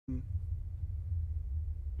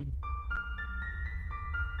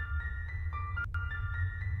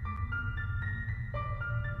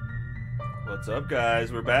What's up,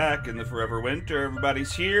 guys? We're back in the Forever Winter.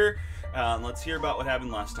 Everybody's here. Let's hear about what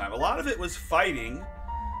happened last time. A lot of it was fighting,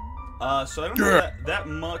 so I don't know that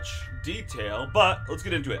much detail, but let's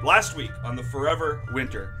get into it. Last week on the Forever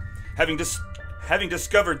Winter, having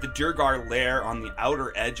discovered the Durgar lair on the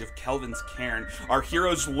outer edge of Kelvin's cairn, our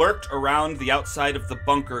heroes lurked around the outside of the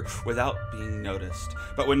bunker without being noticed.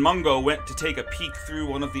 But when Mungo went to take a peek through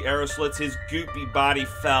one of the arrow slits, his goopy body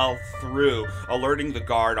fell through, alerting the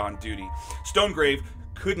guard on duty. Stonegrave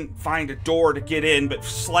couldn't find a door to get in, but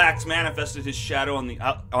Slacks manifested his shadow on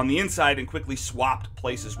the inside and quickly swapped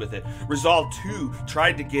places with it. Resolve too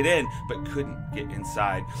tried to get in, but couldn't get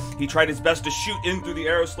inside. He tried his best to shoot in through the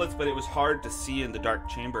arrow slits, but it was hard to see in the dark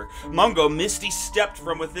chamber. Mungo misty stepped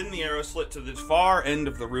from within the arrow slit to the far end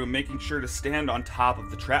of the room, making sure to stand on top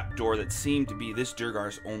of the trap door that seemed to be this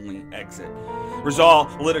Durgar's only exit.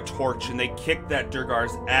 Resolve lit a torch, and they kicked that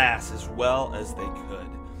Durgar's ass as well as they could.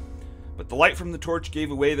 But the light from the torch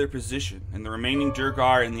gave away their position, and the remaining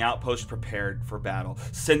Durgar in the outpost prepared for battle,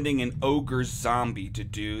 sending an ogre zombie to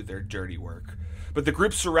do their dirty work. But the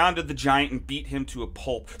group surrounded the giant and beat him to a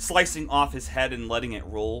pulp, slicing off his head and letting it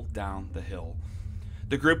roll down the hill.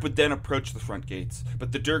 The group would then approach the front gates,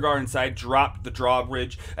 but the Durgar inside dropped the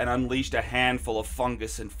drawbridge and unleashed a handful of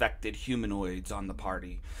fungus-infected humanoids on the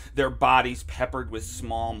party, their bodies peppered with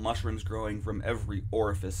small mushrooms growing from every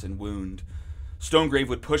orifice and wound. Stonegrave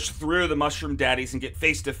would push through the mushroom daddies and get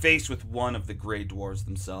face to face with one of the gray dwarves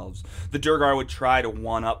themselves. The Durgar would try to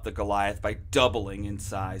one-up the Goliath by doubling in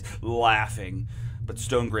size, laughing. But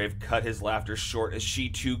Stonegrave cut his laughter short as she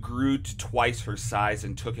too grew to twice her size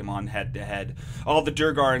and took him on head-to-head. All the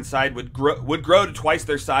Durgar inside would grow to twice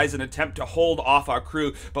their size and attempt to hold off our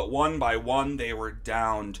crew, but one by one they were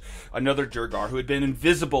downed. Another Durgar, who had been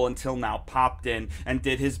invisible until now, popped in and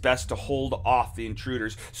did his best to hold off the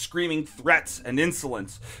intruders, screaming threats and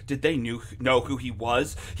insolence. Did they know who he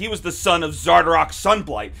was? He was the son of Zardarok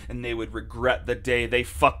Sunblight, and they would regret the day they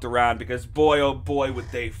fucked around, because boy oh boy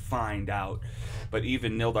would they find out. But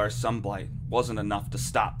even Nildar Sunblight wasn't enough to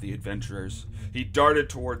stop the adventurers. He darted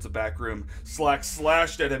towards the back room. Slack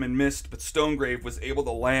slashed at him and missed, but Stonegrave was able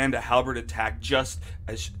to land a halberd attack just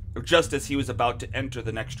as he was about to enter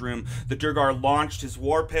the next room. The Durgar launched his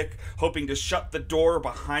war pick, hoping to shut the door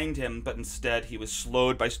behind him, but instead he was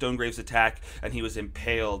slowed by Stonegrave's attack, and he was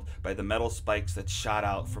impaled by the metal spikes that shot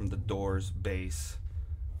out from the door's base,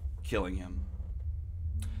 killing him.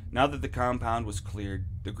 Now that the compound was cleared,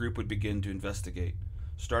 the group would begin to investigate,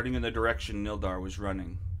 starting in the direction Nildar was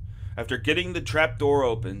running. After getting the trapdoor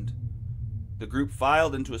opened, the group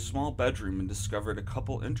filed into a small bedroom and discovered a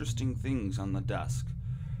couple interesting things on the desk.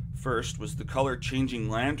 First was the color-changing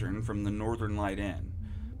lantern from the Northern Light Inn,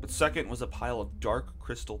 but second was a pile of dark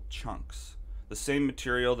crystal chunks, the same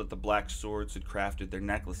material that the Black Swords had crafted their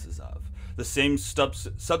necklaces of, the same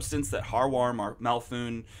substance that Harwar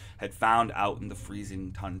Malfoon had found out in the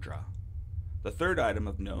freezing tundra. The third item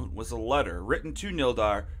of note was a letter written to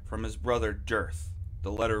Nildar from his brother Dirth.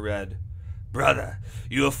 The letter read, "Brother,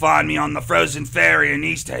 you will find me on the frozen ferry in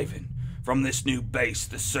Easthaven. From this new base,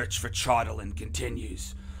 the search for Chardalin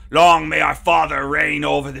continues. Long may our father reign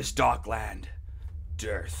over this dark land.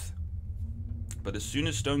 Dirth." But as soon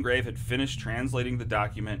as Stonegrave had finished translating the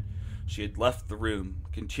document, she had left the room,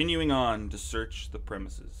 continuing on to search the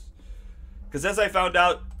premises. Because as I found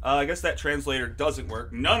out, I guess that translator doesn't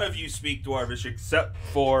work. None of you speak Dwarvish except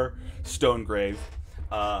for Stonegrave.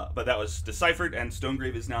 But that was deciphered, and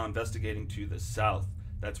Stonegrave is now investigating to the south.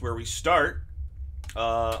 That's where we start.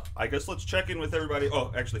 I guess let's check in with everybody.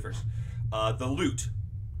 Oh, actually first. The loot.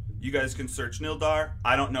 You guys can search Nildar.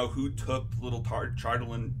 I don't know who took little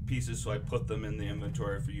Chardalin pieces, so I put them in the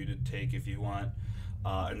inventory for you to take if you want.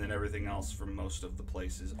 And then everything else from most of the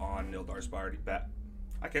places on Nildar's body back.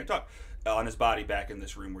 I can't talk. On his body back in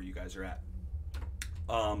this room where you guys are at.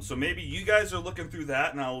 So maybe you guys are looking through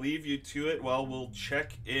that, and I'll leave you to it while we'll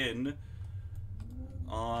check in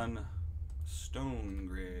on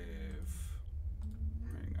Stonegrave.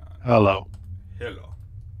 Hang on. Hello. Hello.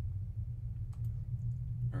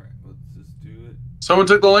 Alright, let's just do it. Someone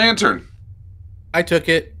took the lantern. I took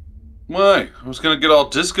it. Why? I was going to get all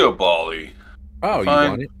disco ball-y. Oh, Fine. you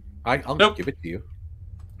want it? I'll Nope. give it to you.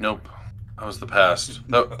 Nope. That was the past.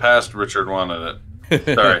 The past Richard wanted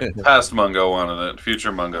it. Sorry. Past Mungo wanted it.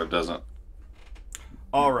 Future Mungo doesn't.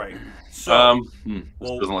 Alright. So This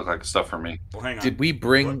doesn't look like stuff for me. well, hang on. Did we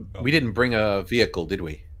bring... What? Oh. We didn't bring a vehicle, did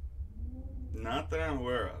we? Not that I'm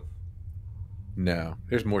aware of. No.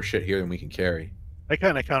 There's more shit here than we can carry. I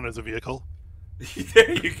kind of count as a vehicle.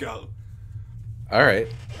 There you go. All right.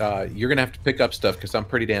 You're going to have to pick up stuff because I'm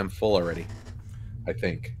pretty damn full already. I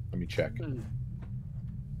think. Let me check.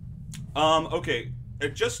 Okay.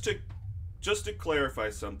 Just to clarify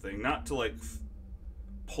something, not to like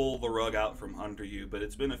pull the rug out from under you, but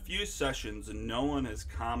it's been a few sessions and no one has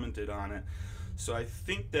commented on it. So I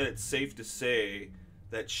think that it's safe to say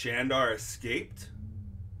that Shandar escaped,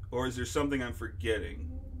 or is there something I'm forgetting?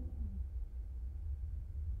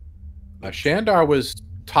 Shandar was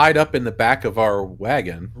tied up in the back of our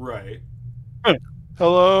wagon. Right.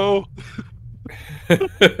 Hello.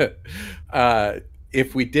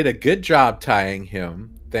 If we did a good job tying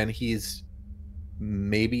him, then he's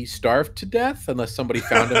maybe starved to death, unless somebody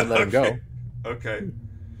found him and let him go. Okay.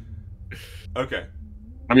 Okay.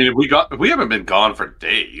 I mean, we haven't been gone for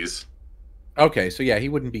days. Okay, so yeah, he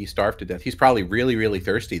wouldn't be starved to death. He's probably really, really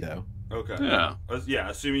thirsty, though. Okay. Yeah. Yeah,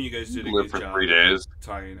 assuming you guys did a Live good for job 3 days.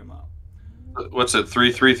 tying him up. What's it?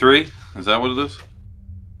 333? Is that what it is?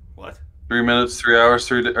 What? 3 minutes, 3 hours,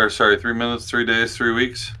 3 minutes, 3 days, 3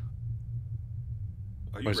 weeks.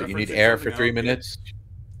 Are What is it? You need referencing air for something 3 else? minutes,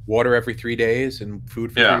 water every 3 days, and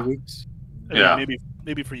food for Yeah. 3 weeks. I mean, Yeah.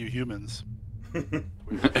 maybe for you humans.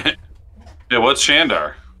 Yeah, what's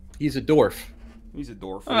Shandar? He's a dwarf. He's a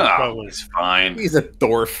dwarf. Oh, probably- he's fine. He's a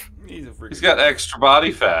dwarf. He's a freaking. He's got extra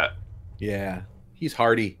body fat. Yeah, he's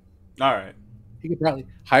hardy. All right. He could probably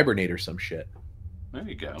hibernate or some shit. There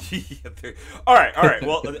you go. All right.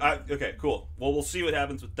 Well, okay, cool. Well, we'll see what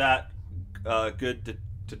happens with that. Good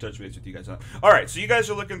to touch base with you guys on. All right, so you guys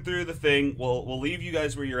are looking through the thing. We'll leave you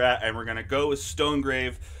guys where you're at, and we're gonna go with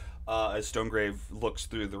Stonegrave as Stonegrave looks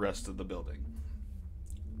through the rest of the building.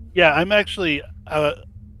 Yeah, I'm actually.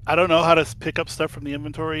 I don't know how to pick up stuff from the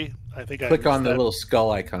inventory. I think Click I on the little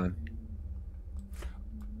skull icon.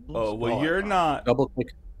 Oh well, you're not. Double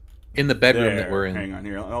click in the bedroom that we're in. Hang on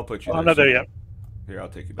here. I'll put you. Oh, I'm not there yet. Here, I'll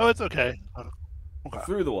take you Oh, back. it's okay. Okay.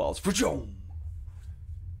 Through the walls. Fa-choom!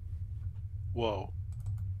 Whoa.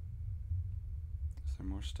 Is there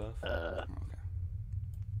more stuff? Uh, Okay.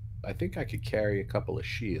 I think I could carry a couple of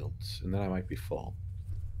shields, and then I might be full.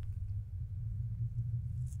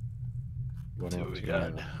 What Let's see what else we do got.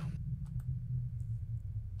 you know?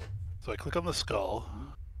 So I click on the skull.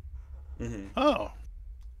 Mm-hmm. Oh.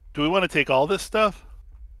 Do we want to take all this stuff?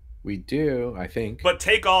 We do, I think. But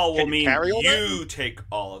take all will Can you mean carry all that? you take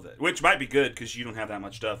all of it, which might be good because you don't have that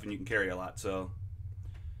much stuff and you can carry a lot. So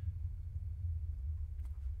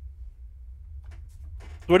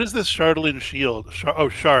What is this Shardlin shield?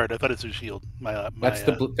 Shard. I thought it's a shield. that's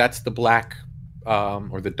the black,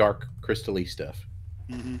 or the dark crystal-y stuff.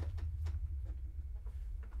 Mhm.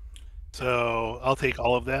 So I'll take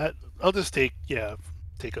all of that. I'll just take it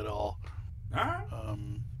all. all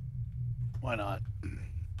right. Why not?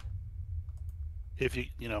 If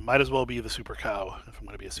might as well be the super cow if I'm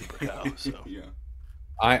going to be a super cow. So Yeah.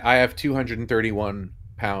 I have 231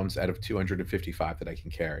 pounds out of 255 that I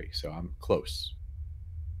can carry, so I'm close.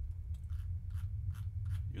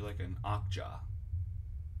 You're like an Okja.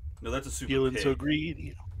 No, that's a super feeling pig. so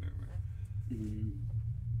greedy.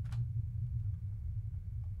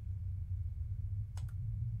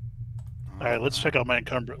 All right, let's check out my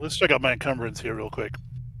encumbrance here real quick.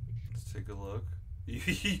 Let's take a look.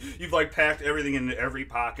 You've like packed everything into every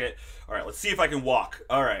pocket. All right, let's see if I can walk.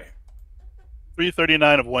 All right.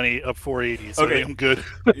 339 of 480. So Okay. I'm good.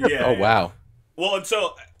 Yeah. Oh yeah. wow! Well, and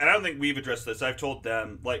I don't think we've addressed this. I've told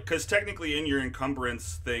them, like, because technically in your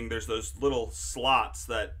encumbrance thing, there's those little slots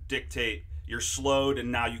that dictate you're slowed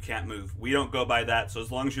and now you can't move. We don't go by that, so as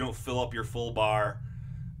long as you don't fill up your full bar,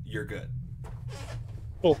 you're good.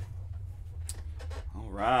 Cool. All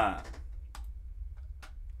right.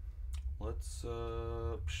 Let's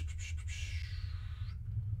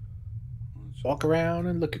Walk around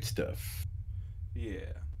and look at stuff.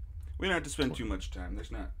 Yeah. We don't have to spend too much time.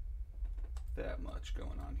 There's not that much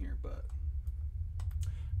going on here, but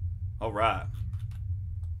all right.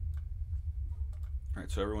 All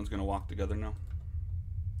right, so everyone's gonna walk together now.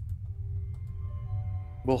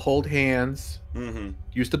 We'll hold hands. Mm-hmm.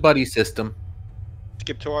 Use the buddy system.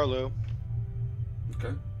 Skip to our loo.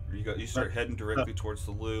 Okay. You start heading directly towards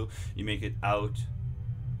the loo. You make it out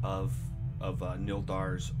of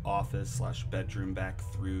Nildar's office / bedroom, back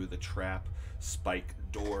through the trap spike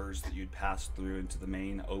doors that you'd pass through into the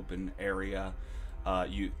main open area.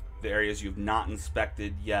 The areas you've not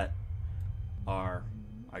inspected yet are,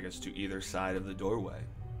 I guess, to either side of the doorway,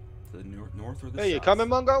 to the north or the south. Hey, you coming,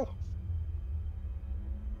 Mungo?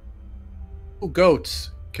 Oh,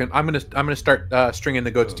 goats! I'm gonna start stringing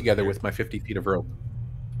the goats Oh, together here. with my 50 feet of rope.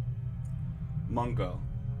 Mungo.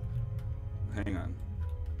 Hang on.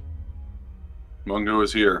 Mungo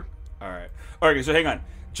is here. All right. Okay, so hang on.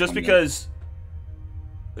 Just Mungo. because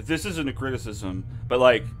this isn't a criticism, but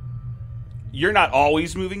like you're not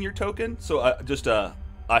always moving your token, so just a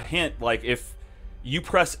a hint, like if you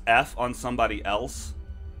press F on somebody else,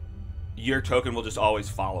 your token will just always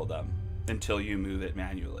follow them until you move it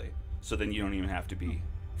manually. So then you don't even have to be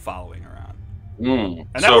following around.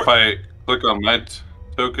 And so if I click on my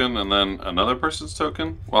token and then another person's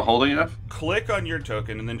token while holding F? Click on your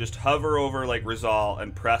token and then just hover over like Rizal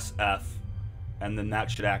and press F, and then that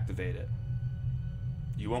should activate it.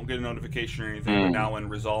 You won't get a notification or anything, but now when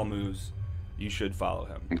Rizal moves, you should follow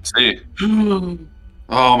him. Let's see.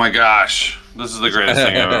 Oh my gosh. This is the greatest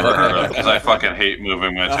thing I've ever heard of, because I fucking hate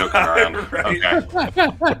moving my token around.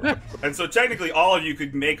 Okay. And so technically all of you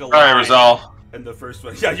could make a line. Alright, Rizal. And the first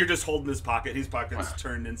one, yeah, you're just holding his pocket. His pocket's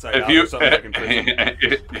turned inside If out you, or something like in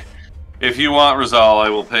prison. if you want Rizal, I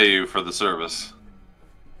will pay you for the service.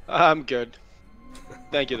 I'm good.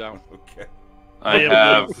 Thank you, though. Okay. I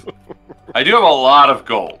do have a lot of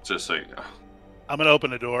gold, just so you know. I'm gonna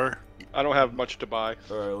open a door. I don't have much to buy.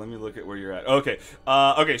 All right, let me look at where you're at. Okay,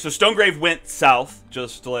 okay. So Stonegrave went south,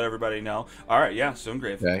 just to let everybody know. All right, yeah,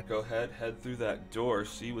 Stonegrave. Okay. Go ahead, head through that door,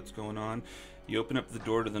 see what's going on. You open up the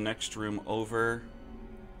door to the next room over.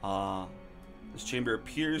 This chamber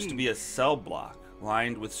appears to be a cell block,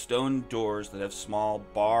 lined with stone doors that have small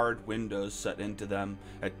barred windows set into them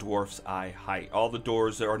at dwarf's eye height. All the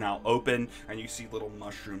doors are now open, and you see little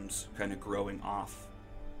mushrooms kind of growing off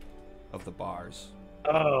of the bars.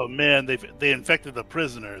 Oh man, they infected the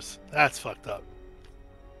prisoners. That's fucked up.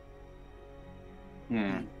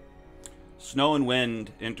 Snow and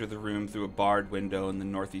Wind enter the room through a barred window in the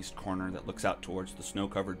northeast corner that looks out towards the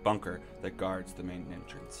snow-covered bunker that guards the main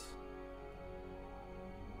entrance.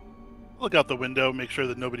 Look out the window, make sure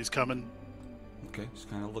that nobody's coming. Okay, just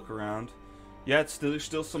kind of look around. Yeah, there's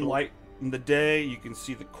still some light in the day. You can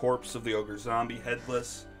see the corpse of the ogre zombie,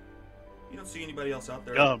 headless. You don't see anybody else out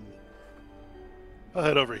there? I'll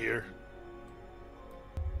head over here.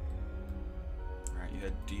 Alright, you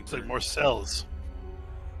head deeper. It's like more cells.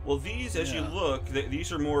 Well, these, as you look,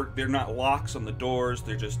 these are more, they're not locks on the doors,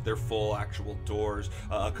 they're full actual doors.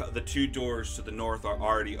 The two doors to the north are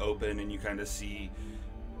already open, and you kind of see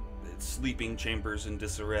sleeping chambers in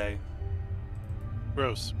disarray.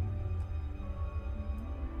 Gross.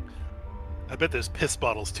 I bet there's piss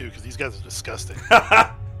bottles too, because these guys are disgusting.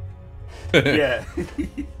 Yeah.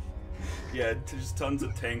 Yeah, just tons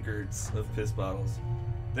of tankards of piss bottles.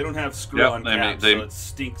 They don't have screw-on caps, so it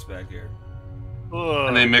stinks back here. Ugh.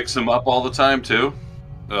 And they mix them up all the time too.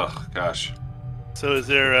 Ugh, gosh. So is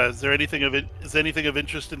there anything of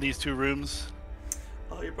interest in these two rooms?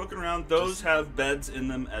 Oh, you're poking around. Those have beds in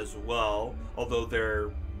them as well,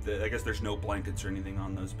 although I guess there's no blankets or anything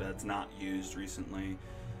on those beds, not used recently.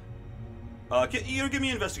 Give me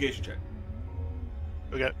an investigation check.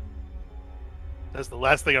 Okay. That's the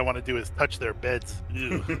last thing I want to do is touch their beds.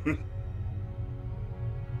 Ew.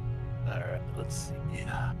 Alright, let's see.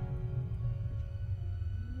 Yeah.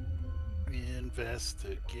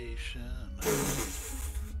 Investigation.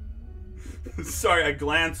 Sorry, I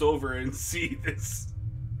glance over and see this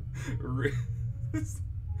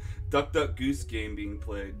Duck Duck Goose game being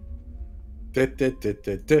played.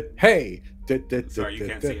 Hey! Sorry, you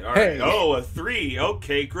can't see it. All Hey. right. Oh, a 3.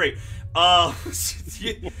 Okay, great. Yeah,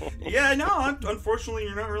 no, unfortunately,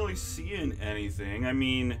 you're not really seeing anything. I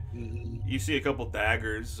mean, you see a couple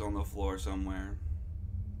daggers on the floor somewhere.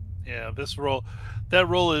 Yeah, that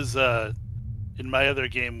roll is, in my other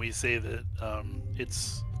game, we say that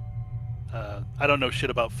it's, I don't know shit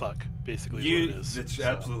about fuck, basically is what it is. That's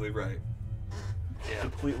absolutely right. Yeah.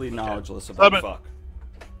 Completely knowledgeless about fuck.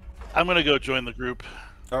 I'm going to go join the group.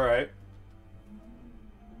 All right.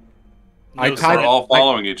 We're all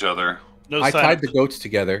following each other. I tied the goats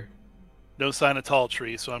together. No sign of tall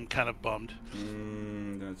tree, so I'm kind of bummed.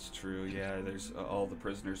 That's true. Yeah, there's all the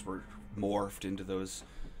prisoners were morphed into those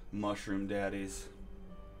mushroom daddies.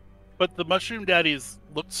 But the mushroom daddies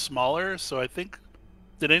looked smaller, so I think,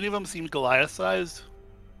 did any of them seem Goliath-sized?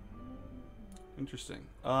 Interesting.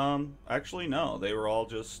 Actually, no. They were all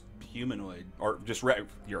just humanoid, or just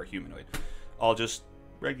you're a humanoid. All just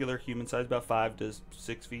regular human size, about 5 to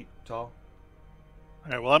 6 feet tall.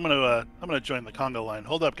 All right. Well, I'm gonna join the Congo line.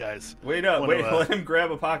 Hold up, guys. Wait up. Let him grab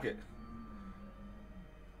a pocket.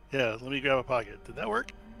 Yeah, let me grab a pocket. Did that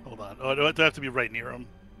work? Hold on. Oh, do I have to be right near him?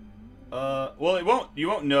 Well, it won't. You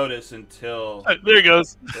won't notice until. There it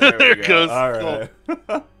goes. There it goes. All right.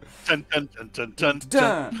 Cool. Dun, dun, dun, dun, dun,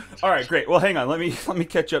 dun. All right, great. Well, hang on. Let me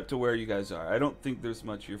catch up to where you guys are. I don't think there's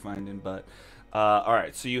much you're finding, but all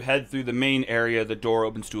right. So you head through the main area. The door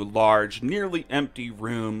opens to a large, nearly empty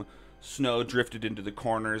room. Snow drifted into the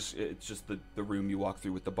corners. It's just the room you walk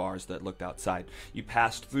through with the bars that looked outside. You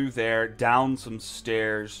passed through there, down some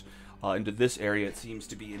stairs, into this area. It seems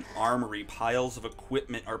to be an armory. Piles of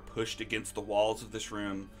equipment are pushed against the walls of this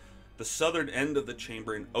room. The southern end of the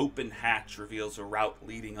chamber, an open hatch reveals a route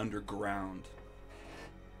leading underground.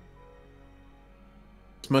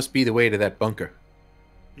 This must be the way to that bunker.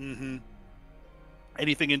 Mm-hmm.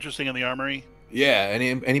 Anything interesting in the armory? Yeah,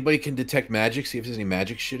 anybody can detect magic, see if there's any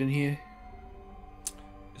magic shit in here?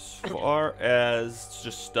 As far as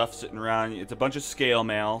just stuff sitting around, it's a bunch of scale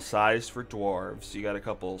mail sized for dwarves. You got a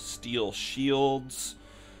couple steel shields,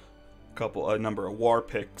 a number of war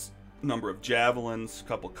picks, number of javelins, a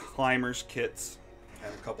couple climbers kits,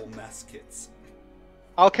 and a couple mess kits.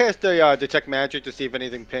 I'll cast a detect magic to see if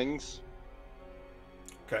anything pings.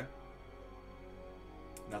 Okay.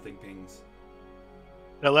 Nothing pings.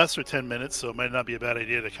 That lasts for 10 minutes, so it might not be a bad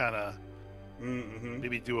idea to kind of Mm-hmm.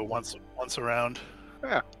 maybe do it once around.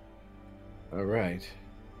 Yeah. All right.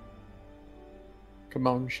 Come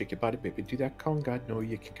on, shake your body, baby. Do that conga. No,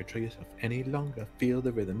 you can't control yourself any longer. Feel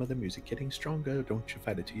the rhythm of the music getting stronger. Don't you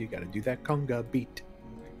fight it till you gotta do that conga beat. Oh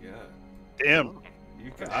my god. Damn.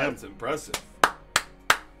 You guys, that's impressive.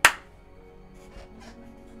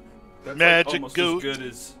 That's Magic like almost goat. as good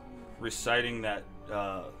as reciting that,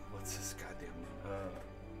 what's this goddamn name?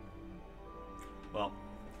 Well,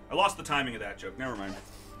 I lost the timing of that joke. Never mind.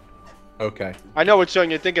 Okay. I know what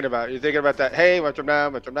song you're thinking about. You're thinking about that. Hey, what's now?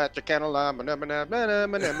 What's that?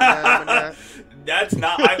 That's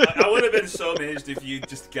not. I would have been so amazed if you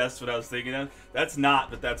just guessed what I was thinking of. That's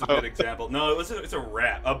not, but that's a good example. No, it's a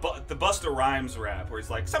rap. The Busta Rhymes rap, where he's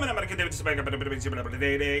like,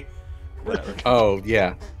 whatever. Oh,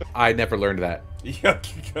 yeah. I never learned that. Yeah,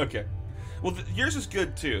 okay. Well, yours is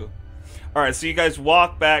good too. All right, so you guys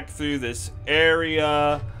walk back through this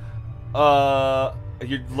area.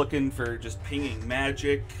 You're looking for just pinging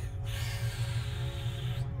magic.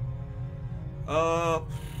 The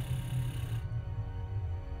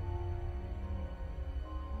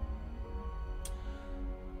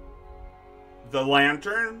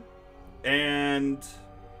lantern and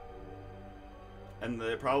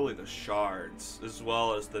probably the shards, as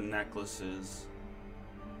well as the necklaces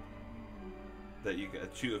that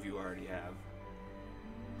two of you already have.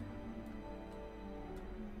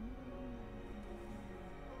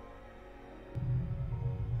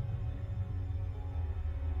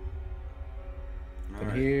 Nothing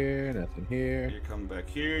Alright. here, nothing here. You're coming back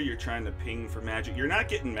here. You're trying to ping for magic. You're not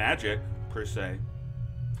getting magic per se.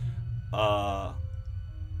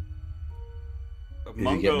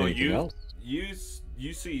 Mungo, anything else?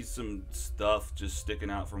 you see some stuff just sticking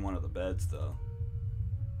out from one of the beds, though.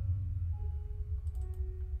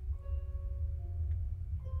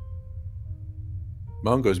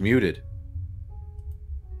 Mungo's muted.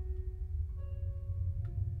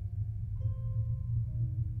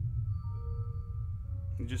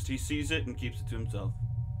 He sees it and keeps it to himself.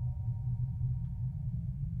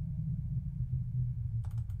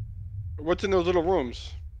 What's in those little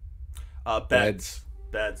rooms? Beds.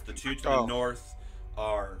 The two to the Oh. north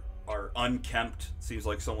are unkempt. Seems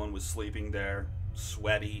like someone was sleeping there,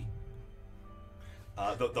 sweaty.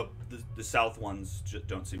 The south ones just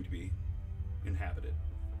don't seem to be inhabited.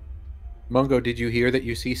 Mungo, did you hear that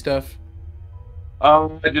you see stuff? I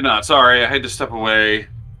did not. Sorry, I had to step away.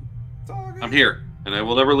 It's all good. I'm here, and I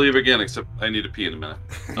will never leave again. Except I need to pee in a minute.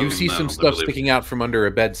 You see some stuff sticking out from under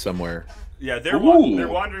a bed somewhere. Yeah, they're Ooh. they're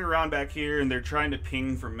wandering around back here, and they're trying to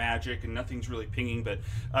ping for magic, and nothing's really pinging. But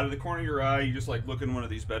out of the corner of your eye, you just like look in one of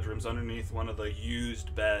these bedrooms. Underneath one of the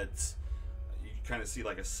used beds, you kind of see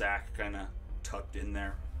like a sack kind of tucked in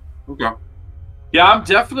there. Okay. Yeah, I'm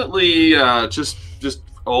definitely just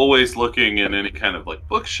always looking in any kind of like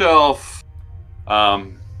bookshelf.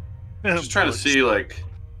 Just trying to see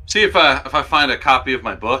if I find a copy of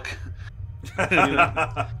my book.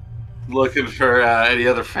 Looking for any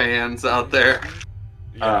other fans out there.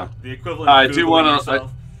 Yeah, the equivalent. I of do Googling want to.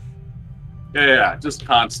 yourself. Yeah, just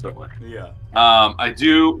constantly. Yeah. I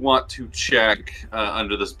do want to check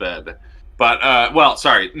under this bed, but well,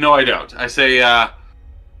 sorry, no, I don't. I say,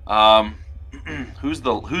 who's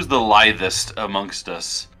the lithest amongst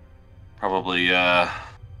us? Probably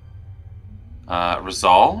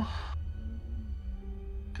Rizal.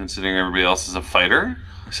 Considering everybody else is a fighter,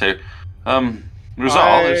 I say,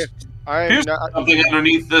 Rizal. Here's something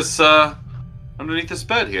underneath this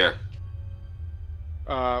bed here.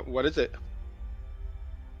 What is it?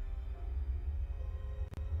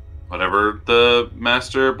 Whatever the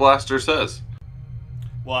Master Blaster says.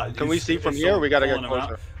 Well, Can we see from here? Or we gotta get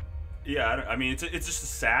closer. Yeah, I mean, it's just a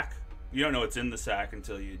sack. You don't know what's in the sack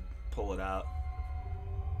until you pull it out.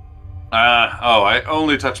 I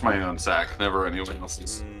only touch my own sack, never anyone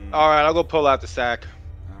else's. All right, I'll go pull out the sack.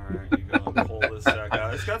 All Alright, you go and pull this sack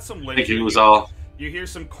out. It's got some Thinking ledger. it was all. You hear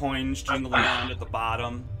some coins jingling around at the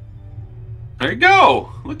bottom. There you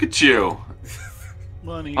go. Look at you.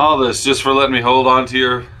 Money. All this just for letting me hold on to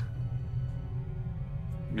your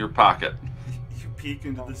pocket. You peek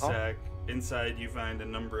into the sack. Inside, you find a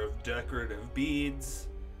number of decorative beads,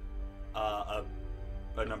 a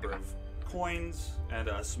number of coins, and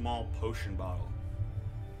a small potion bottle.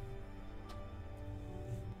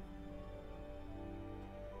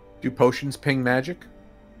 Do potions ping magic?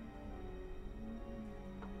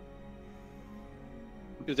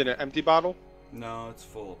 Is it an empty bottle? No, it's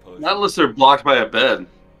full of potions. Not unless they're blocked by a bed.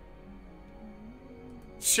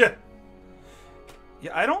 Shit.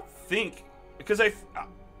 Yeah, I don't think because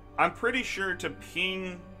I'm pretty sure to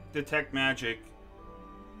ping detect magic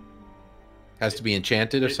Has to be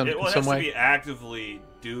enchanted or it some has some to way? be actively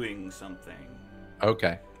doing something.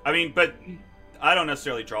 Okay. I mean, but I don't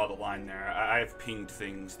necessarily draw the line there. I've pinged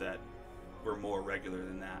things that were more regular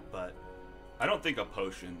than that, but I don't think a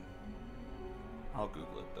potion. I'll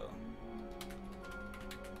Google it though.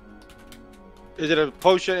 Is it a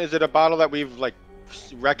potion? Is it a bottle that we've like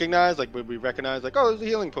recognized? Like would we recognize like, oh, it's a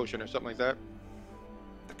healing potion or something like that?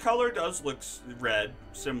 The color does look red,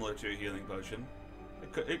 similar to a healing potion.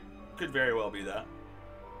 It could very well be that.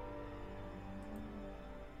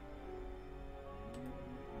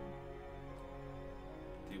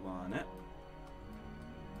 Do you want it?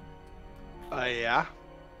 Yeah.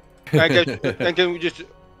 I guess, and can we just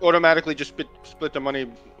automatically just split the money,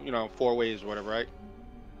 4 ways or whatever, right?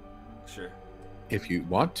 Sure. If you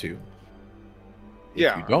want to. If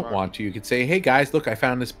Yeah, you don't right. want to, you could say, hey guys, look, I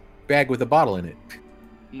found this bag with a bottle in it.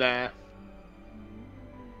 Nah.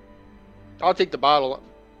 I'll take the bottle,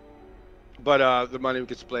 but the money we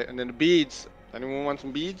could split, and then the beads. Anyone want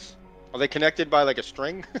some beads? Are they connected by like a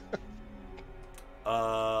string?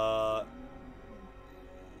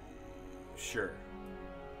 Sure.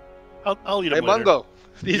 I'll eat Hey, them later. Mungo.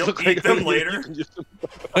 These You'll look eat like them you later? can just-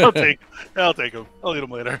 I'll take them. I'll eat them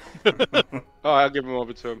later. Oh, I'll give them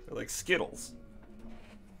over to him. They're like Skittles.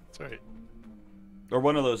 That's right. Or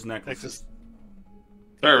one of those necklaces. Texas.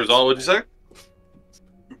 There was all. What'd you say?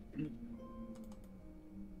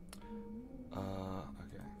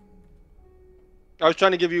 Okay. I was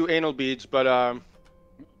trying to give you anal beads, but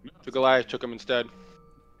the Goliath took them instead.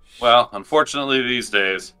 Well, unfortunately, these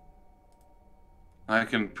days, I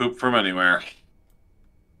can poop from anywhere.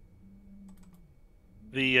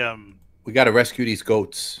 The We got to rescue these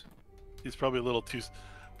goats. he's probably a little too,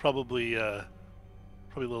 probably a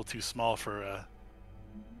little too small for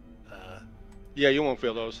Yeah, you won't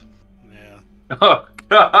feel those. yeah, Oh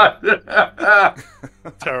God!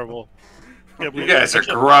 terrible. Yeah, You guys are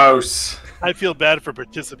gross. I feel bad for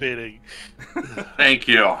participating. Thank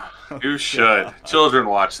you. You should. Children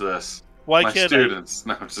watch this. Why My can't students.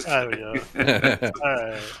 No, I'm just I? kidding. All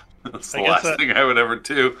right. That's I the guess last thing I would ever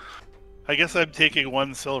do. I guess I'm taking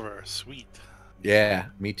 1 silver. Sweet. Yeah,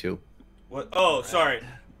 me too. What? Oh, sorry.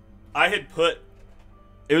 I had put.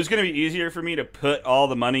 It was going to be easier for me to put all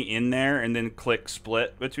the money in there and then click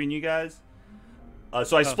split between you guys.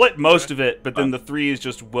 So I split most of it, but then the 3 is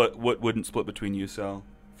just what wouldn't split between you. So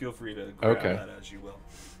feel free to grab that as you will.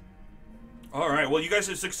 All right. Well, you guys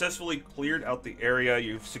have successfully cleared out the area.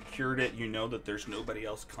 You've secured it. You know that there's nobody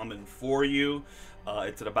else coming for you.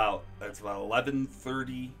 It's about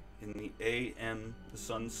 11:30 in the a.m. The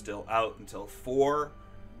sun's still out until 4.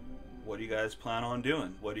 What do you guys plan on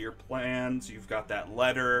doing? What are your plans? You've got that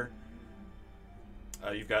letter.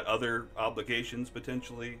 You've got other obligations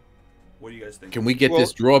potentially. What do you guys think? Can we get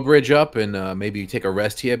this drawbridge up and maybe take a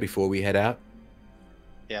rest here before we head out?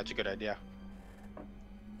 Yeah, it's a good idea.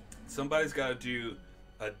 Somebody's got to do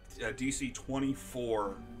a DC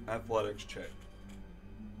 24 athletics check.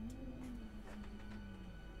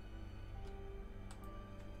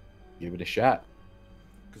 Give it a shot.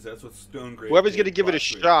 Because that's what Stonegrave. Whoever's did going to give it a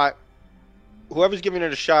last week. shot, whoever's giving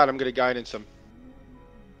it a shot, I'm going to guidance him.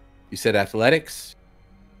 You said athletics?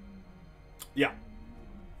 Yeah.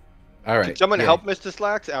 All right. Can someone yeah. help Mr.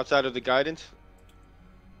 Slacks outside of the guidance?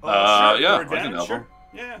 Sure, yeah, for I can advantage, help sure. him.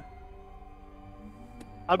 Yeah.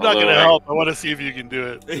 I'm not Although gonna I- help. I want to see if you can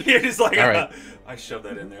do it. You're just like, All right. I shoved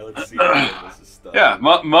that in there. Let's see. This is stuff. Yeah,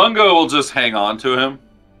 Mungo will just hang on to him.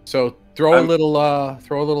 So throw a I'm-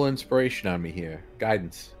 little inspiration on me here.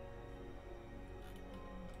 Guidance.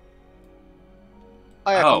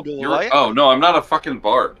 Oh, no, I'm not a fucking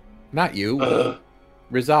bard. Not you. Ugh.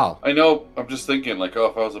 Rizal. I know. I'm just thinking, like,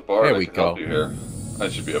 if I was a bard, There I we could help go. you here. I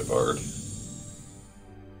should be a bard.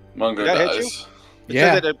 Mungo Did that hit dies. It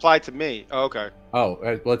Yeah. says it applied to me. Oh, okay. Oh,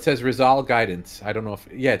 well, it says Rizal guidance. I don't know if.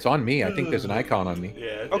 Yeah, it's on me. I think there's an icon on me.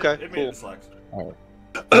 Yeah. Okay, It made cool. it slacks.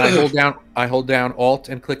 And I hold down Alt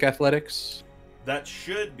and click athletics. That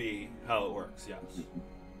should be how it works, yes.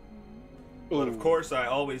 But of course, I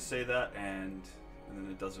always say that, and then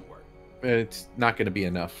it doesn't work. It's not going to be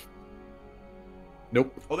enough.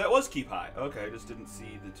 Nope. Oh, that was keep high. Okay, I just didn't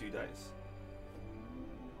see the 2 dice.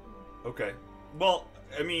 Okay. Well,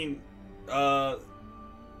 I mean, all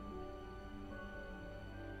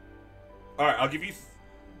right, I'll give you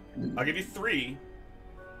 3.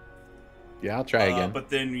 Yeah, I'll try again. But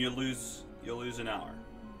then you'll lose an hour.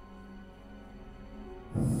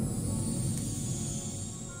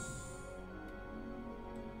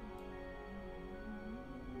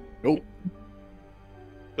 Nope.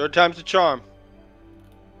 3rd time's the charm.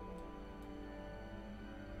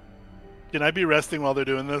 Can I be resting while they're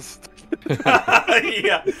doing this?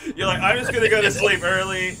 Yeah, you're like, I'm just gonna go to sleep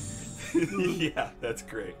early. Yeah, that's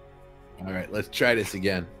great. All right, let's try this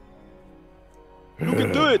again. You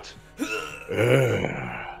can do it.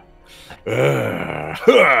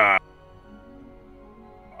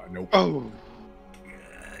 Nope. Oh.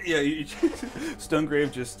 Yeah,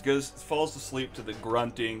 Stonegrave just falls asleep to the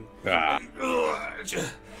grunting,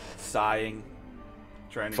 sighing,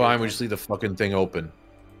 trying to. Fine, we just leave the fucking thing open.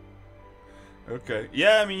 Okay.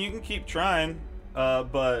 Yeah, I mean, you can keep trying,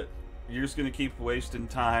 but you're just gonna keep wasting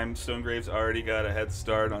time. Stonegrave's already got a head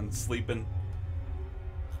start on sleeping.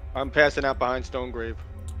 I'm passing out behind Stonegrave.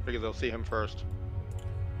 Figure they'll see him first.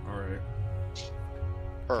 All right.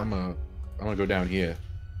 I'm gonna go down here.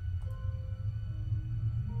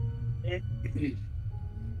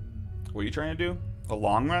 What are you trying to do? A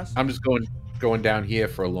long rest? I'm just going down here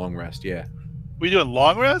for a long rest. Yeah. We doing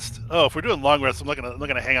long rest? Oh, if we're doing long rest, I'm not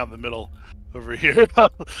gonna hang out in the middle over here.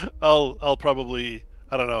 I'll probably,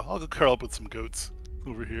 I don't know. I'll go curl up with some goats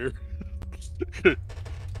over here.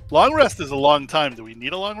 Long rest is a long time. Do we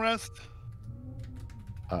need a long rest?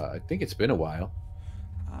 I think it's been a while.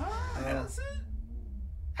 Has it?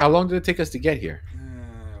 How long did it take us to get here?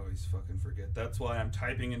 I always fucking forget. That's why I'm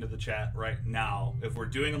typing into the chat right now. If we're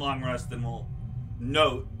doing a long rest, then we'll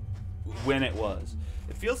note when it was.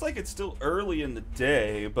 It feels like it's still early in the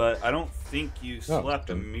day, but I don't think you slept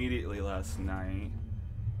immediately last night.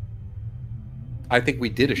 I think we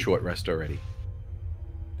did a short rest already.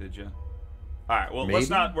 Did you? All right, well, Maybe? Let's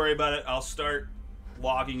not worry about it. I'll start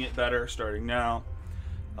logging it better starting now.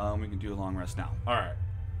 We can do a long rest now. All right.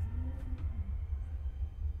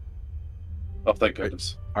 Oh, thank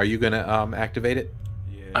goodness. Are you going to activate it?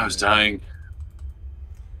 Yeah. I was dying.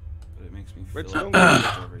 But it makes me Where's feel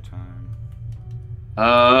Stonegrave? every time.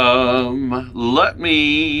 Let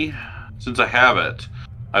me, since I have it,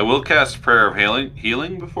 I will cast Prayer of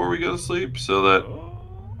Healing before we go to sleep, so that. Oh,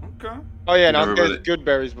 okay. Oh yeah, and I'll Everybody. get good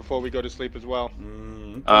berries before we go to sleep as well.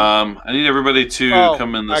 Okay. I need everybody to Oh,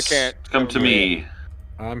 come in this. I can't. Come to me.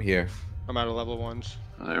 I'm here. I'm out of level 1s.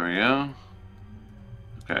 There we go.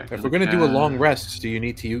 Okay. If we're going to do a long rest, do you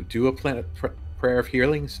need to do a prayer of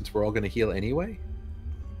healing since we're all going to heal anyway?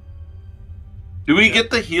 Do we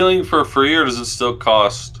get the healing for free, or does it still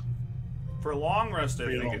cost? For a long rest, I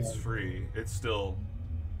think long it's free. It's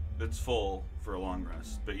full for a long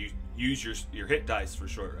rest, but you use your hit dice for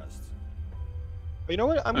short rests. You know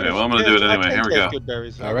what? Okay, well, I'm gonna do it anyway. Here we go. Good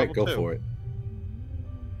berries, All right, level go 2. for it.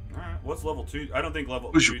 All right. What's level 2? I don't think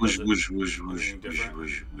level Whoosh, 2 whoosh, does whoosh, whoosh, anything whoosh, different.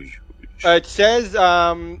 whoosh, whoosh, whoosh. It says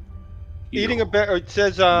eating a berry. It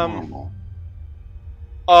says Normal.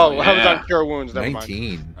 Oh, Oh, I was yeah. on cure wounds. Never mind.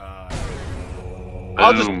 19.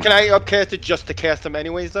 Boom. Can I upcast it just to cast them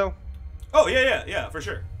anyways though? Oh yeah, for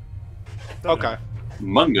sure. Okay.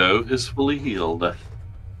 Mungo is fully healed.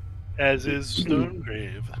 As is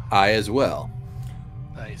Stonegrave. I as well.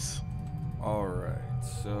 Nice. All right.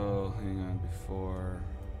 So hang on before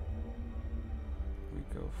we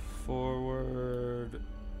go forward.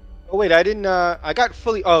 Oh wait, I didn't. I got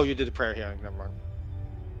fully. Oh, you did the prayer healing. Never mind.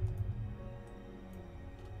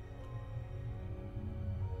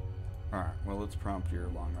 All right. Well, let's prompt your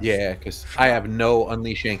long rest. Yeah, because I have no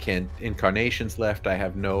Unleash Incarnations left. I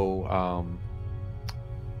have no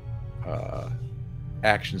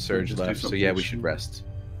Action Surge Just do left. So something yeah, we else. should rest.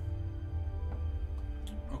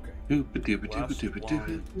 Okay. Last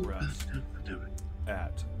long rest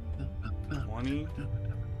at 20,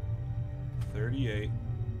 38.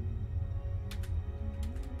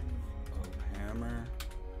 Oh, hammer.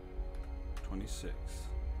 26.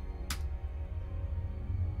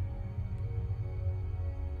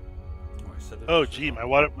 Oh, I said that Oh, was gee,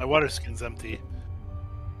 wrong. my water skin's empty.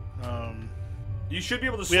 You should be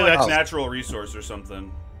able to We have select access- natural resource or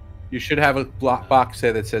something. You should have a box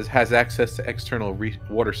there that says has access to external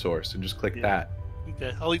water source, and just click Yeah. that.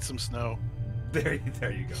 Okay, I'll eat some snow. There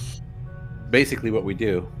you go. Basically, what we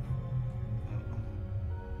do.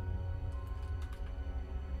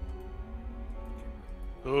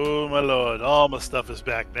 my lord. All my stuff is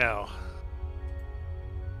back now.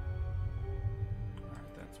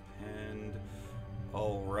 Alright, that's pinned.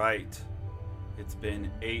 Alright. It's been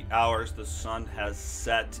 8 hours. The sun has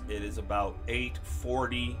set. It is about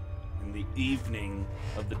 8:40 in the evening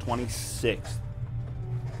of the 26th.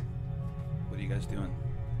 What are you guys doing?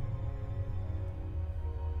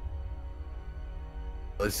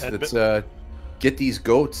 Let's get these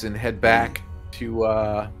goats and head back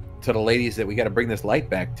to the ladies that we got to bring this light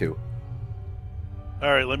back to.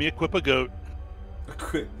 All right, let me equip a goat.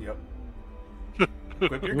 Equip, yep.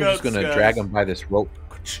 Equip your We're goats, just gonna guys. drag them by this rope.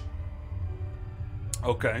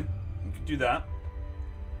 Okay, you can do that.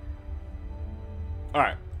 All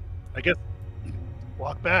right. I guess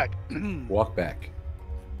walk back. Walk back.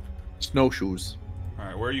 Snowshoes. All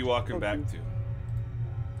right, where are you walking back to?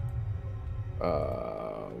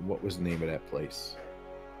 What was the name of that place?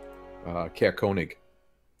 Caer Konig.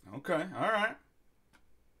 Okay, all right.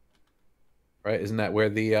 Right? Isn't that where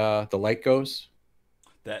the light goes?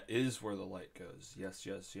 That is where the light goes. Yes,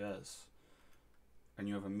 yes, yes. And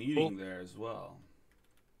you have a meeting there as well.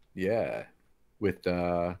 Yeah, with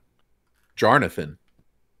Jarnathan.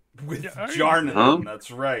 With Yeah, Jarnathan, huh?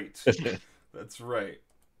 That's right. That's right.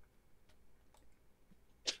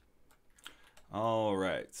 All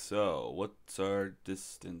right, so what's our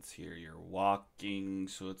distance here? You're walking,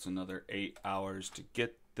 so it's another 8 hours to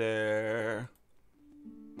get there.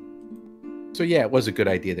 So yeah, it was a good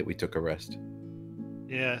idea that we took a rest.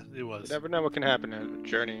 Yeah, it You was. never know what can happen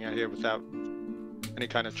journeying out here without any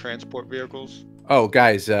kind of transport vehicles. Oh,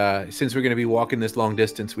 guys, since we're going to be walking this long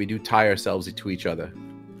distance, we do tie ourselves to each other,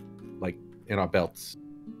 like in our belts.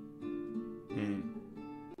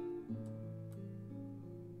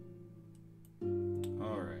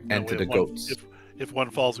 All right. And to the goats. If one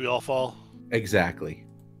falls, we all fall. Exactly.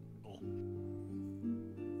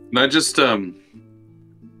 Can I just ride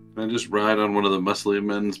on one of the muscly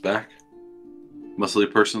men's back?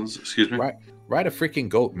 Muscly persons, excuse me. Ride a freaking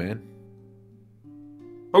goat, man.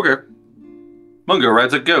 Okay. Mungo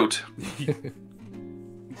rides a goat.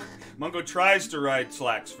 Mungo tries to ride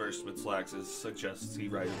Slacks first, but Slacks suggests he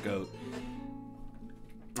ride a goat.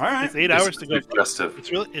 All right. It's 8 hours to go. Suggestive.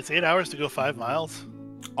 It's 8 hours to go 5 miles.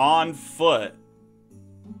 On foot.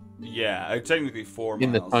 Yeah, technically 4 miles.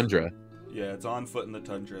 In the tundra. Yeah, it's on foot in the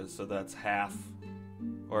tundra, so that's half.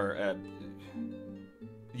 Or,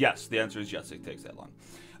 yes, the answer is yes, it takes that long.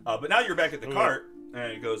 But now you're back at the cart,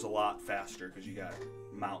 and it goes a lot faster because you got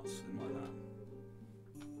mounts and whatnot.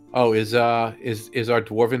 Oh, is our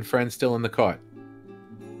dwarven friend still in the cart?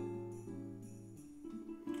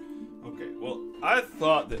 Okay, well, I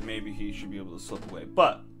thought that maybe he should be able to slip away,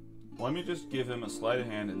 but let me just give him a sleight of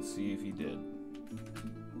hand and see if he did.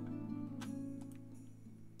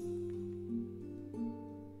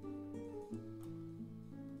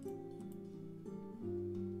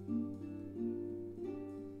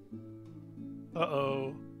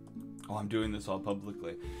 Uh-oh. Oh, I'm doing this all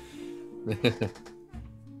publicly.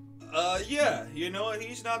 Yeah, you know what?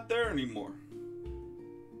 He's not there anymore.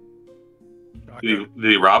 Did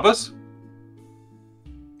he rob us?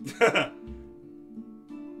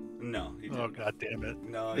 No, he didn't. Oh, god damn it.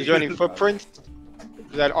 No. Is there any footprints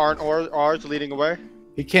that aren't ours leading away?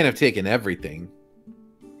 He can't have taken everything,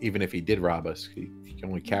 even if he did rob us. He can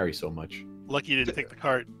only carry so much. Lucky you didn't take the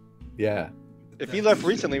cart. Yeah. If he left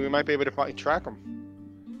recently, we might be able to track him.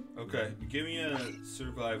 Okay, give me a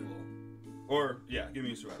survival. Or, yeah, give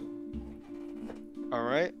me a survival. All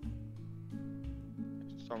right.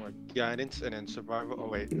 So I'm like guidance and then survival. Oh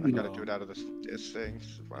wait, I gotta do it out of this thing.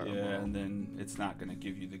 Survival. Yeah, and then it's not going to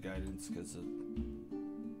give you the guidance because of...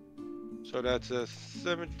 So that's a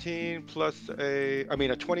 17 plus a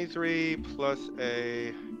 23 plus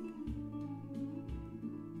a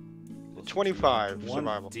 25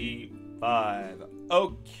 survival. 1d5.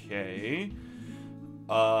 Okay.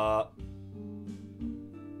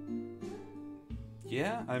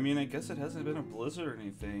 Yeah, I mean, I guess it hasn't been a blizzard or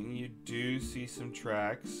anything. You do see some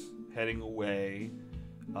tracks heading away,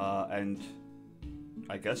 and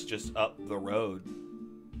I guess just up the road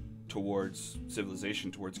towards civilization,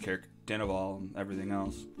 towards Denival and everything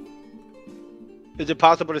else. Is it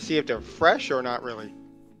possible to see if they're fresh or not really?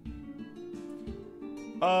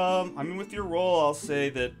 I mean, with your roll, I'll say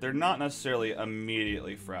that they're not necessarily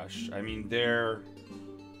immediately fresh. I mean, they're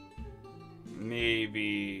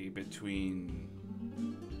maybe between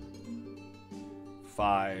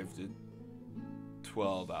 5 to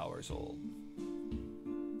 12 hours old.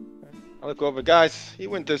 I look over, guys. He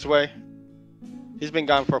went this way. He's been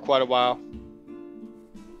gone for quite a while.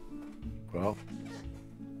 Well,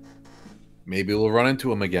 maybe we'll run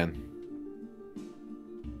into him again.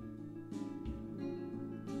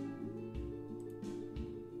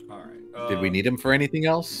 we need him for anything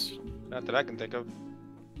else? Not that I can think of.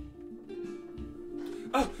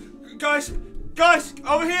 Oh, guys,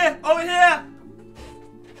 over here!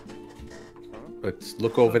 Let's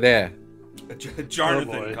look over there.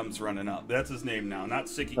 Jonathan comes running up. That's his name now. Not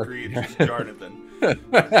Sicky Creed, just Jonathan.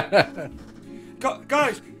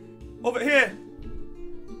 Guys, over here.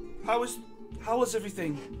 How was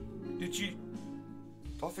everything?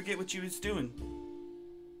 I forget what you was doing.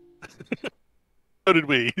 So did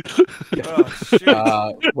we. Oh,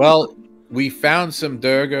 shit. Well, we found some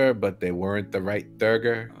Durgar, but they weren't the right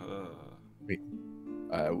Durgar.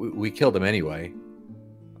 We killed them anyway.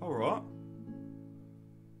 All right.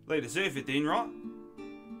 They deserve it then, right?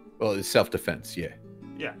 Well, it's self-defense, yeah.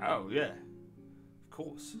 Yeah. Oh, yeah. Of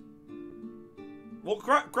course. Well,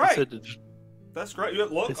 great. That's great. You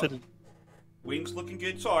look. Wings looking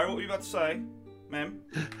good. Sorry, what were you about to say, ma'am?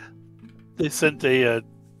 They sent a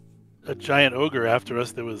giant ogre after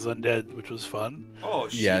us that was undead, which was fun. Oh,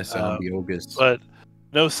 shit. Yeah, zombie ogres. But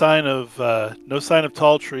no sign of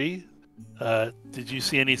Tall Tree. Did you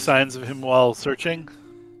see any signs of him while searching?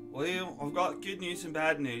 Well, I've got good news and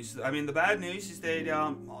bad news. I mean, the bad news is that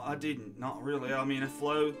I didn't, not really. I mean, I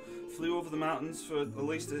flew over the mountains for at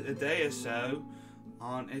least a day or so,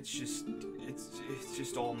 and it's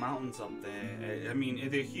just all mountains up there. I mean,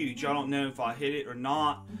 they're huge. I don't know if I hit it or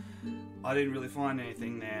not. I didn't really find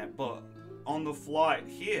anything there, but on the flight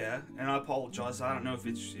here, and I apologize, I don't know if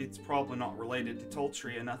it's probably not related to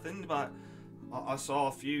Toltree or nothing, but I saw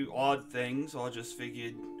a few odd things. I just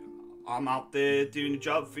figured I'm out there doing a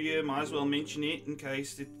job for you, might as well mention it in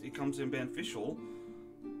case it comes in beneficial.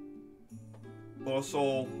 But I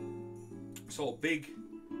saw a big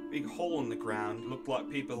hole in the ground. Looked like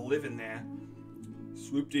people living there.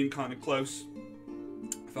 Swooped in kind of close.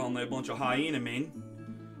 Found there a bunch of hyena men.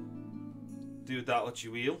 Do with that what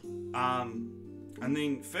you will. And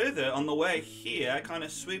then further on the way here, I kind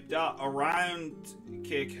of swooped out around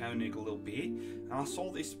Kirkhonig a little bit, and I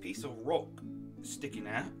saw this piece of rock sticking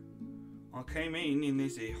out. I came in and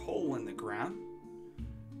there's a hole in the ground.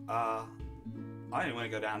 I didn't want to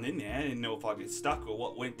go down in there. I didn't know if I'd get stuck or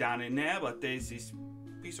what went down in there, but there's this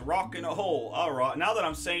piece of rock in a hole. Alright, now that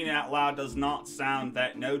I'm saying it out loud does not sound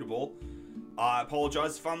that notable. I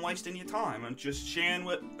apologize if I'm wasting your time. I'm just sharing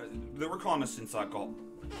what the reconnaissance I got.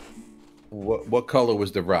 What color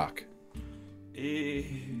was the rock? I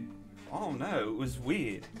don't know. It was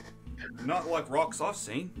weird. Not like rocks I've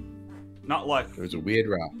seen. Not like it was a weird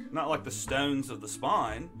rock. Not like the stones of the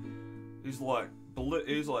spine. It was like blue.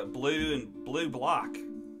 It was like blue and blue black.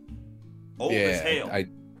 Old as hell.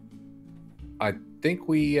 I think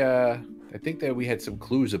that we had some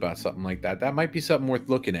clues about something like that. That might be something worth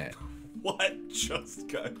looking at. What just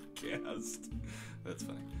got cast? That's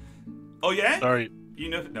funny. Oh yeah. Sorry. You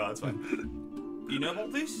know? No, that's fine. You know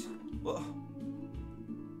about this? Well,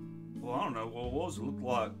 I don't know what it was. It looked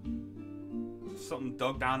like something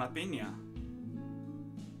dug down up in you.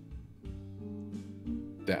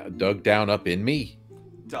 Dug down up in me?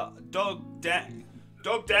 Dug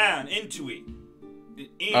down into it.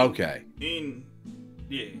 Okay.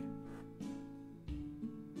 Yeah.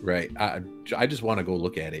 Right. I just want to go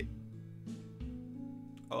look at it.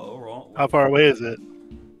 Oh, right. How far away is it?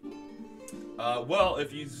 Well,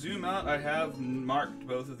 if you zoom out, I have marked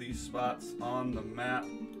both of these spots on the map.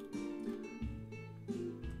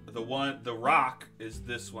 The rock is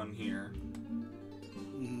this one here.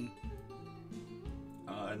 Mm-hmm.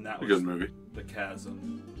 And that was was a good movie. The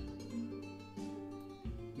chasm.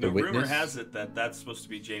 The The rumor Witness? has it that that's supposed to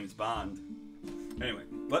be James Bond. Anyway,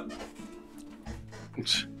 what?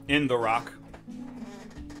 In the rock.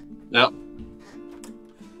 Yep.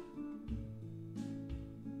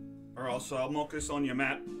 Or also, I'll mark this on your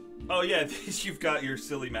map. Oh yeah, you've got your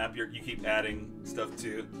silly map you keep adding stuff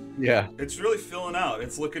to. Yeah. It's really filling out.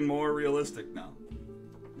 It's looking more realistic now.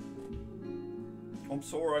 I'm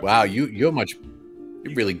sorry. Wow, you're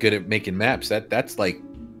really good at making maps. That's like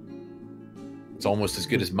it's almost as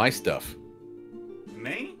good as my stuff.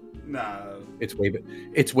 Me? No. It's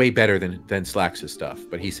way better than Slack's stuff,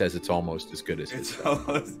 but he says it's almost as good as his stuff.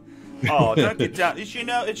 Oh, don't get down. You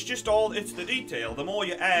know, it's just it's the detail. The more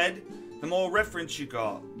you add, the more reference you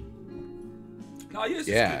got. No, yes,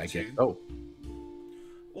 Yeah, I guess. Oh.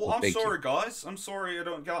 Well, I'm sorry, guys. I'm sorry I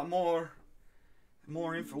don't got more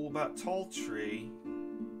info about Tall Tree.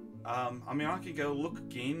 I mean, I could go look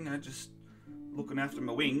again. I just looking after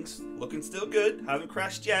my wings. Looking still good. Haven't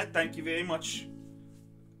crashed yet. Thank you very much,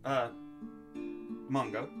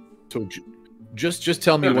 Mongo. So just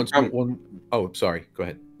tell me one. Oh, sorry. Go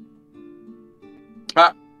ahead.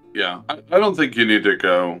 Yeah, I don't think you need to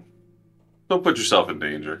go. Don't put yourself in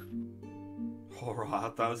danger.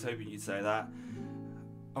 Alright, I was hoping you'd say that.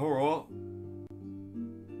 Alright.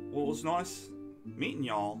 Well, it was nice meeting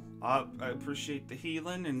y'all. I appreciate the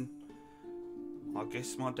healing, and I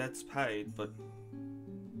guess my debt's paid, but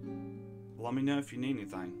let me know if you need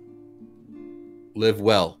anything. Live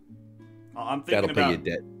well. I'm thinking That'll pay your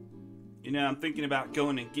debt. You know, I'm thinking about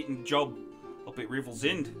going and getting a job up at Rivel's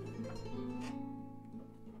End.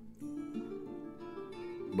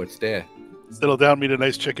 What's there? Settle down, meet a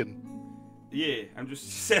nice chicken. Yeah, I'm just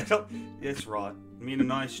settled. That's right. Me and a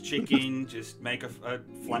nice chicken, just make a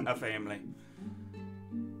family.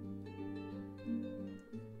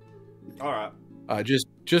 All right.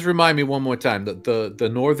 Just remind me one more time. The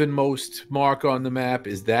northernmost mark on the map,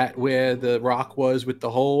 is that where the rock was with the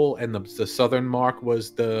hole, and the southern mark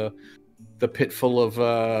was the pit full of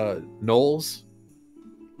knolls?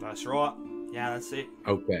 That's right. Yeah, that's it.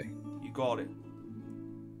 Okay. You got it.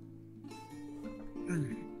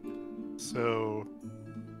 So,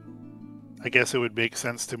 I guess it would make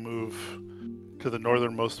sense to move to the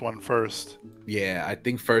northernmost one first. Yeah, I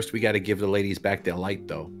think first we got to give the ladies back their light,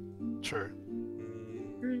 though. Sure.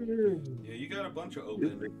 Yeah, you got a bunch of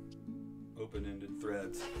open-ended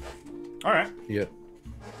threads. All right. Yeah.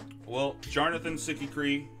 Well, Jonathan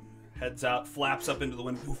Sikikri heads out, flaps up into the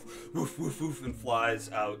wind, woof, woof, woof, woof, and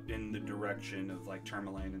flies out in the direction of like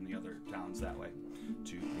Tourmaline and the other towns that way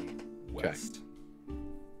to the west. Okay.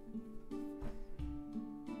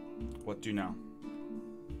 What do now?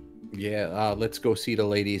 Yeah, let's go see the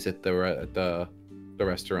ladies at the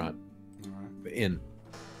restaurant. All right. The inn.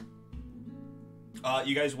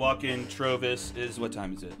 You guys walk in. Trovis is... What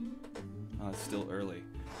time is it? It's still early.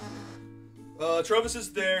 Trovis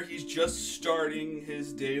is there. He's just starting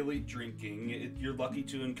his daily drinking. You're lucky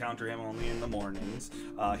to encounter him only in the mornings.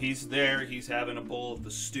 He's there. He's having a bowl of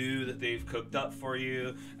the stew that they've cooked up for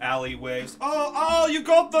you. Allie waves. Oh, you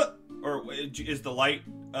got the... Or is the light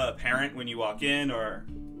apparent when you walk in, or...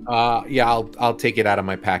 Yeah, I'll take it out of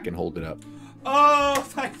my pack and hold it up. Oh,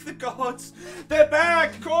 thank the gods! They're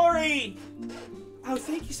back, Corey! Oh,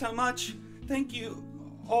 thank you so much. Thank you.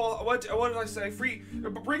 Oh, what did I say? Free.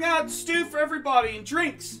 Bring out stew for everybody and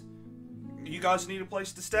drinks. You guys need a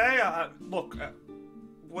place to stay? Look,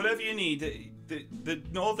 whatever you need. The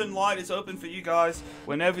Northern Light is open for you guys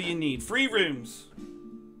whenever you need. Free rooms.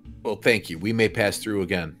 Well, thank you. We may pass through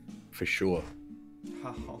again, for sure.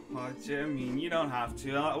 Oh, I mean, you don't have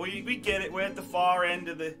to. We get it. We're at the far end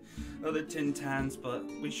of the Tin Tans, but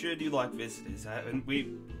we sure do like visitors, and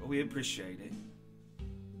we appreciate it.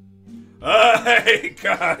 Hey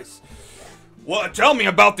guys, tell me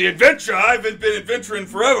about the adventure. I haven't been adventuring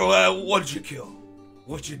forever. What'd you kill?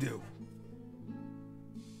 What'd you do?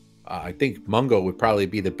 I think Mungo would probably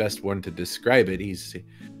be the best one to describe it. He's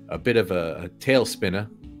a bit of a tail spinner.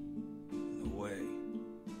 No way.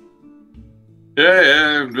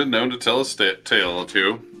 Yeah, I've been known to tell a tale or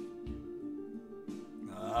two.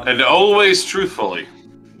 And always truthfully.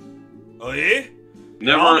 Oh, yeah?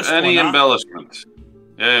 Never any embellishment.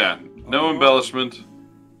 Yeah, no embellishment.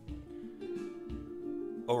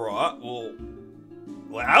 Alright, well,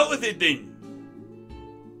 out with it then.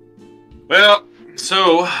 Well,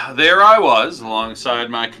 so there I was alongside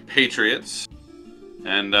my compatriots.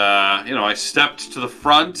 And, I stepped to the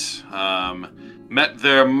front, met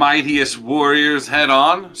their mightiest warriors head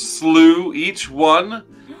on, slew each one,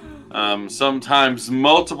 sometimes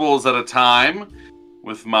multiples at a time,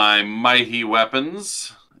 with my mighty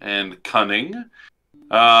weapons and cunning.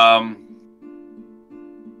 I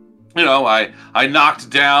knocked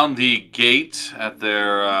down the gate at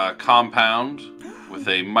their compound with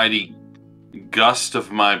a mighty gust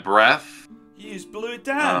of my breath. You just blew it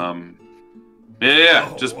down.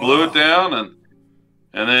 Blew it down,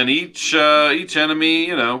 and then each enemy,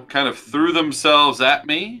 kind of threw themselves at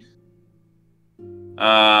me,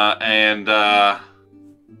 and kind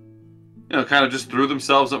of just threw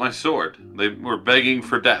themselves at my sword. They were begging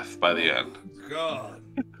for death by the end. God,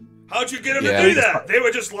 how'd you get them to do that? They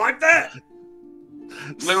were just like that.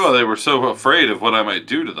 Well, they were so afraid of what I might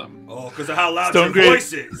do to them. Oh, because of how loud your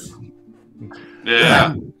voice is.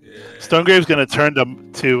 Yeah. Stonegrave's gonna turn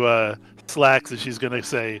to Slacks, and she's gonna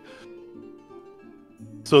say,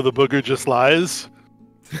 "So the booger just lies."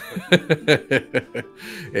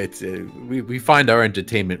 It's we find our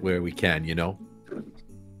entertainment where we can,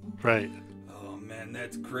 Right. Oh man,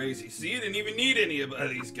 that's crazy. See, you didn't even need any of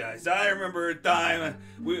these guys. I remember a time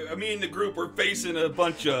me and the group were facing a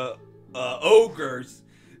bunch of ogres,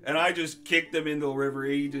 and I just kicked them into the river.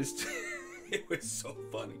 It was so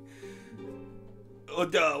funny.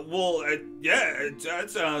 That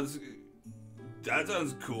sounds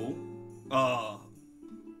cool.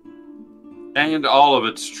 And all of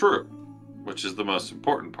it's true. which is the most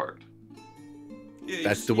important part. Yeah,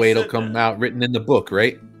 That's the you way it'll said come that. out written in the book,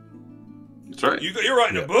 right? That's right. You're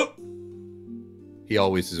writing a book? He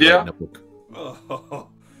always is Yeah. writing a book. Oh.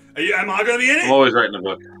 Am I going to be in it? I'm always writing a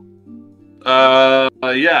book.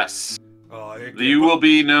 Yes. Oh, You will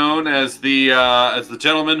be known as the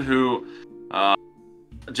gentleman who, a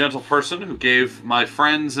gentle person who gave my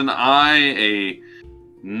friends and I a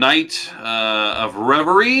night of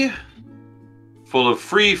reverie, full of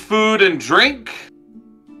free food and drink,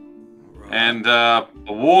 and a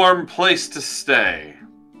warm place to stay,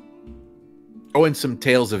 Oh, and some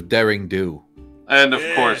tales of daring do. and of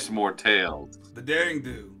Yeah. course more tales. The daring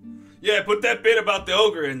do. Yeah, put that bit about the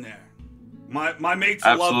ogre in there. My mates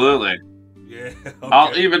love Absolutely. that. Yeah. Okay.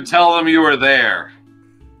 I'll even tell them you were there.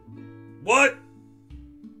 What?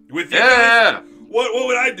 With you guys? Yeah. What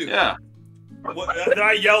would I do? Yeah. What, did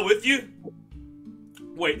I yell with you?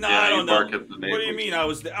 Wait, no, Yeah, I you don't know. bark at the What do you neighbors. mean I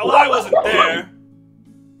was there? Well, I wasn't there.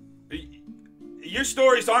 Your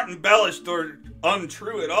stories aren't embellished or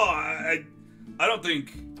untrue at all. I don't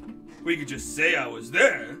think we could just say I was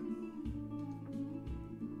there.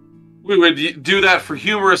 We would do that for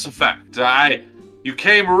humorous effect. You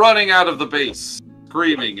came running out of the base,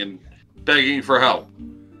 screaming and begging for help.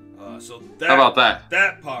 So How about that?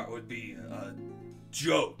 That part would be a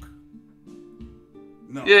joke.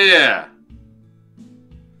 No. Yeah.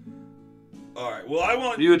 All right. Well, I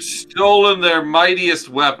want. You had stolen their mightiest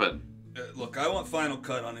weapon. Look, I want final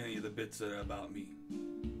cut on any of the bits that are about me.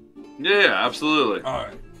 Yeah, absolutely. All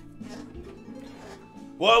right.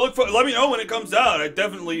 Well, let me know when it comes out. I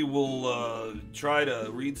definitely will try to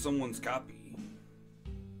read someone's copy.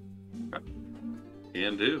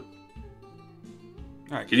 Can do.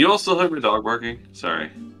 All right. Can you all still hear my dog barking? Sorry.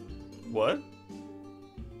 What?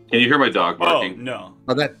 Can you hear my dog Oh barking? no.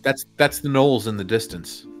 Oh, that's the knolls in the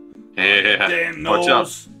distance. Yeah. Damn Watch out.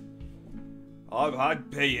 Knowles.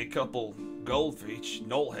 I'd pay you a couple gold for each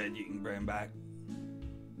knoll head you can bring back.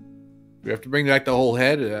 We have to bring back the whole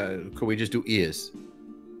head. Could we just do ears?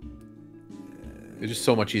 They're just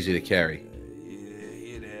so much easier to carry.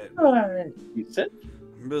 Yeah, that. You said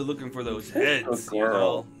I'm really looking for those heads. Good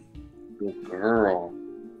girl. good girl.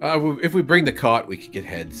 If we bring the cart, we could get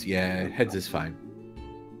heads. Yeah, heads is fine.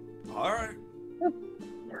 All right.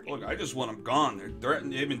 Look, I just want them gone.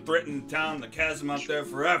 They've been threatening town, the chasm out there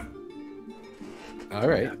forever. All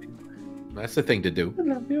right. That's the thing to do. I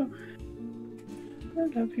love you.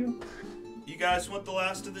 I love you. You guys want the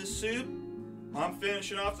last of this soup? I'm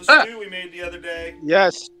finishing off the stew we made the other day.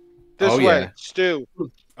 Yes. This Oh, way, yeah. stew.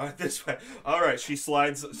 This way. All right. She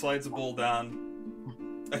slides a bowl down.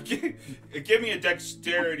 Give me a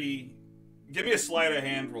dexterity. Give me a sleight of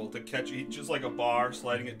hand roll to catch it, just like a bar,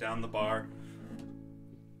 sliding it down the bar.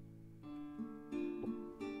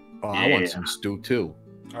 Oh, I want some stew too.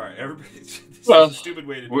 All right, everybody. This Well, is a stupid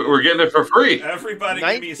way to do We're getting it for free. Everybody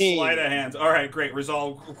give me a 19. sleight of hands. All right, great.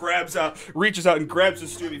 Resolve reaches out and grabs the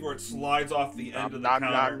stew before it slides off the end of the Nah,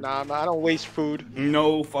 counter. I don't waste food.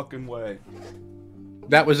 No fucking way.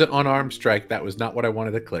 That was an unarmed strike. That was not what I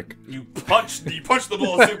wanted to click. You punched the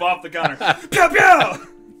bowl of soup off the counter. Pew pew!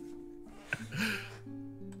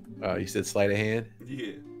 You said sleight of hand.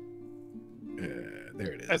 Yeah.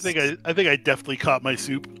 There it is. I think I definitely caught my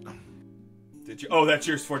soup. Did you? Oh, that's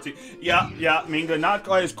yours, 14. Yeah. Minga, not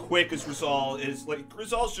quite as quick as Rizal is. Like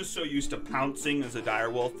Rizal's just so used to pouncing as a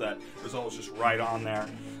direwolf that Rizal's just right on there.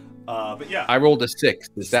 But yeah. I rolled a 6.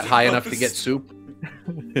 Is that high enough to get soup?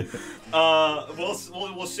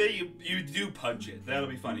 We'll say you do punch it. That'll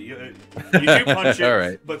be funny. You do punch it, All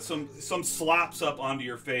right. but some slaps up onto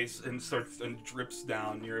your face and starts and drips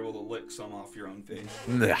down. You're able to lick some off your own face.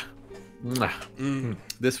 Nah.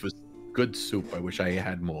 This was good soup. I wish I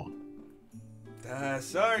had more.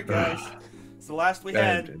 Sorry guys, it's the last we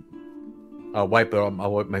had. I'll wipe it.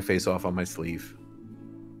 I'll wipe my face off on my sleeve.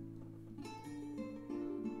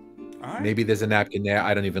 All right. Maybe there's a napkin there.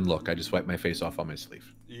 I don't even look. I just wipe my face off on my sleeve.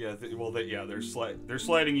 Yeah. They're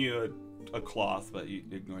sliding you a cloth, but you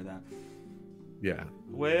ignore that. Yeah.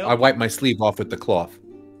 Well, I wipe my sleeve off with the cloth.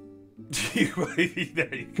 there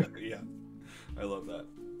you go. Yeah, I love that.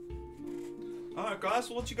 All right, guys.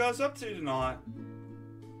 What you guys up to tonight?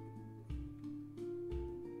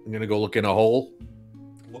 I'm gonna go look in a hole.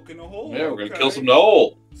 Look in a hole. Yeah, we're gonna okay. kill some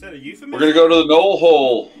knoll. Is that a euphemism? We're gonna go to the knoll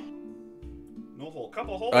hole. No hole.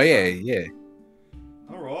 Couple holes. Oh yeah.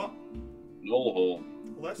 All right. Knoll hole.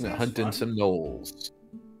 Well, that Yeah, sounds hunting fun. some knolls.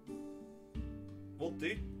 Well,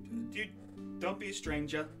 dude, don't be a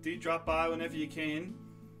stranger. Do drop by whenever you can.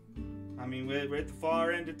 I mean, we're at the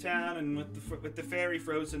far end of town, and with the ferry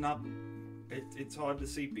frozen up, it's hard to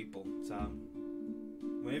see people. So,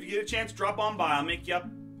 whenever you get a chance, drop on by. I'll make you up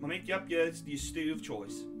I'll make you up your stew of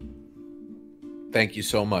choice. Thank you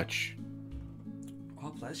so much. Oh,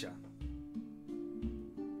 pleasure.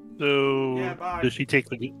 So Yeah, bye. does she take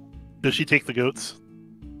the goats?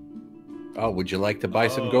 Oh, would you like to buy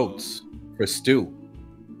some Oh. goats for stew?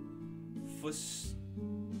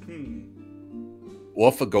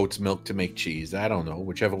 Or for goat's milk to make cheese? I don't know.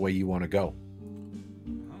 Whichever way you want to go.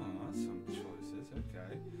 Oh, that's some choices.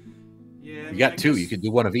 Okay. Yeah. You got two. You could do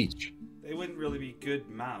one of each. They wouldn't really be good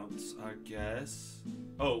mounts, I guess.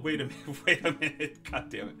 Oh, wait a minute. Wait a minute. God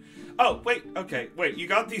damn it. Oh, wait. Okay. Wait. You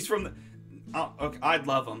got these from the... Oh, okay. I'd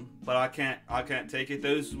love them, but I can't take it.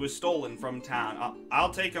 Those were stolen from town.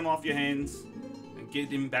 I'll take them off your hands and get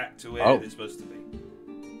them back to where they're supposed to be.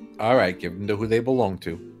 All right. Give them to who they belong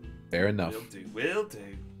to. Fair enough. Will do.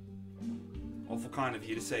 Awful kind of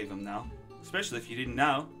you to save them now. Especially if you didn't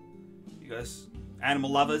know. You guys animal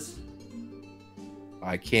lovers?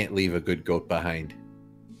 I can't leave a good goat behind.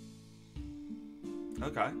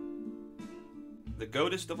 Okay. The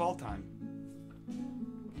goatest of all time.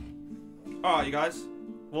 Alright, you guys.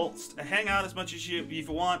 Well, hang out as much as you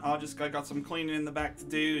want. I got some cleaning in the back to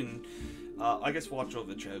do, and I guess watch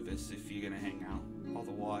over Jovis if you're gonna hang out.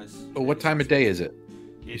 Otherwise... Well, what time of day is it?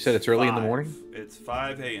 You said it's early in the morning? It's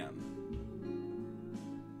 5 a.m.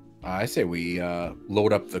 I say we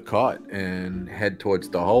load up the cart and head towards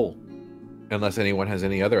the hole. Unless anyone has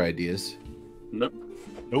any other ideas. Nope.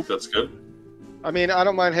 Nope. That's good. I mean, I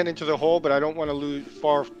don't mind heading to the hole, but I don't want to lose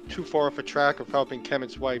too far off a track of helping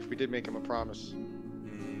Kemet's wife. We did make him a promise.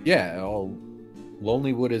 Yeah,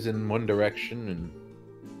 Lonelywood is in one direction, and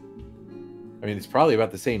I mean, it's probably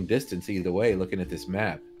about the same distance either way, looking at this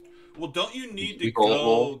map. Well, don't you need to Go go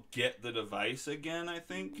hole. get the device again, I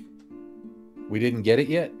think? We didn't get it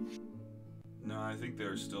yet? No, I think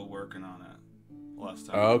they're still working on it. Last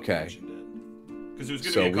time Okay. I mentioned it. Because it was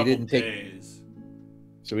going to So be a we couple didn't take- days.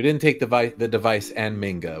 So we didn't take the device and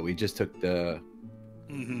Minga. We just took the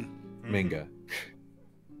Mm-hmm. Minga.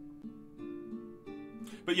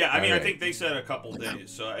 But yeah, I mean, I Alright. think they said a couple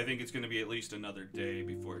days, so I think it's going to be at least another day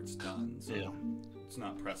before it's done. So Yeah. it's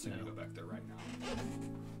not pressing to go back there right now.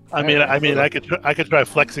 I mean, I could try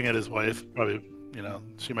flexing at his wife. Probably,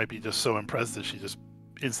 she might be just so impressed that she just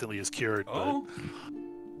instantly is cured. Oh,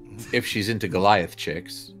 If she's into Goliath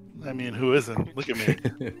chicks. But I mean, who isn't? Look at me.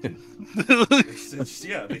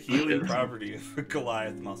 yeah, the healing property of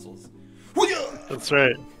Goliath muscles. That's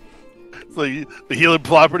right. It's like the healing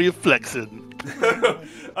property of flexing.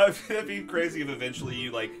 That'd be crazy if eventually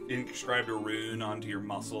you inscribed a rune onto your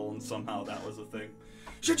muscle and somehow that was a thing.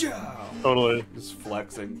 Shit-ya! Totally. Just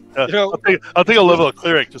flexing. I'll take a level of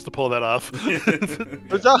cleric just to pull that off.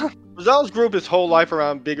 Rizal's group his whole life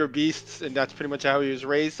around bigger beasts, and that's pretty much how he was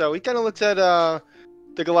raised. So he kind of looks at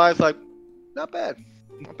the Goliath like, not bad.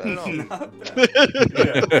 Not bad at all. Not bad.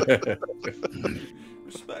 Yeah.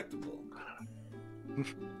 Respectable.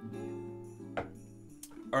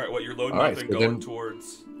 Alright, what, you're loading Alright, up and so going then-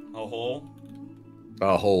 towards a hole?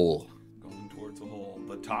 A hole. Going towards a hole.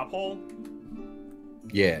 The top hole?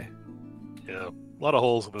 Yeah. Yeah, a lot of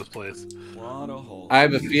holes in this place. A lot of holes. I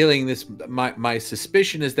have a feeling this. My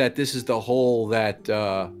suspicion is that this is the hole that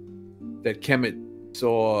that Kemet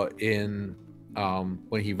saw in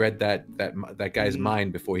when he read that guy's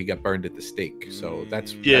mind before he got burned at the stake. So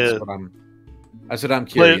that's what I'm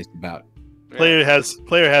curious about. Player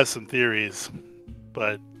has some theories,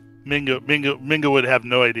 but Mingo would have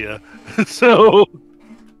no idea. So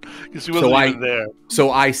because she wasn't even there.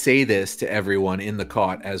 So I say this to everyone in the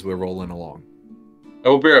cart as we're rolling along. I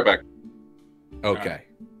will be right back. Okay.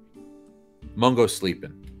 Mungo's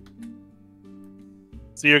sleeping.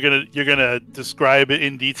 So you're gonna describe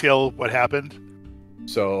in detail what happened.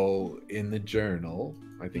 So in the journal,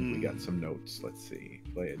 I think we got some notes. Let's see.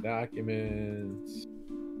 Player documents.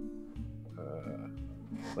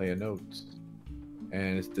 Player notes.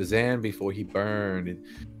 And it's Dazan before he burned.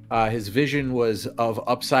 His vision was of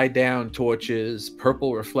upside down torches,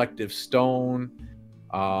 purple reflective stone.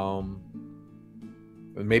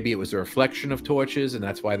 Maybe it was a reflection of torches, and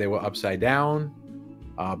that's why they were upside down.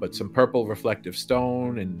 But some purple reflective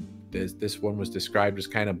stone, and this one was described as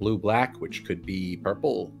kind of blue-black, which could be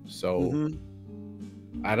purple. So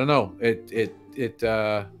I don't know. It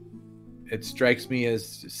strikes me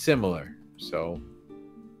as similar. So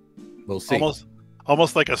we'll see.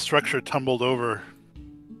 Almost like a structure tumbled over.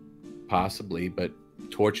 Possibly, but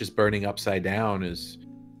torches burning upside down is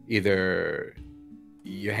either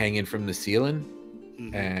you're hanging from the ceiling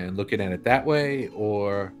and looking at it that way,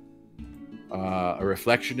 or a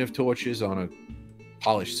reflection of torches on a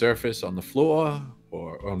polished surface on the floor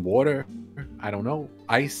or on water. I don't know.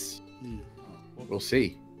 Ice. We'll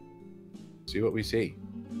see. See what we see.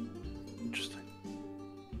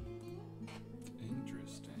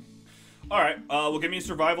 All right. Well, give me a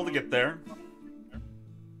survival to get there.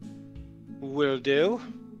 Will do.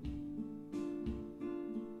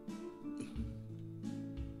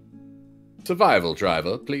 Survival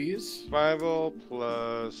driver, please. Survival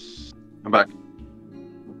plus. I'm back.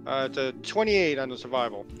 It's a 28 on the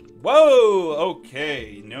survival. Whoa!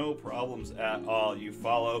 Okay, no problems at all. You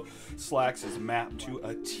follow Slacks' map to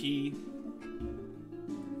a T.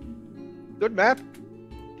 Good map.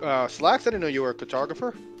 Slacks, I didn't know you were a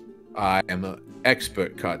cartographer. I am an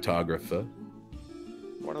expert cartographer.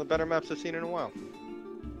 One of the better maps I've seen in a while.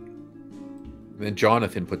 And then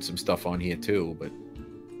Jonathan put some stuff on here too, but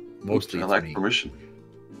mostly I it's lack me. permission.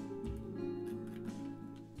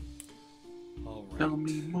 All right. Tell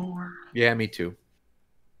me more. Yeah, me too.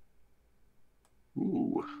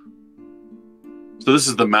 Ooh. So this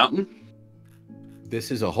is the mountain? This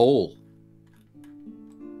is a hole.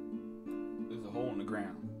 There's a hole in the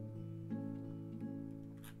ground.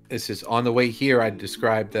 This is on the way here. I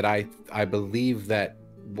described that I believe that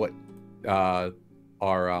what our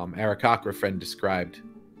Arakakra friend described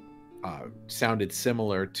sounded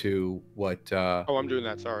similar to what Oh, I'm doing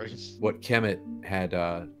that. Sorry. what Kemet had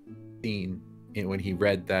seen when he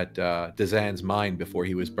read that Dazan's mind before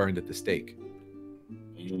he was burned at the stake.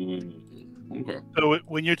 Okay. So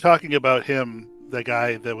when you're talking about him, the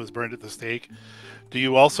guy that was burned at the stake, do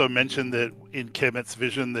you also mention that in Kemet's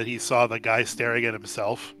vision that he saw the guy staring at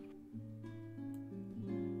himself?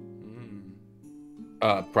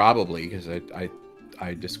 Probably, because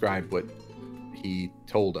I described what he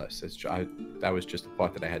told us. That was just the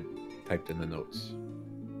part that I had typed in the notes.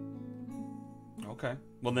 Okay.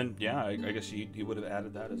 Well, then, yeah, I guess he would have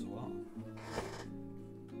added that as well.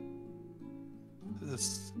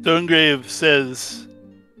 Stonegrave says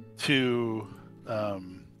to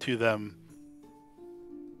them,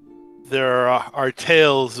 "There are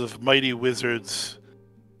tales of mighty wizards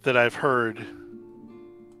that I've heard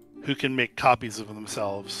who can make copies of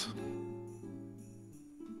themselves.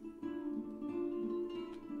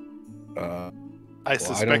 I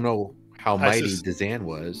suspect I don't know how mighty sus- Dazan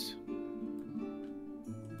was.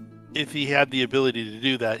 if he had the ability to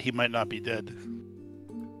do that, he might not be dead."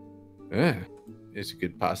 There's a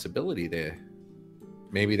good possibility there.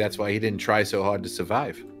 Maybe that's why he didn't try so hard to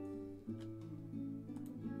survive.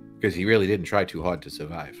 Because he really didn't try too hard to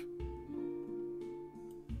survive.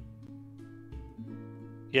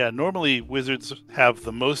 Yeah, normally wizards have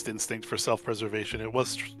the most instinct for self-preservation. It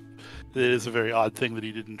is a very odd thing that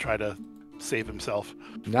he didn't try to save himself.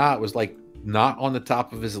 Nah, it was like not on the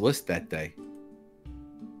top of his list that day.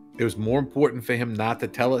 It was more important for him not to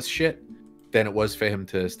tell us shit than it was for him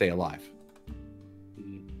to stay alive.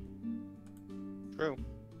 True.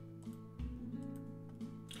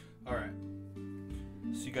 All right.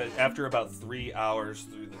 So you guys, after about 3 hours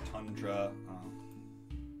through the tundra,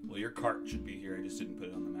 well, your cart should be here. I just didn't put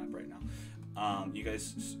it on the map right now. You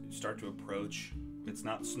guys start to approach. It's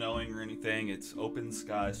not snowing or anything. It's open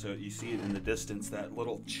sky, so you see it in the distance, that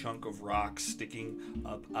little chunk of rock sticking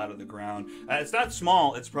up out of the ground. It's not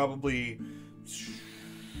small. It's probably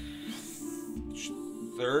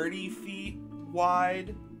 30 feet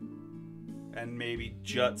wide and maybe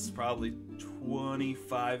juts probably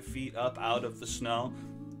 25 feet up out of the snow,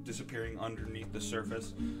 disappearing underneath the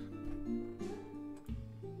surface.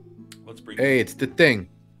 Let's bring Hey, it's the thing.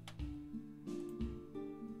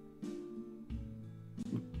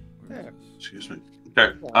 Yeah. Excuse me.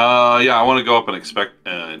 Okay. Yeah, I want to go up and inspect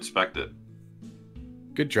it.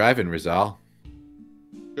 Good driving, Rizal.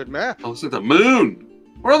 Good map. Oh, looks like the moon.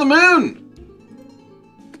 We're on the moon.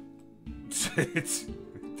 it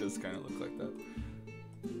does kind of look like that.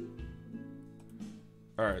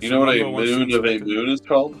 All right. You so know what a Mongo wants to moon of a inspect it. moon is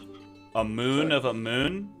called? A moon of a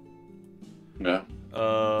moon? Yeah.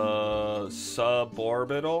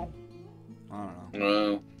 Suborbital? I don't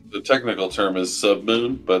know. Well, the technical term is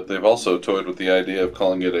submoon, but they've also toyed with the idea of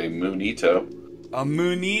calling it a moonito. A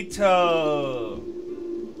moonito!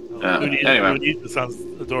 Yeah. Anyway, That sounds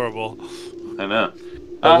adorable. I know.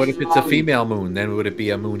 But what if it's a female moon? Then would it be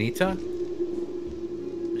a moonita?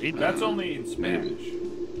 That's only in Spanish.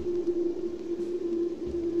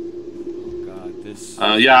 Oh god, this...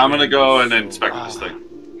 Yeah, I'm gonna go and inspect this thing.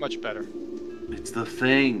 Much better. It's the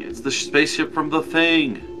thing. It's the spaceship from the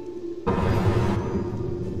thing.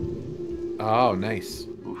 Oh, nice.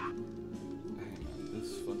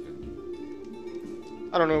 This fucking...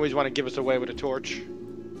 I don't always want to give us away with a torch.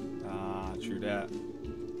 Ah, true that.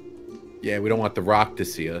 Yeah, we don't want the rock to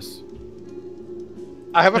see us.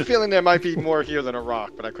 I have a feeling there might be more here than a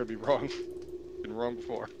rock, but I could be wrong. Been wrong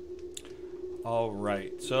before.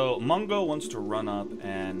 Alright, so Mungo wants to run up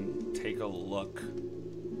and take a look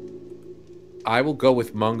I will go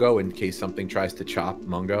with Mungo in case something tries to chop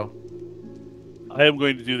Mungo. I am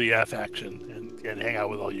going to do the F action and hang out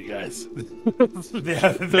with all you guys.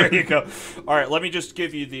 Yeah, there you go. All right, let me just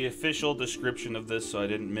give you the official description of this so I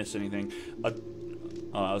didn't miss anything.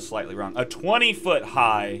 I was slightly wrong. A 20-foot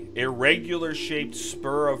high, irregular-shaped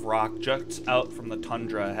spur of rock juts out from the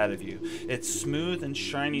tundra ahead of you. Its smooth and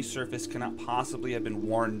shiny surface cannot possibly have been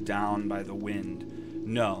worn down by the wind.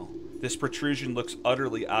 No, this protrusion looks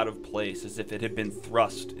utterly out of place, as if it had been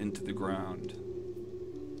thrust into the ground.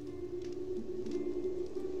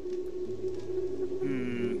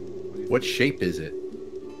 What shape is it?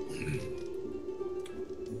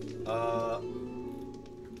 Let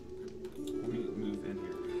me move in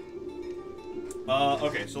here.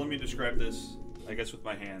 Okay, so let me describe this, I guess, with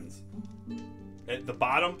my hands. The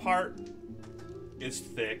bottom part is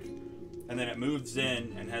thick, and then it moves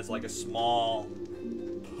in and has like a small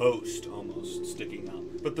post almost sticking out.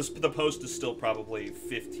 But the post is still probably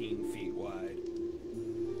 15 feet wide.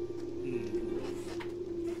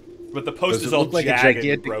 But the post is all like jagged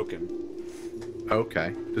and broken.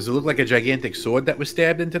 Okay. Does it look like a gigantic sword that was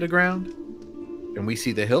stabbed into the ground? And we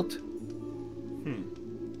see the hilt?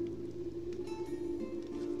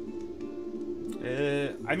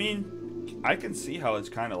 I mean, I can see how it's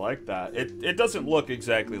kind of like that. It doesn't look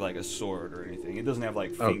exactly like a sword or anything. It doesn't have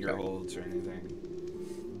like finger holds or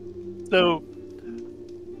anything. So,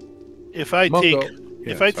 if I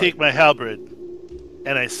take my halberd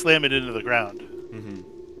and I slam it into the ground,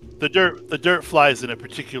 the dirt flies in a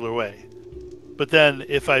particular way. But then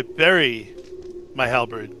if I bury my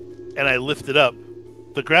halberd and I lift it up,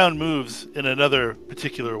 the ground moves in another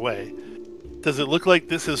particular way. Does it look like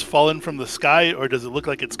this has fallen from the sky, or does it look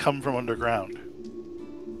like it's come from underground?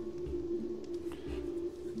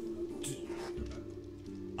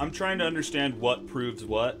 I'm trying to understand what proves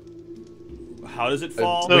what. How does it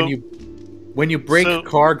fall? When you break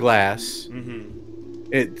car glass,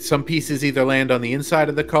 some pieces either land on the inside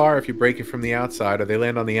of the car if you break it from the outside, or they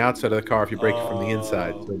land on the outside of the car if you break it from the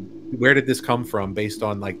inside. So where did this come from based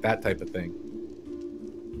on like that type of thing?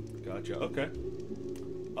 Gotcha. Okay.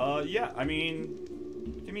 Yeah, I mean,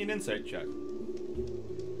 give me an insight check.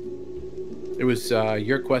 It was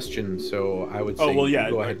your question, so I would say well, yeah,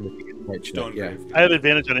 go ahead and make an insight check. Stone Yeah. Grave. I have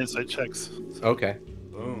advantage on insight checks. So. Okay.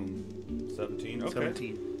 Boom. 17. Okay.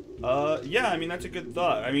 17. Yeah, I mean, that's a good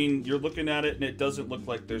thought. I mean, you're looking at it, and it doesn't look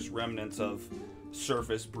like there's remnants of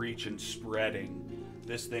surface breach and spreading.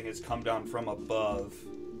 This thing has come down from above,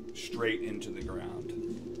 straight into the ground.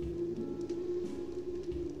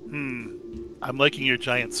 I'm liking your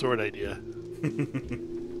giant sword idea.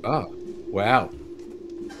 Oh, wow.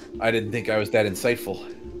 I didn't think I was that insightful.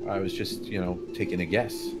 I was just, taking a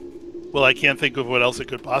guess. Well, I can't think of what else it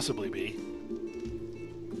could possibly be.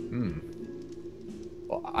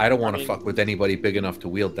 Well, I don't want to fuck with anybody big enough to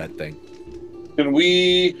wield that thing. Can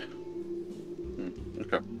we?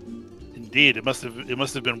 Okay. Indeed, it must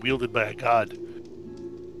have been wielded by a god.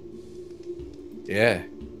 Yeah.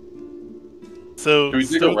 So Can we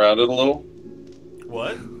dig around it a little?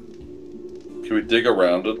 What? Can we dig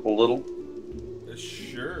around it a little?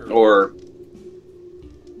 Sure. Or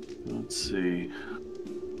let's see.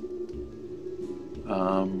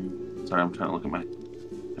 Sorry, I'm trying to look at my.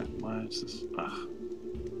 Why is this?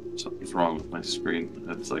 Something's wrong with my screen.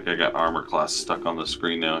 It's like I got armor class stuck on the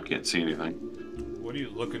screen now. I can't see anything. What are you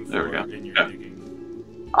looking There we for go. in your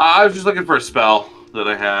digging? I was just looking for a spell that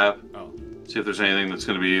I have. Oh. See if there's anything that's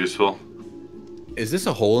going to be useful. Is this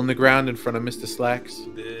a hole in the ground in front of Mr. Slacks?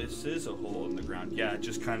 This is a hole in the ground. Yeah, it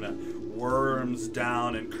just kind of worms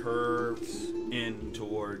down and curves in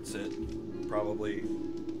towards it. Probably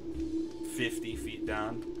 50 feet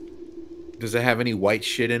down. Does it have any white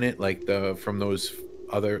shit in it, like from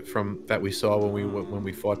that we saw when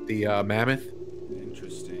we fought the mammoth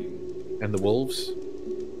Interesting. and the wolves?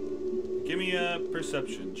 Give me a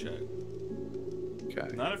perception check.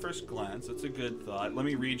 Okay. Not at first glance. That's a good thought. Let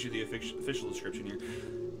me read you the official description here.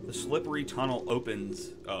 The slippery tunnel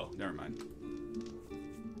opens. Oh, never mind.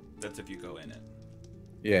 That's if you go in it.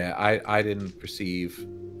 Yeah, I didn't perceive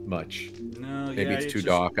much. No, Maybe yeah, it's too just-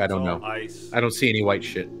 dark. I it's don't all know. Ice. I don't see any white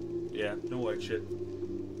shit. Yeah, no white shit.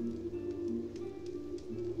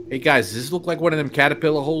 Hey guys, does this look like one of them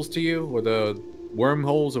caterpillar holes to you, or the worm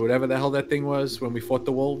holes, or whatever the hell that thing was when we fought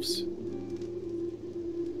the wolves?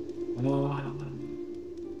 I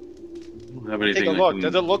don't have anything. Take a that look. can-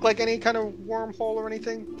 Does it look like any kind of wormhole or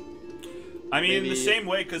anything? I mean, in the Maybe- same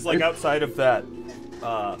way, because like outside of that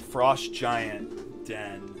frost giant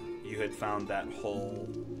den, you had found that hole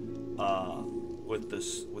with the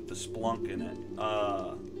splunk in it,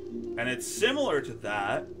 and it's similar to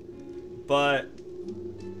that, but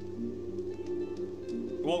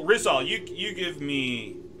Well, Rizal, you give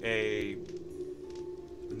me a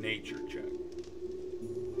nature check.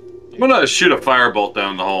 I'm gonna shoot a firebolt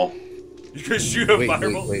down the hole. You can shoot a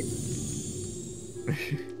firebolt. Wait.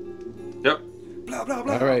 Yep. Blah blah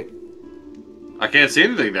blah. All right. I can't see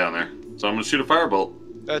anything down there, so I'm gonna shoot a firebolt.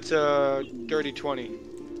 That's a dirty 20.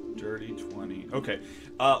 Dirty 20. Okay.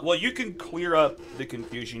 Well, you can clear up the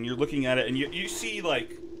confusion. You're looking at it, and you see,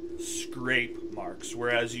 like, scrape marks,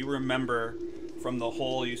 whereas you remember from the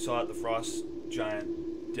hole you saw at the Frost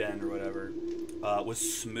Giant Den or whatever, was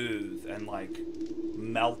smooth and, like,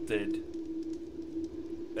 melted.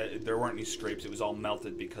 There weren't any scrapes. It was all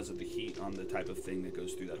melted because of the heat on the type of thing that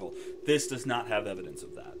goes through that hole. This does not have evidence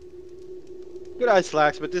of that. Good eye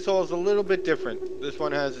slacks, but this hole is a little bit different. This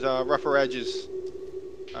one has rougher edges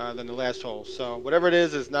than the last hole. So whatever it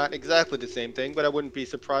is not exactly the same thing, but I wouldn't be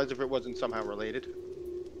surprised if it wasn't somehow related.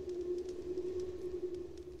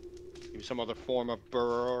 Maybe some other form of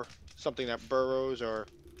burrow, something that burrows, or it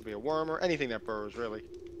could be a worm, or anything that burrows, really.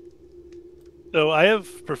 So I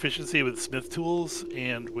have proficiency with smith tools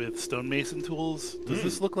and with stonemason tools. Does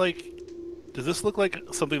this look like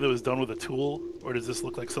something that was done with a tool, or does this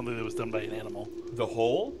look like something that was done by an animal? The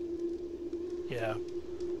hole? Yeah.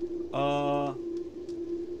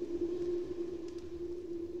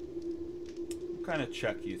 What kind of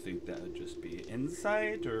check do you think that would just be?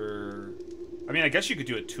 Insight, or... I mean, I guess you could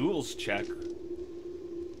do a tools check.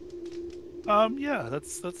 Yeah,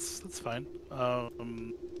 that's fine. Let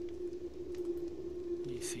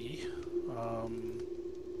me see.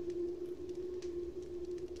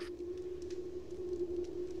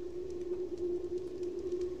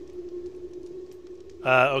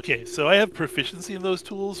 Okay, so I have proficiency in those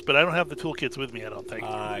tools, but I don't have the toolkits with me, I don't think.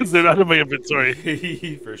 They're not in my inventory.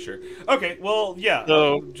 For sure. Okay, well, yeah.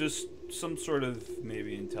 So, just some sort of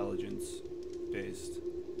maybe intelligence-based.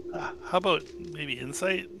 how about maybe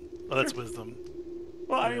insight? Oh, that's wisdom.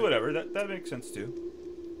 Well, I mean, whatever. That makes sense, too.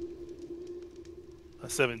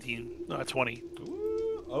 17. No, 20.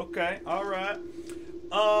 Ooh, okay, all right.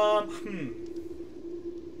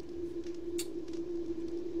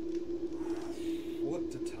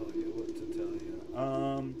 What to tell you?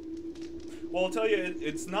 Well, I'll tell you,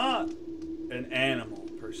 it's not an animal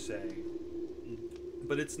per se,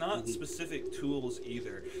 but it's not specific tools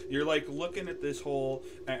either. You're like looking at this hole,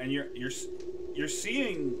 and you're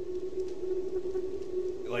seeing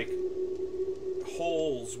like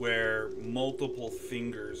holes where multiple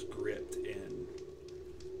fingers gripped in.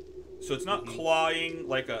 So it's not clawing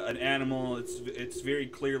like an animal. It's very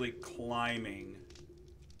clearly climbing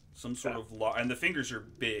some sort of and the fingers are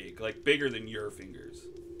big, like bigger than your fingers.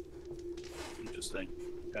 Interesting.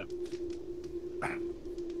 Yeah.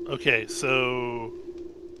 Okay, so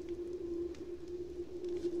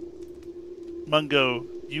Mungo,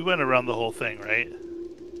 you went around the whole thing, right?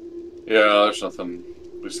 Yeah, there's nothing.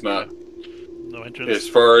 It's not. No entrance. As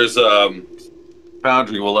far as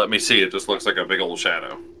Foundry will let me see, it just looks like a big old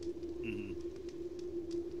shadow.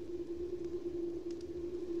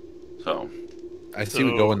 So. I see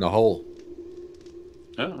we go in the hole.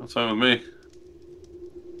 Yeah, that's fine with me.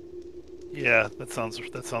 Yeah, that sounds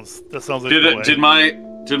like Did my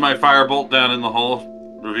firebolt down in the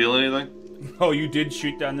hole reveal anything? Oh, you did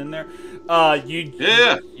shoot down in there? You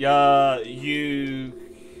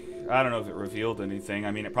I don't know if it revealed anything.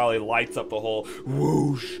 I mean, it probably lights up the hole,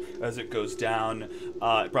 whoosh, as it goes down.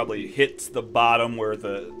 It probably hits the bottom where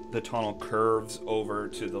the tunnel curves over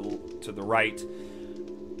to the right,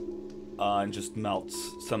 and just melts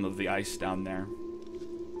some of the ice down there.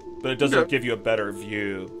 But it doesn't give you a better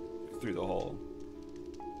view through the hole.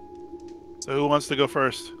 So who wants to go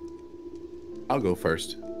first? I'll go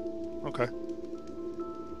first. Okay.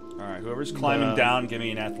 All right, whoever's climbing down, give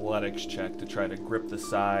me an athletics check to try to grip the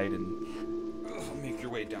side and make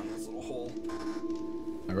your way down this little hole.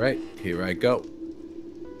 All right, here I go.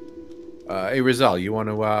 Hey, Rizal, you want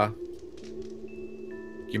to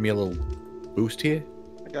give me a little boost here?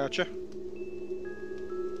 I gotcha.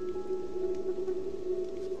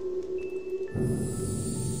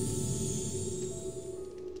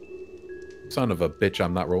 Son of a bitch,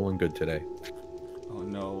 I'm not rolling good today. Oh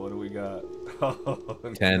no, what do we got?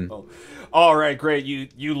 10. No. All right, great.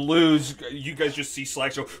 You lose. You guys just see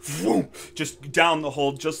Slack go vroom, just down the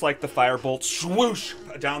hole, just like the firebolt, swoosh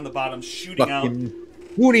down the bottom, shooting out.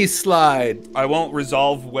 Woony slide. I won't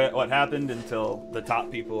resolve what happened until the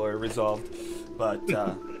top people are resolved, but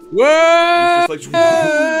Whoa! it's just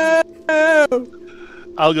like,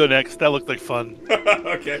 I'll go next. That looked like fun.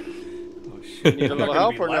 okay. Oh shit! Need a little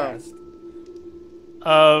help or no?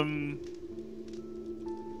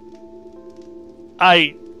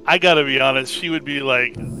 I gotta be honest. She would be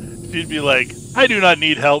like she'd be like, "I do not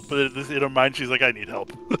need help," but in her mind, she's like, "I need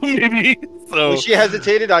help." Maybe. So. When she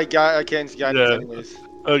hesitated, I can't guidance anyways.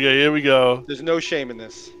 Okay, here we go. There's no shame in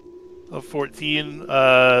this. A 14,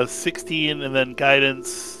 16, and then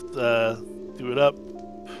guidance. Do it up.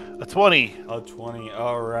 A 20. A 20.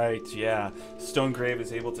 All right. Yeah. Stonegrave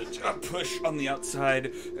is able to push on the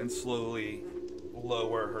outside and slowly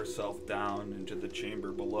lower herself down into the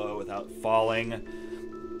chamber below without falling.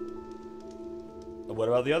 What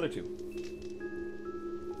about the other two?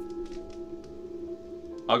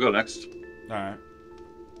 I'll go next. All right.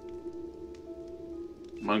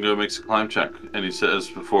 Mungo makes a climb check, and he says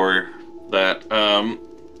before that,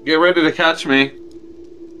 get ready to catch me.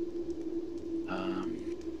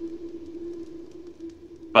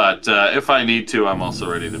 But if I need to, I'm also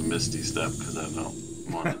ready to Misty Step, because I don't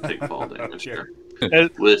want to take fall damage here.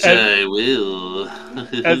 Which I will.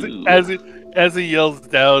 As he yells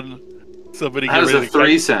down, somebody get How does ready a to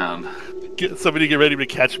 3 catch, sound? somebody get ready to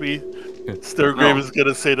catch me. Stonegrave is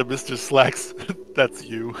gonna say to Mr. Slacks, "That's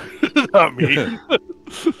you, not me."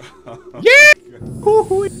 Yeah.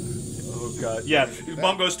 Oh god. Yeah.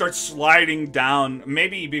 Mungo starts sliding down,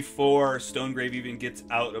 maybe before Stonegrave even gets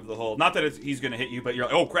out of the hole. Not that he's gonna hit you, but you're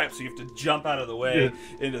like, oh crap! So you have to jump out of the way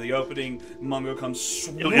into the opening. Mungo comes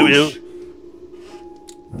swoosh.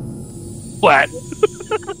 Flat.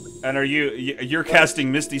 And you're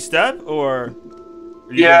casting Misty Step or?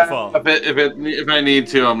 Are you Yeah. gonna fall? If I need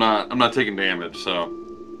to, I'm not taking damage, so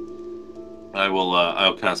I will.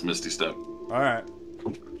 I'll cast Misty Step. All right.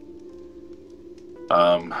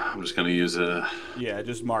 I'm just gonna use a. Yeah,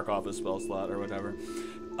 just mark off a spell slot or whatever.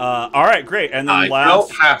 All right, great. And then I last.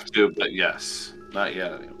 don't have to, but yes, not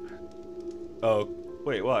yet. Anyway. Oh,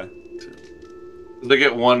 wait, why? They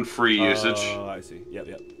get 1 free usage. Oh, I see.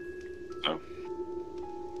 Yep. Oh.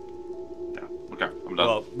 Yeah. Okay, I'm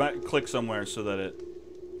done. Well, click somewhere so that it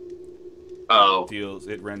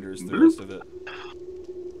renders the rest of it.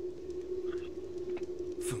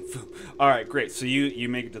 All right, great. So you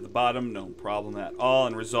make it to the bottom, no problem at all.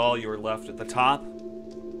 And Rizal, you are left at the top.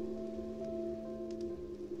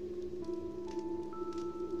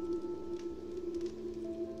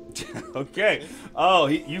 Okay. Oh,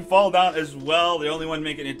 you fall down as well. The only one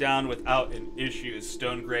making it down without an issue is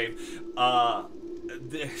Stonegrave.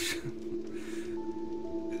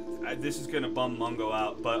 This is gonna bum Mungo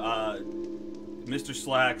out, but Mr.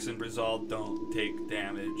 Slacks and Rizal don't take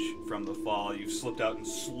damage from the fall. You've slipped out and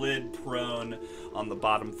slid prone on the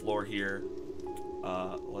bottom floor here.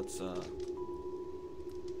 Let's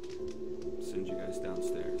send you guys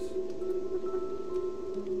downstairs.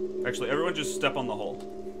 Actually, everyone just step on the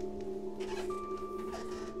hole.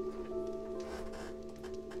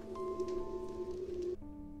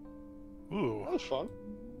 Ooh. That was fun.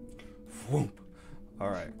 Whoop. All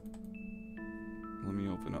right. Let me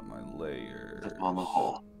open up my layers. Step on the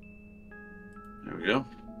hole. There we go.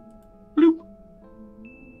 Bloop.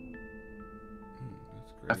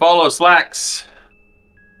 That's great. I follow Slacks.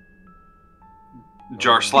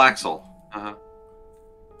 Jar Slaxel. Uh-huh.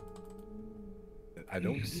 I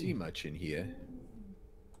don't see much in here.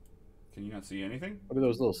 Can you not see anything? What are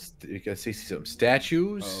those little? You can see some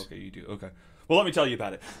statues. Oh, okay, you do. Okay. Well, let me tell you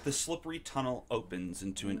about it. The slippery tunnel opens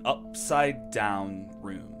into an upside-down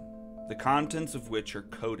room, the contents of which are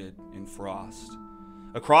coated in frost.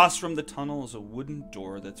 Across from the tunnel is a wooden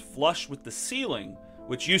door that's flush with the ceiling,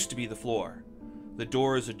 which used to be the floor. The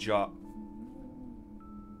door is ajar.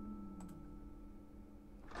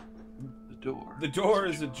 The door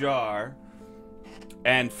is ajar,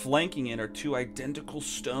 and flanking it are 2 identical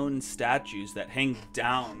stone statues that hang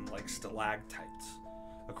down like stalactites.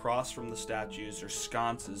 Across from the statues are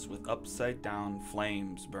sconces with upside-down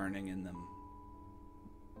flames burning in them.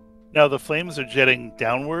 Now the flames are jetting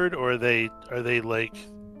downward, or are they like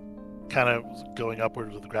kind of going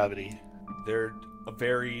upward with gravity? They're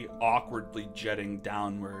very awkwardly jetting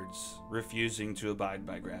downwards, refusing to abide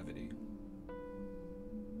by gravity.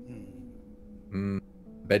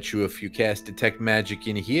 Bet you if you cast detect magic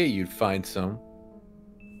in here, you'd find some.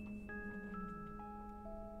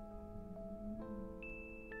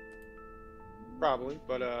 Probably,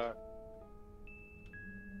 but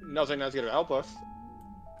nothing that's gonna help us.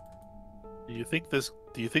 Do you think this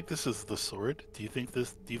is the sword? Do you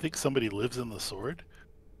think somebody lives in the sword?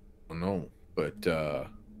 No, but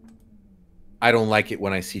I don't like it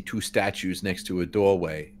when I see 2 statues next to a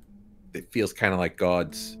doorway. It feels kind of like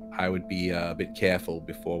gods. I would be a bit careful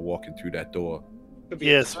before walking through that door. Could be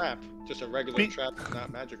Yes. a trap, just a regular trap,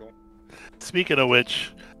 not magical. Speaking of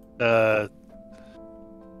which,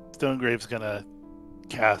 Stonegrave's gonna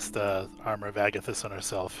cast Armor of Agathis on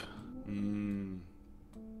herself. Mm.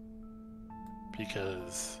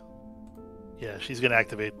 Because Yeah, she's gonna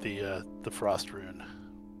activate the frost rune.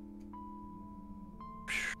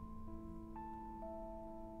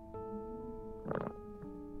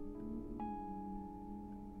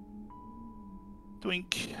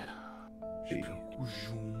 Twink.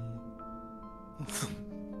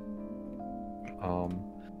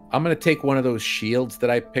 I'm gonna take one of those shields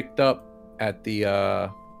that I picked up at the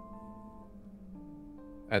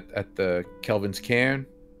at the Kelvin's cairn,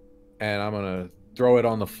 and I'm gonna throw it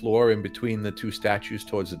on the floor in between the two statues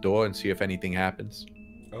towards the door and see if anything happens.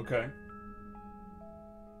 Okay.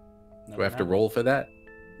 Do I have to roll for that?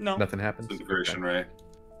 No. Nothing happens. Disintegration ray.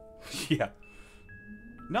 Yeah.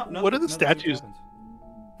 No. What are the statues?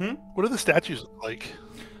 What do the statues look like?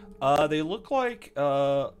 They look like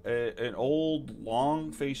an old,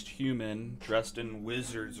 long-faced human dressed in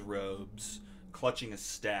wizard's robes, clutching a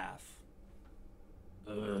staff.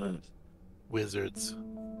 Wizards.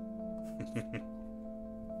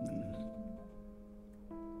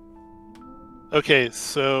 Okay,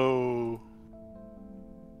 so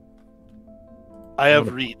I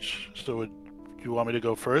have reach. So do you want me to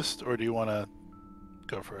go first, or do you want to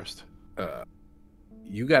go first?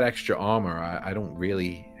 You got extra armor. I don't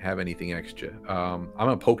really have anything extra. I'm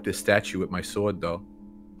gonna poke this statue with my sword, though.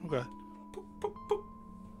 Okay. Boop, boop, boop.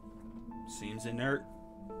 Seems inert.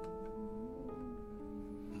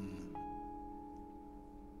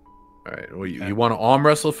 All right. Well, you want to arm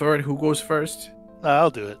wrestle for it? Who goes first? I'll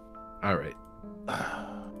do it. All right.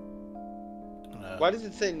 Why does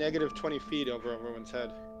it say negative 20 feet over everyone's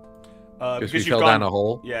head? Because you fell down a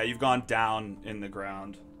hole. Yeah, you've gone down in the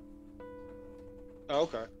ground. Oh,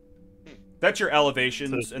 okay. That's your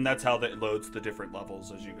elevations, and that's how that loads the different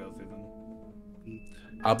levels as you go through them.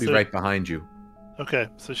 I'll be right behind you. Okay,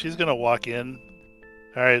 so she's gonna walk in.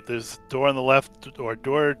 All right, there's door on the left, or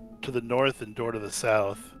door to the north, and door to the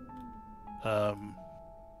south. I'm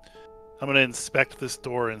gonna inspect this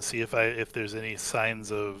door and see if there's any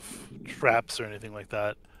signs of traps or anything like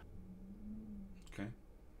that. Okay.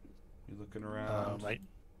 You looking around?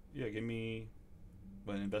 Yeah, give me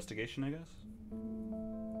an investigation, I guess.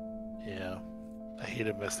 Yeah, I hate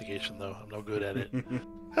investigation though. I'm no good at it.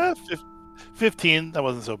 15. That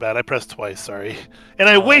wasn't so bad. I pressed twice. Sorry, and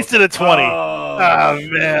I wasted a 20. Oh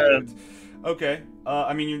man. Okay.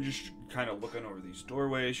 I mean, you're just kind of looking over these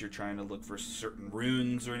doorways. You're trying to look for certain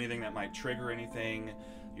runes or anything that might trigger anything.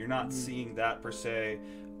 You're not seeing that per se.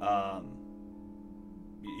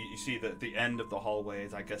 You see that the end of the hallway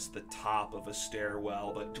is, I guess, the top of a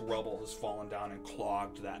stairwell, but rubble has fallen down and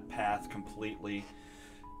clogged that path completely.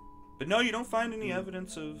 But no, you don't find any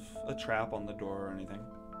evidence of a trap on the door or anything.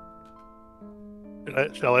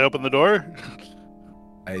 Shall I open the door?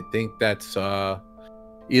 I think that's either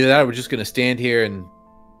that or we're just gonna stand here and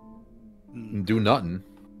do nothing.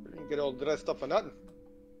 Get all dressed up for nothing.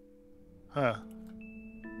 Huh.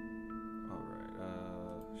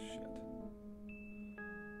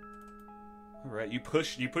 Alright, you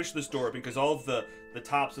push this door because all of the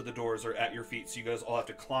tops of the doors are at your feet, so you guys all have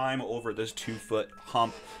to climb over this 2-foot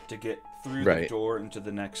hump to get through the door into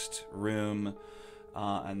the next room.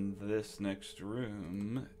 And this next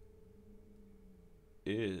room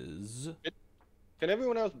is... Can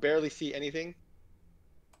everyone else barely see anything?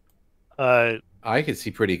 I can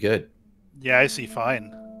see pretty good. Yeah, I see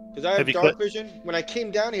fine. Because I have dark vision. When I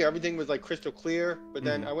came down here, everything was like crystal clear, but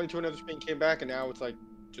then I went into another screen, came back, and now it's like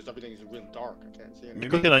just everything is really dark. I can't see anything.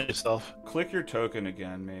 Click it on yourself. Click your token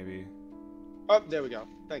again, maybe. Oh, there we go.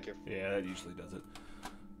 Thank you. Yeah, that usually does it.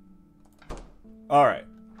 All right.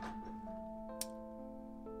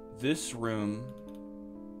 This room...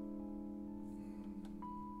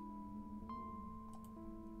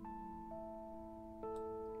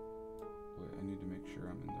 Wait, I need to make sure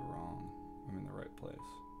I'm in the right place.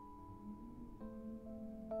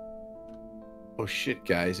 Oh shit,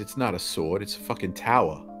 guys, it's not a sword, it's a fucking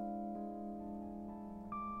tower.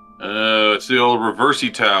 It's the old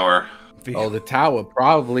reversey tower. Oh, the tower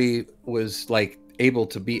probably was like able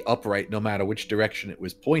to be upright no matter which direction it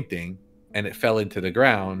was pointing, and it fell into the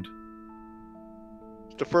ground.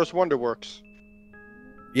 It's the first Wonderworks.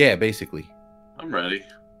 Yeah, basically. I'm ready.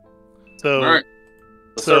 So, all right,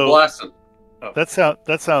 let's start blasting. Oh. That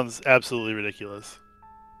sounds absolutely ridiculous.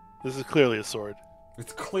 This is clearly a sword.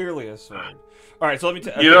 It's clearly a sword. All right, so let me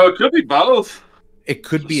tell you. It could be both. It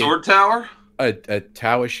could be sword tower. A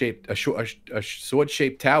tower shaped, a sword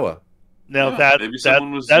shaped tower. Now maybe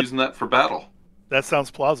someone was using that for battle. That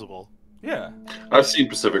sounds plausible. Yeah, I've seen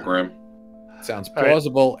Pacific Rim. Sounds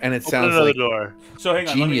plausible, and it Open sounds another like door. So hang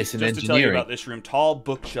on, genius just in to tell you engineering. about this room, tall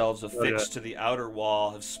bookshelves affixed to the outer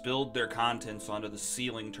wall have spilled their contents onto the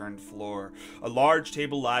ceiling-turned floor. A large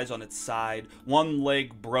table lies on its side, one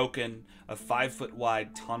leg broken, a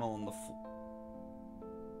 5-foot-wide tunnel in the floor.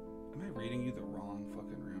 Am I reading you the wrong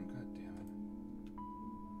fucking room? God damn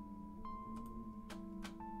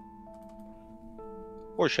it.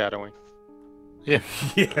 Foreshadowing. Yeah.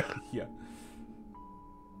 Yeah.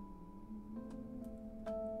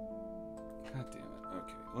 God damn it.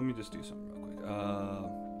 Okay, let me just do something real quick.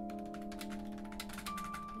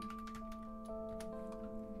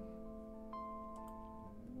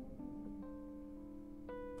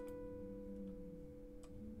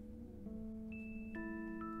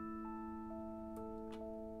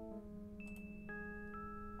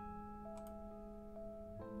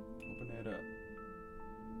 Open it up.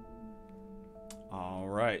 All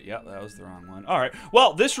right. Yeah, that was the wrong one. All right.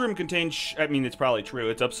 Well, this room contains... I mean, it's probably true.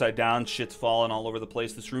 It's upside down. Shit's falling all over the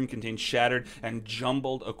place. This room contains shattered and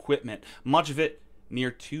jumbled equipment. Much of it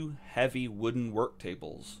near two heavy wooden work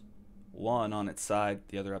tables. One on its side,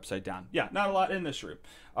 the other upside down. Yeah, not a lot in this room.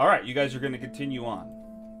 All right. You guys are going to continue on.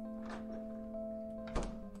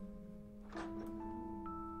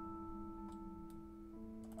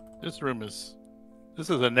 This is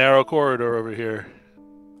a narrow corridor over here.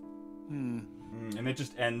 And it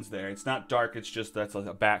just ends there. It's not dark. It's just that's like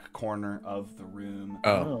a back corner of the room.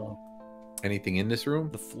 Oh. Anything in this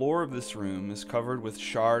room? The floor of this room is covered with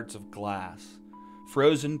shards of glass,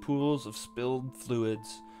 frozen pools of spilled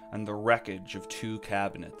fluids, and the wreckage of two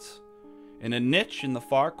cabinets. In a niche in the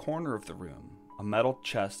far corner of the room, a metal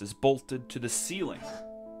chest is bolted to the ceiling.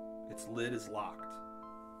 Its lid is locked.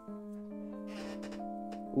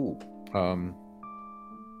 Ooh.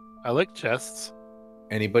 I like chests.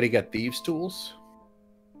 Anybody got thieves' tools?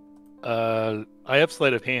 I have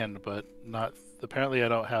sleight of hand, but not. Apparently, I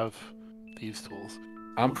don't have thieves' tools.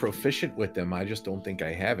 I'm proficient with them. I just don't think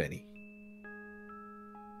I have any.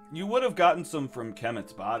 You would have gotten some from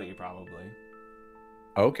Kemet's body, probably.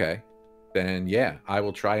 Okay. Then, yeah, I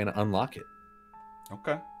will try and unlock it.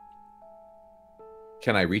 Okay.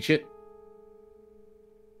 Can I reach it?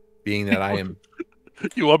 Being that I am...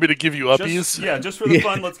 You want me to give you uppies? Just for the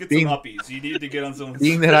fun, let's get some uppies. You need to get on some...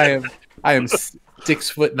 Being that I am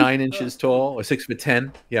 6'9" tall, or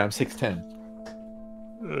 6'10". Yeah, I'm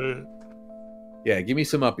 6'10". Yeah, give me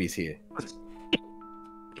some uppies here.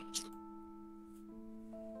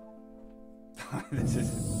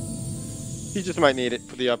 He just might need it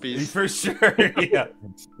for the uppies. For sure, yeah.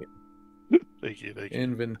 Thank you.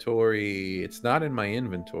 Inventory. It's not in my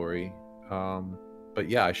inventory. But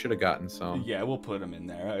yeah, I should have gotten some. Yeah, we'll put them in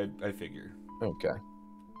there. I figure. Okay.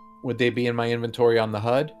 Would they be in my inventory on the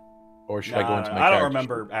HUD? Or should I go into my I don't character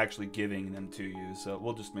remember actually giving them to you, so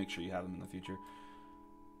we'll just make sure you have them in the future.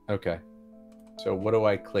 Okay. So what do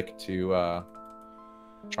I click to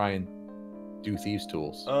try and do thieves'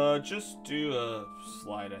 tools? Just do a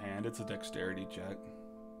sleight of hand. It's a dexterity check.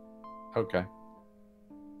 Okay.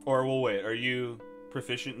 Or we'll wait. Are you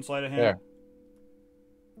proficient in sleight of hand?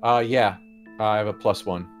 There. Yeah. I have a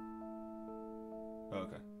 +1.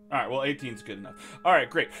 Okay. All right. Well, 18's good enough. All right.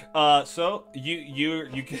 Great. So you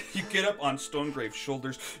get up on Stonegrave's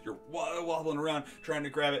shoulders. You're wobbling around trying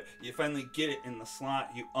to grab it. You finally get it in the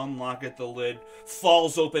slot. You unlock it. The lid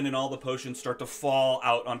falls open, and all the potions start to fall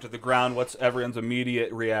out onto the ground. What's everyone's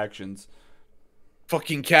immediate reactions?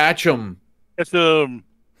 Fucking catch him. It's them.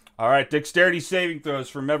 All right, dexterity saving throws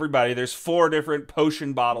from everybody. There's 4 different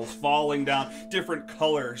potion bottles falling down, different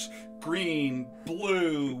colors: green,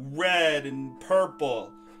 blue, red, and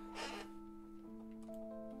purple.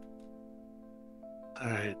 All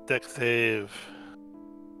right, dex save.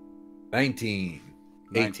 19.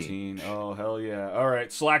 18. Oh, hell yeah. All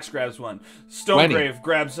right, Slacks grabs one. Stonegrave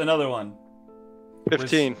grabs another one.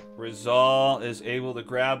 15. Rizal is able to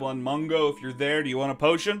grab one. Mungo, if you're there, do you want a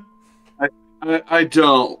potion? I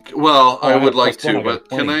don't. Well, I would like +1, to, but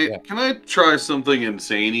 20, can I try something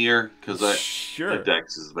insane here? Because Sure. my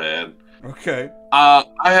dex is bad. Okay. I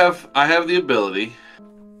have the ability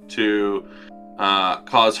to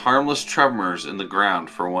cause harmless tremors in the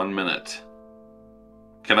ground for 1 minute.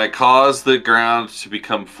 Can I cause the ground to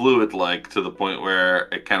become fluid-like to the point where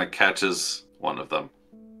it kind of catches one of them?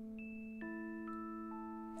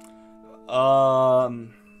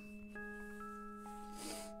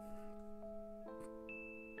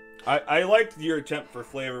 I liked your attempt for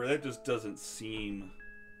flavor. That just doesn't seem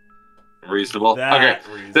Reasonable. that Okay.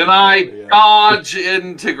 reasonable. Then I Yeah. dodge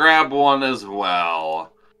in to grab one as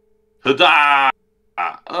well. Ta-da!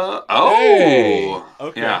 Hey!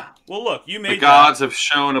 Okay. Yeah. Well, look, you The made gods have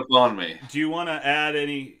shone upon me. that. Do you want to add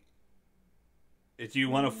any? Do you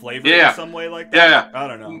want to flavor it in some way like that? Yeah. I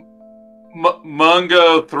don't know.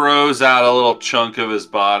 Mungo throws out a little chunk of his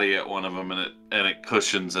body at one of them, and it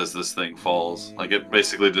cushions as this thing falls. Like it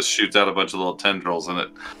basically just shoots out a bunch of little tendrils, and it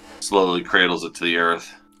slowly cradles it to the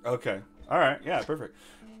earth. Okay. All right. Yeah. Perfect.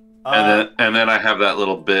 And then I have that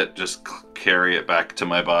little bit just carry it back to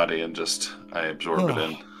my body, and just I absorb it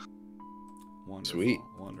in. Wonderful. Sweet.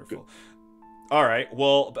 Wonderful. Good. All right.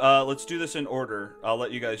 Well, let's do this in order. I'll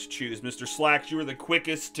let you guys choose. Mr. Slacks, you were the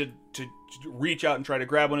quickest to reach out and try to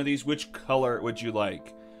grab one of these. Which color would you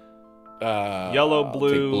like? Yellow,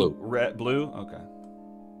 blue, red, blue. Okay.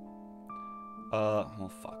 Well,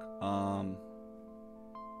 fuck.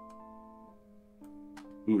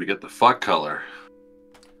 Ooh, we get the fuck color.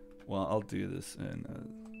 Well, I'll do this in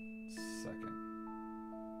a second.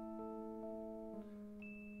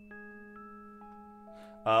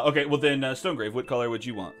 Okay, well then, Stonegrave, what color would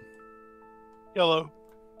you want? Yellow.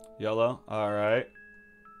 Yellow. All right.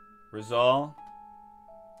 Rizal.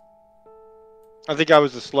 I think I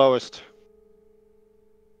was the slowest.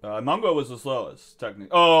 Mungo was the slowest, technically.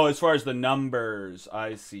 Oh, as far as the numbers,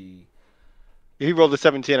 I see. He rolled a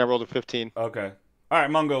 17. I rolled a 15. Okay. All right,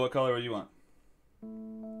 Mungo, what color would you want?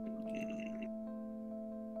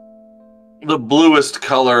 The bluest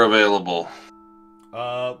color available.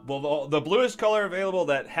 Well, the bluest color available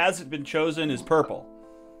that hasn't been chosen is purple.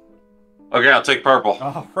 Okay, I'll take purple.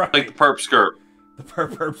 All right. Take the perp skirt. The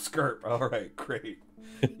perp skirt. All right, great.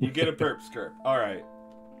 You get a perp skirt. All right.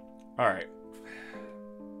 All right.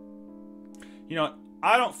 You know what?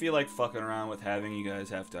 I don't feel like fucking around with having you guys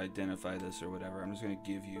have to identify this or whatever. I'm just going to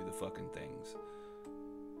give you the fucking things.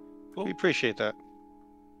 Cool. We appreciate that.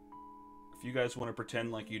 If you guys want to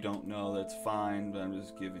pretend like you don't know, that's fine, but I'm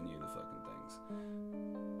just giving you the fucking things.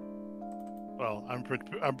 Well, I'm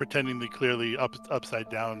pretending the clearly upside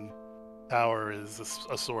down tower is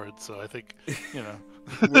a sword, so I think, you know.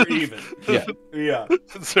 We're even. Yeah. Yeah.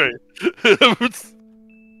 Sorry.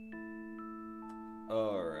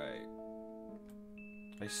 All right.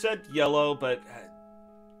 I said yellow, but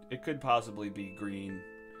it could possibly be green.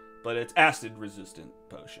 But it's acid resistant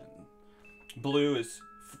potion. Blue is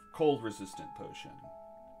cold resistant potion.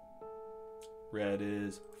 Red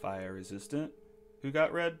is fire resistant. Who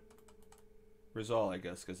got red? Rizal, I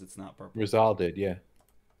guess, because it's not purple. Rizal did, yeah.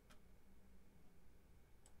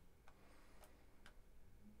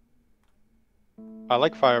 I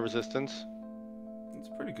like fire resistance. It's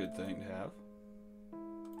a pretty good thing to have.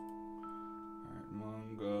 Alright,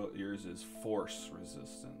 Mungo, yours is force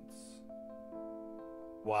resistance.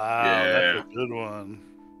 Wow, Yeah. that's a good one.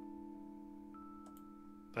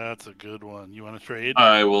 That's a good one. You want to trade?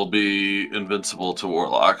 I will be invincible to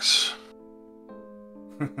warlocks.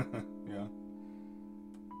 Yeah.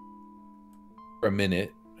 For a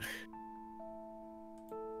minute.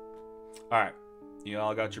 Alright. You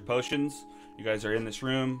all got your potions. You guys are in this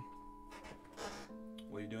room.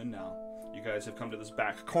 What are you doing now? You guys have come to this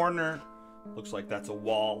back corner. Looks like that's a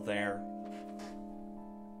wall there.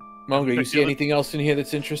 Mungo, you see anything else in here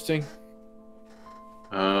that's interesting?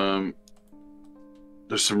 There's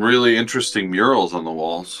some really interesting murals on the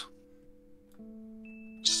walls.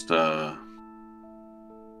 Just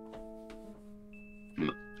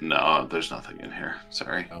no, there's nothing in here.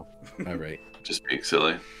 Sorry. Oh, all right. Just being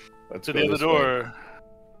silly. Let's To go the other this way. door.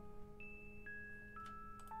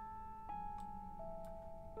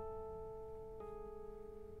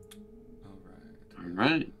 All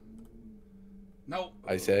right. No.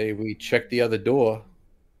 I say we check the other door.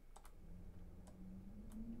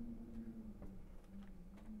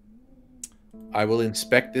 I will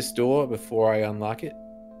inspect this door before I unlock it.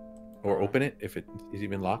 Or open it, if it is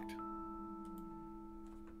even locked.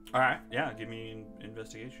 Alright, yeah, give me an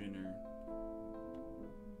investigation or...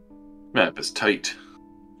 Map is tight.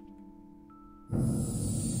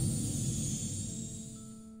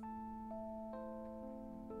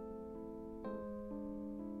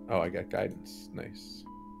 Oh, I got guidance. Nice.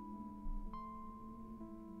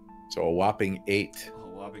 So a whopping 8. Oh,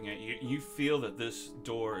 whopping it. You feel that this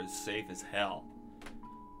door is safe as hell.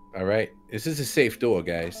 All right. This is a safe door,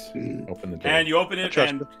 guys. Open the door. And you open it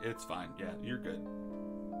trust and you. it's fine. Yeah, you're good.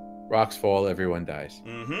 Rocks fall, everyone dies.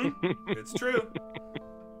 Mm-hmm. It's true.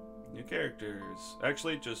 New characters.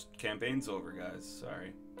 Actually, just campaign's over, guys.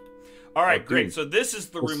 Sorry. Alright, Oh, great. dude. So this is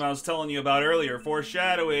the room I was telling you about earlier.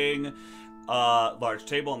 Foreshadowing. Large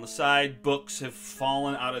table on the side. Books have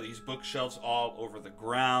fallen out of these bookshelves all over the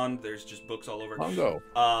ground. There's just books all over. Mungo.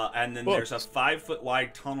 And then Books. there's a 5-foot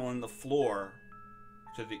wide tunnel in the floor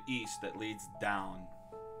to the east that leads down.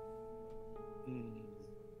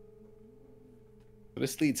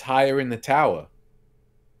 This leads higher in the tower.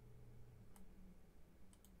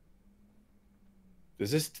 Does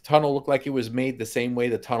this tunnel look like it was made the same way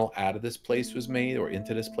the tunnel out of this place was made or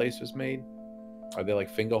into this place was made? Are there like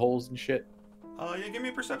finger holes and shit? Yeah, give me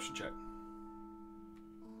a perception check.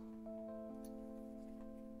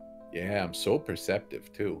 Yeah, I'm so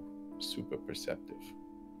perceptive too. Super perceptive.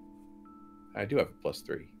 I do have a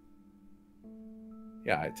 +3.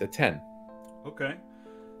 Yeah, it's a 10. Okay.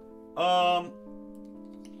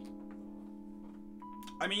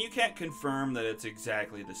 I mean, you can't confirm that it's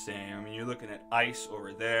exactly the same. I mean, you're looking at ice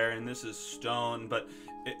over there, and this is stone, but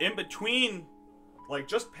in between, like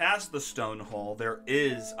just past the stone hole, there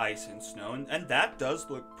is ice and snow, and that does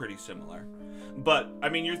look pretty similar. But, I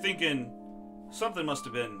mean, you're thinking something must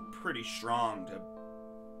have been pretty strong to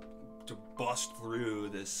bust through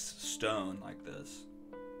this stone like this.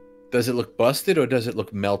 Does it look busted or does it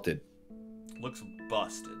look melted? Looks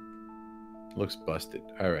busted. Looks busted.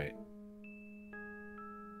 All right.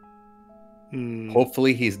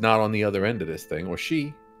 Hopefully he's not on the other end of this thing, or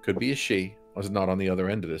she, could be a she, was not on the other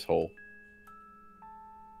end of this hole.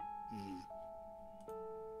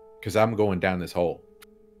 Because I'm going down this hole.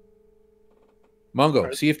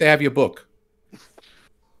 Mungo, see if they have your book.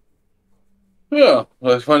 Yeah.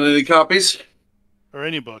 Did I find any copies? Or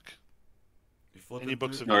any book. Any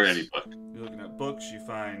books or any book. You're looking at books, you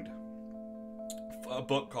find a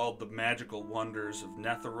book called The Magical Wonders of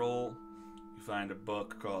Netheril. You find a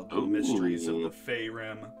book called The Mysteries of the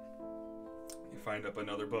Feyrim. You find up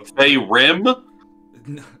another book. Feyrim?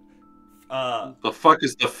 The fuck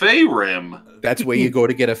is the Feyrim? That's where you go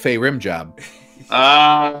to get a Feyrim job.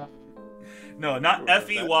 No, not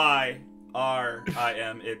Feyrim.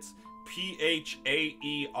 It's Phairim.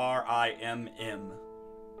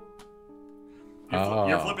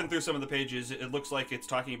 You're flipping through some of the pages. It looks like it's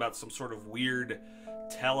talking about some sort of weird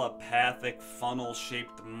telepathic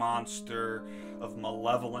funnel-shaped monster of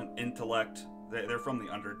malevolent intellect. They're from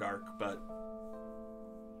the Underdark, but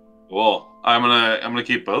well, I'm gonna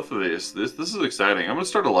keep both of these. This is exciting. I'm gonna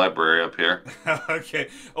start a library up here. Okay.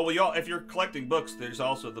 Oh well, y'all. If you're collecting books, there's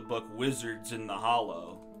also the book Wizards in the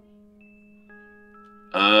Hollow.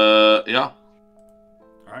 Yeah.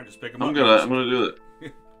 All right, just pick them up. I'm gonna do it.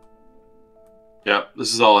 Yeah,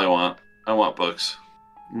 this is all I want. I want books.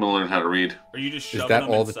 I'm gonna learn how to read. Are you just shoving Is that them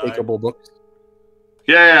all inside? the takeable books?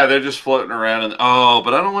 Yeah, they're just floating around, and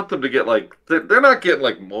but I don't want them to get like they're not getting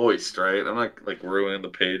like moist, right? I'm not like ruining the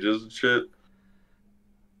pages and shit.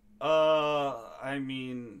 I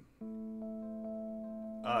mean,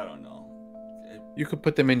 I don't know. You could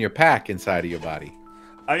put them in your pack inside of your body.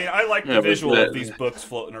 I mean, I like the visual of these books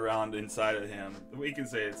floating around inside of him. We can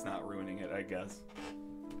say it's not ruining it, I guess.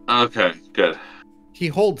 Okay, good. He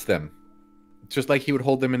holds them. It's just like he would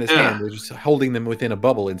hold them in his hand. They're just holding them within a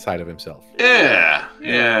bubble inside of himself. Yeah.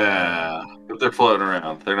 But they're floating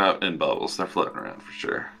around. They're not in bubbles. They're floating around for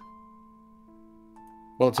sure.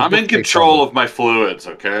 Well, I'm in control of my fluids,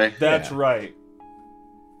 okay? That's right.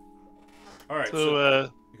 All right, so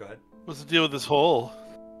go ahead. What's the deal with this hole?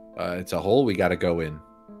 It's a hole we got to go in.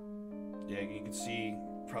 Yeah, you can see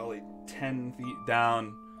probably 10 feet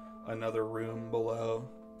down another room below.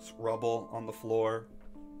 It's rubble on the floor,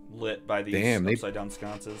 lit by these upside-down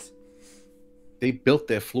sconces. They built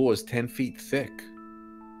their floors 10 feet thick.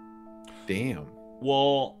 Damn.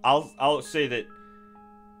 Well, I'll say that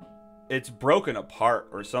it's broken apart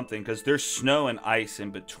or something because there's snow and ice in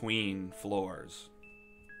between floors.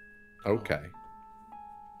 Okay.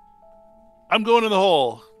 I'm going in the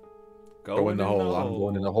hole. Go in the hole. I'm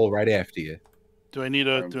going in the hole right after you. Do I need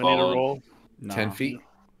a roll? No. 10 feet.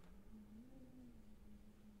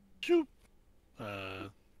 Shoot.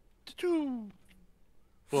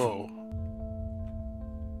 Whoa.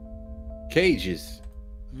 Cages.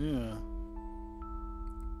 Yeah.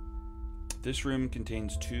 This room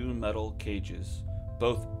contains 2 metal cages,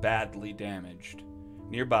 both badly damaged.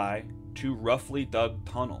 Nearby, 2 roughly dug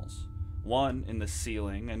tunnels, one in the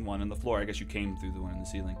ceiling and one in the floor. I guess you came through the one in the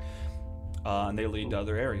ceiling. And they lead to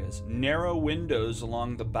other areas. Narrow windows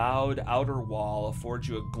along the bowed outer wall afford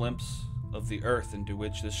you a glimpse of the earth into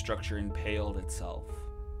which this structure impaled itself.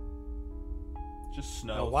 Just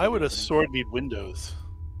snow. Now, why would a sword need windows?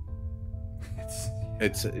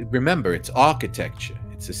 Remember, it's architecture.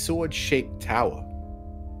 It's a sword-shaped tower.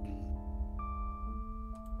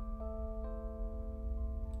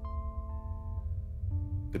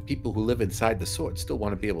 The people who live inside the sword still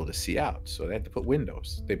want to be able to see out, so they had to put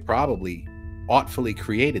windows. They probably artfully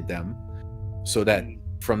created them so that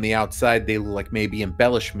from the outside they look like maybe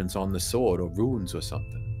embellishments on the sword or runes or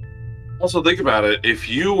something. Also, think about it. If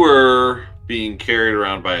you were being carried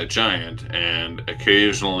around by a giant and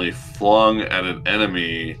occasionally flung at an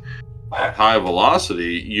enemy at high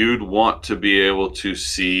velocity, you'd want to be able to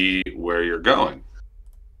see where you're going.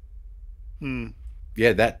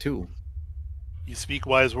 Yeah, that too. You speak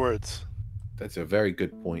wise words. That's a very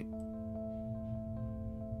good point.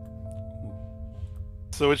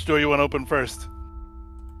 So which door you want to open first?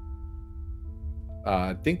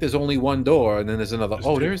 I think there's only one door, and then there's another.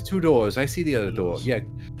 There's two doors. I see the other door. Yeah,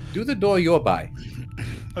 do the door you're by.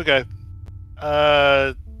 Okay.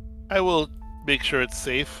 I will make sure it's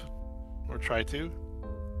safe, or try to,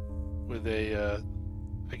 with a,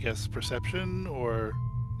 I guess, perception or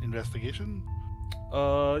investigation.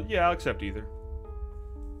 Yeah, I'll accept either.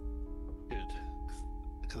 Good,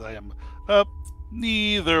 because I am up.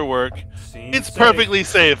 Neither work. Seems It's safe. perfectly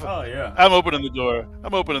safe. Oh yeah. I'm opening the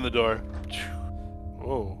door.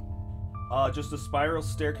 Whoa. Just a spiral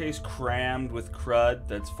staircase crammed with crud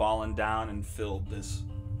that's fallen down and filled this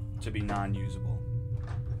to be non-usable.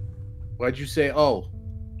 Why'd you say, oh?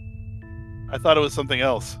 I thought it was something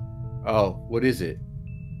else. Oh, what is it?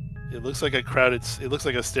 It looks like It looks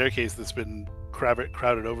like a staircase that's been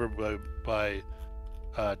crowded over by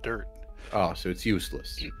dirt. Oh, so it's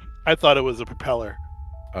useless. I thought it was a propeller.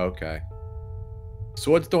 Okay.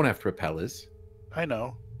 Swords don't have propellers. I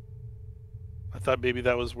know. I thought maybe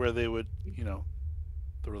that was where they would,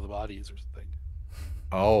 throw the bodies or something.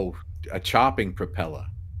 Oh, a chopping propeller.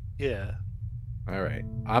 Yeah. All right.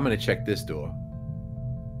 I'm going to check this door.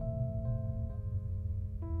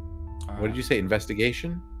 What did you say?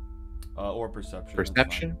 Investigation? Or perception.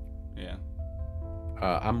 Perception? Yeah.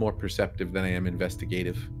 I'm more perceptive than I am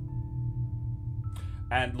investigative.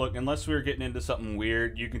 And look, unless we were getting into something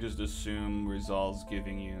weird, you can just assume Rizal's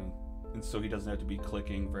giving you, and so he doesn't have to be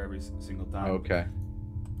clicking for every single time. Okay.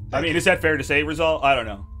 I mean, is that fair to say, Rizal? I don't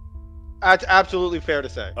know. That's absolutely fair to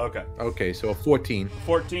say. Okay. Okay, so a 14.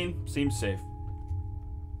 14 seems safe.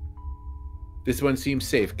 This one seems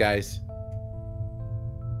safe, guys.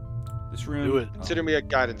 This room. Do it. Consider me a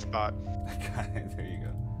guidance spot. There you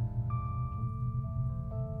go.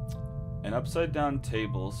 An upside-down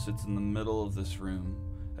table sits in the middle of this room,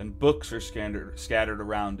 and books are scattered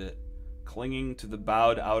around it, clinging to the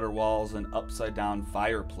bowed outer walls and upside-down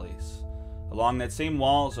fireplace. Along that same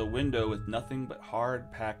wall is a window with nothing but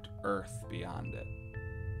hard-packed earth beyond it.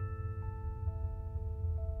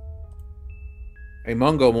 Hey,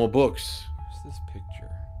 Mungo, more books. Where's this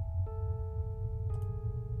picture?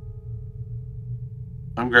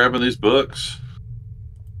 I'm grabbing these books.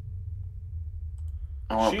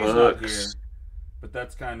 I want She's books. not here, but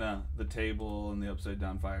that's kind of the table and the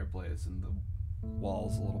upside-down fireplace and the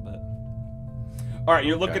walls a little bit. All right,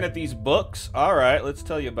 you're looking at these books. All right, let's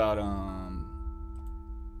tell you about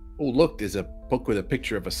Oh, look, there's a book with a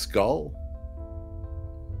picture of a skull.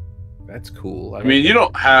 That's cool. I mean, you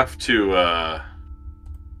don't have to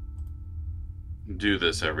do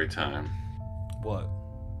this every time. What?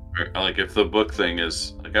 Like, if the book thing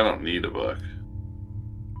is like, I don't need a book.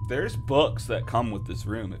 There's books that come with this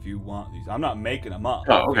room if you want these. I'm not making them up.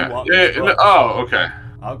 Oh, If you okay. want these books, Okay.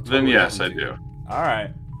 I'll Then totally yes, let I them to do. you. All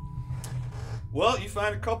right. Well, you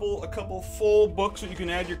find a couple full books that you can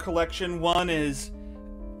add to your collection. One is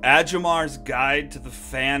Ajamar's Guide to the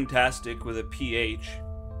Fantastic with a PH,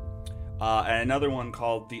 and another one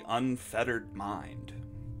called The Unfettered Mind.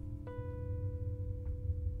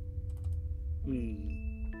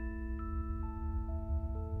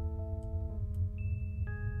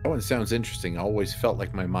 That one sounds interesting. I always felt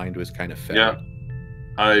like my mind was kind of fed. Yeah,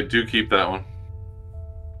 I do keep that one.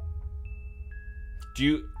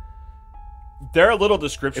 There are little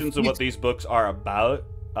descriptions of what these books are about,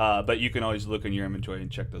 but you can always look in your inventory and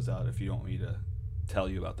check those out if you don't want me to tell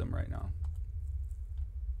you about them right now.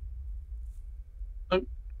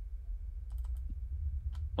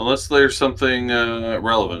 Unless there's something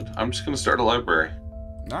relevant, I'm just going to start a library.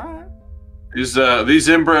 All right. These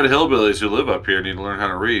inbred hillbillies who live up here need to learn how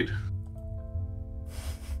to read.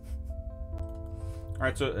 All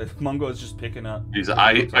right, so Mungo is just picking up These books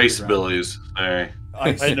off the ice ground. billies. Sorry.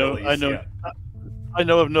 Ice I know. billies, yeah. I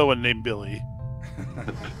know of no one named Billy.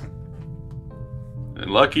 And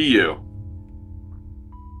lucky you.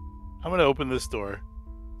 I'm gonna open this door.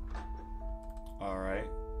 All right.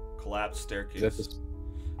 Collapsed staircase. Is that the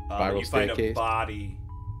spiral you find staircase? a body,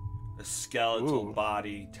 a skeletal Ooh.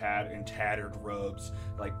 body, in tattered robes,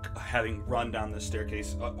 like having run down the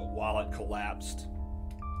staircase while it collapsed.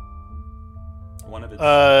 One of its.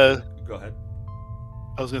 Go ahead.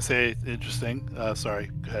 I was gonna say interesting. Sorry.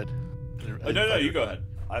 Go ahead. No, you go ahead.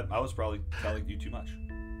 I was probably telling you too much.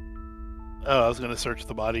 Oh, I was gonna search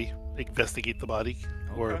the body, investigate the body,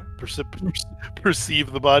 or Okay.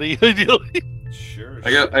 perceive the body. Ideally. Sure.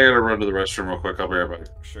 I gotta run to the restroom real quick. I'll be right back.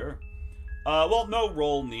 Sure. Well, no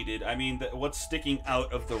roll needed. I mean, what's sticking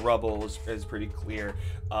out of the rubble is pretty clear.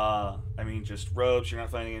 I mean, just robes. You're not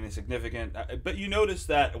finding anything significant. But you notice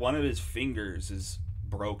that one of his fingers is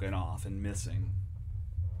broken off and missing.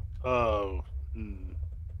 Oh.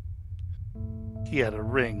 He had a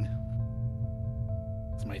ring.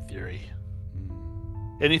 That's my theory.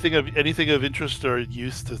 Anything of interest or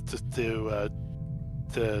use to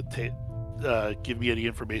give me any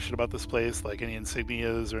information about this place, like any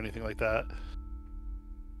insignias or anything like that?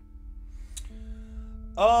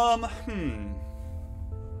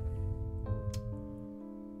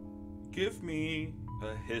 Give me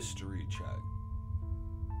a history check.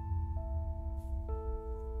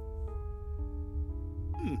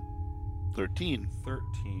 13.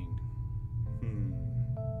 13.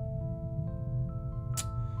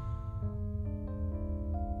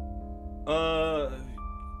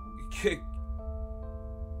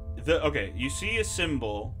 Okay, you see a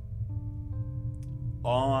symbol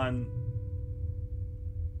on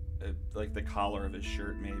like the collar of his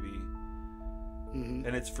shirt, maybe. And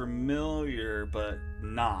it's familiar, but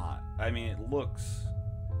not. I mean, it looks...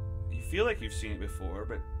 You feel like you've seen it before,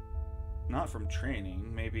 but not from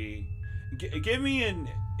training. Maybe... give me an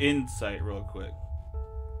insight real quick.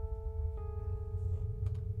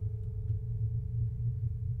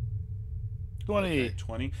 20. Okay,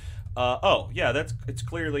 20. Oh, yeah, it's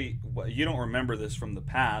clearly... You don't remember this from the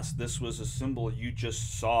past. This was a symbol you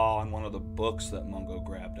just saw on one of the books that Mungo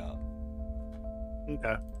grabbed up.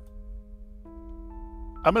 Okay.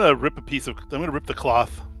 I'm gonna rip the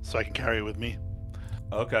cloth so I can carry it with me.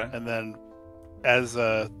 Okay. And then, as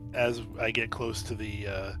I get close to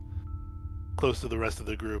the rest of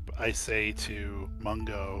the group, I say to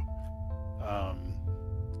Mungo,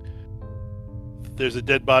 "There's a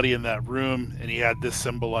dead body in that room, and he had this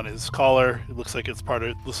symbol on his collar. It looks like it's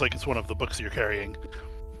one of the books you're carrying."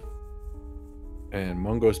 And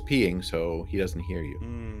Mungo's peeing, so he doesn't hear you.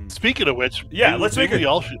 Speaking of which, yeah, let's make it. We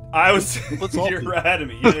all should. Let's all. You're ahead of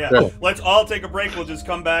me. Yeah. Let's all take a break. We'll just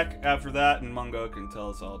come back after that, and Mungo can tell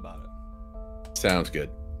us all about it. Sounds good.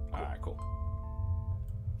 All right, cool.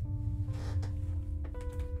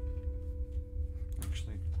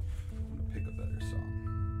 Actually, I'm gonna pick a better song.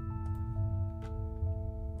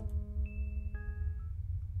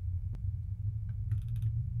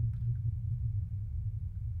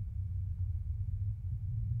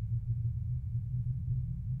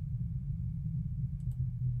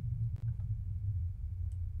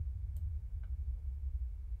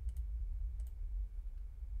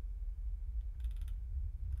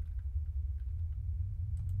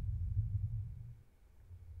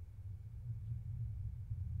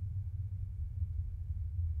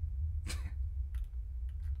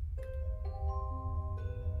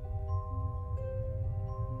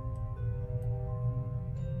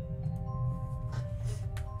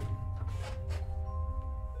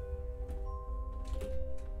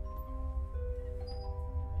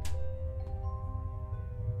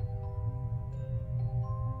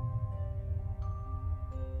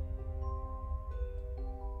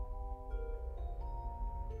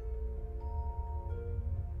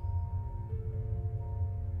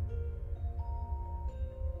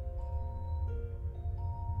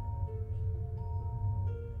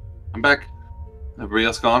 I'm back. Everybody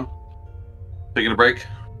else gone? Taking a break?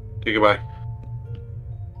 Okay, goodbye.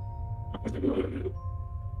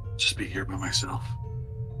 Just be here by myself.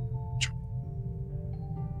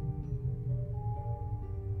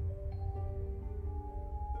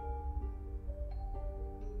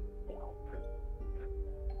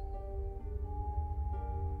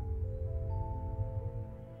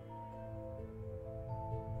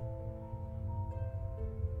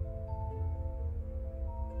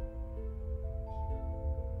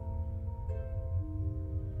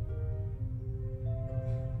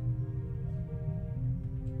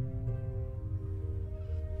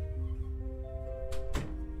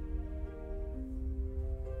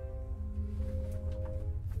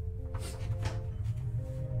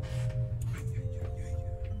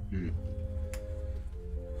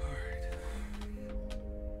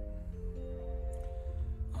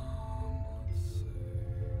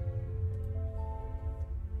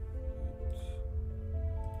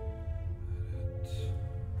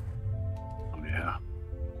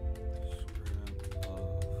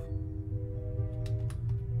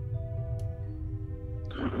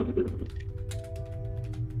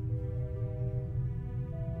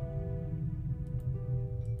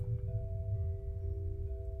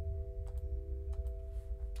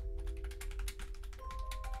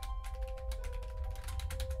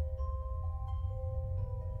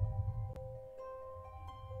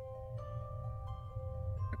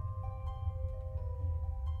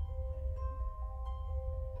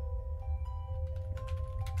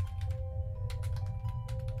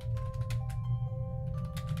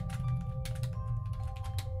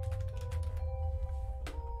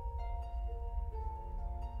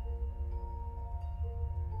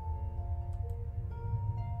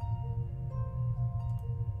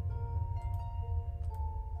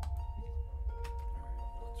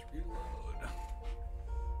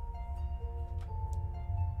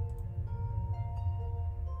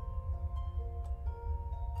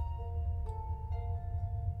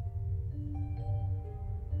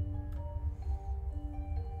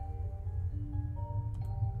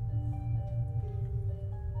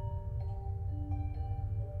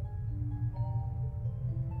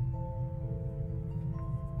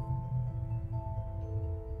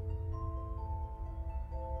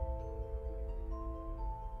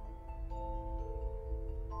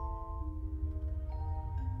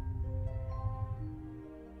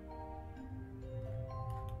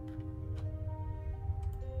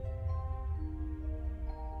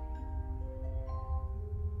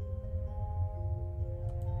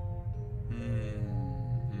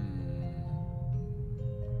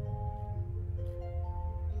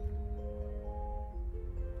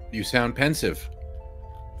 You sound pensive.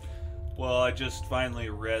 Well, I just finally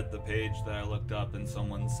read the page that I looked up, and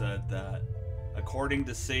someone said that, according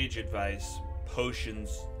to sage advice,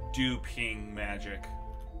 potions do ping magic.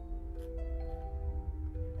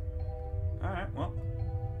 Alright, well,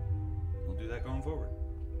 we'll do that going forward.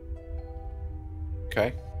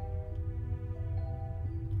 Okay.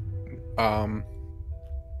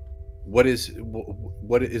 What is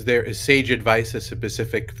there? Is sage advice a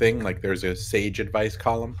specific thing? Like there's a sage advice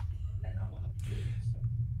column?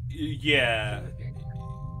 Yeah,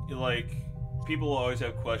 like, people always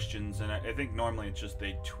have questions, and I think normally it's just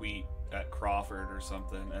they tweet at Crawford or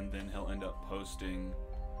something, and then he'll end up posting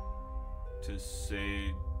to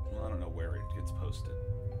say, well, I don't know where it gets posted.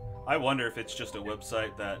 I wonder if it's just a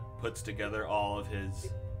website that puts together all of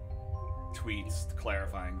his tweets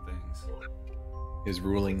clarifying things. His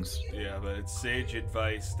rulings. Yeah, but it's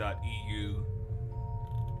sageadvice.eu.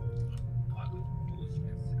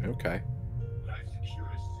 Okay. That's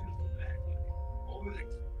reloading.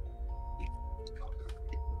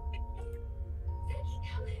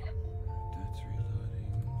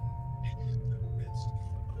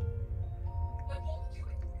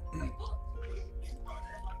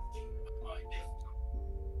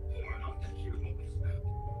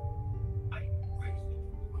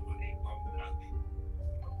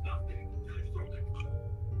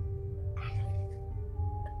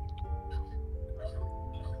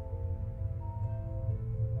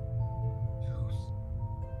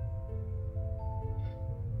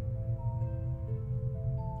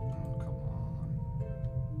 Oh, come on.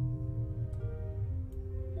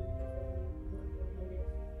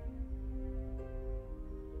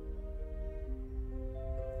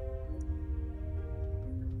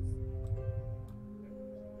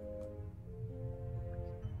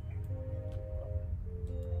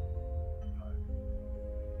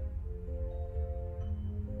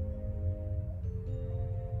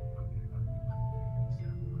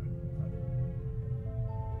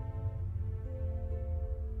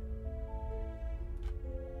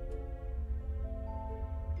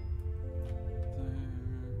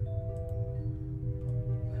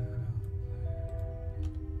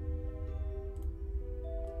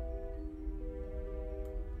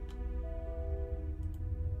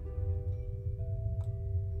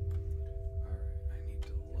 Alright, I need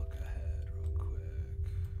to look ahead real quick.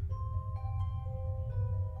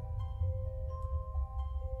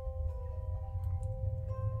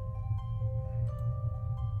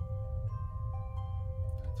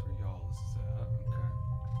 That's where y'all is at. Okay.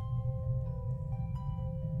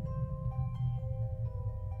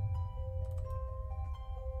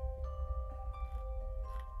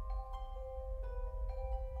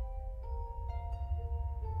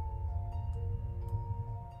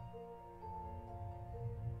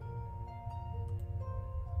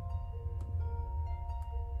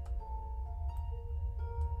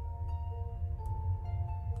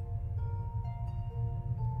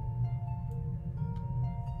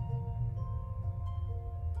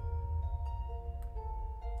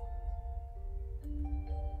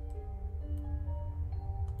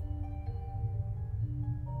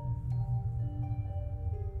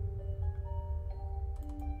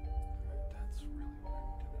 Alright, that's really what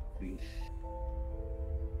I need to know.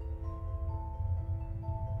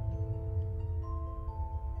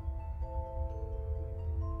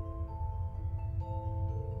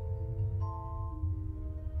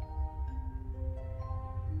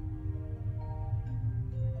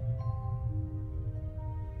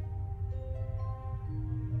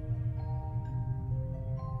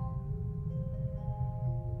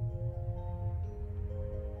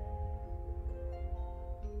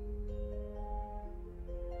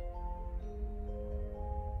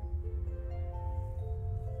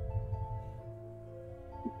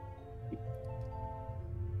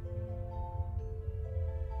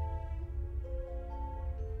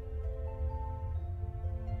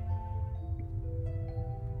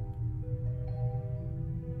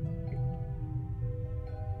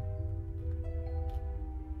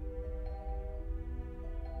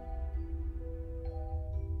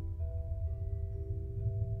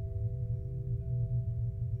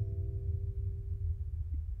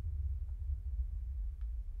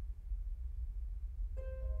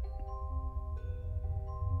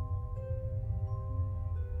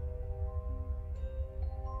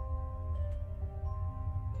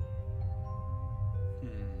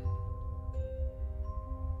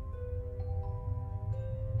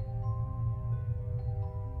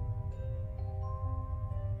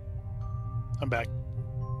 I'm back.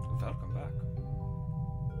 Welcome back.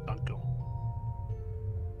 Uncle.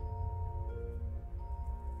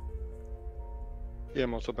 Yeah,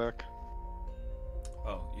 I'm also back.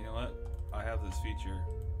 Oh, you know what? I have this feature.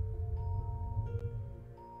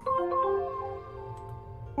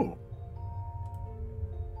 Oh.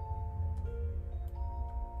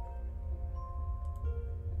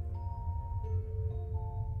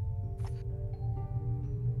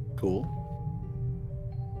 Cool.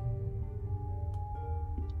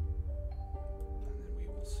 And then we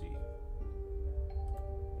will see.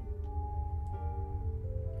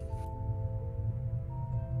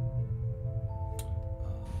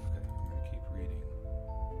 Okay, I'm gonna keep reading.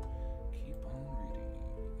 Keep on reading.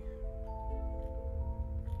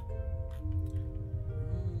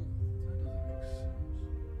 That doesn't make sense.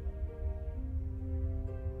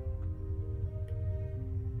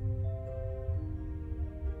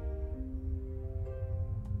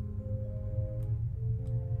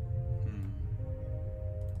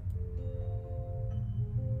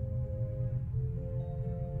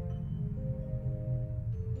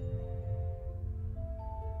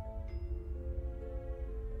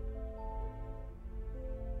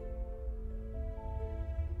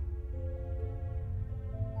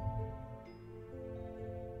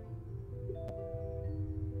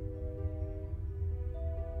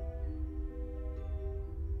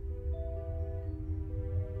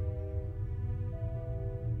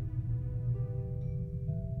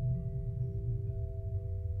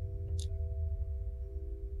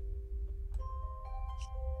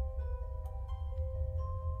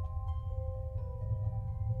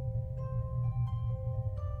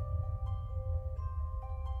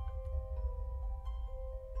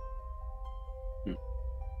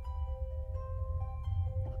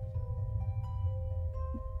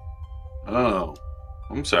 Oh,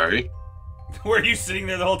 I'm sorry. Were you sitting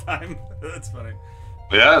there the whole time? That's funny.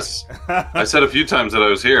 Yes, I said a few times that I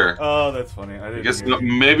was here. Oh, that's funny. I I didn't guess hear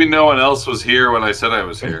you. maybe no one else was here when I said I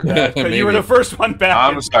was here. But you were the Maybe. first one back.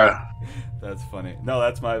 I'm sorry. That's funny. No,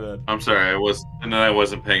 that's my bad. I'm sorry. And then I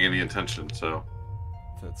wasn't paying any attention. So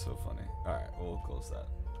That's so funny. All right, we'll close that.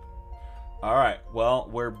 All right, well,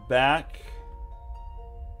 we're back.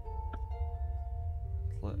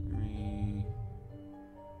 Let me.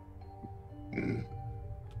 I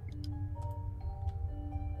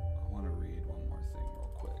want to read one more thing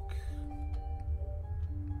real quick.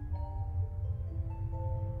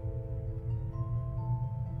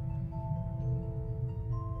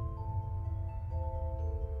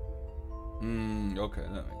 Okay,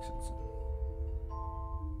 that makes sense.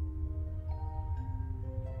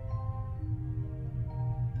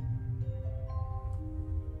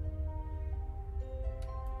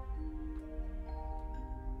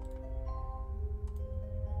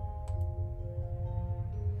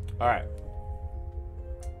 All right.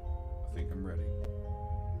 I think I'm ready.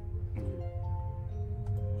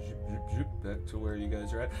 Zoop, zoop, zoop, back to where you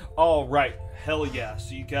guys are at. All right. Hell yeah.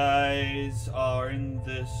 So you guys are in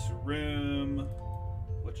this room.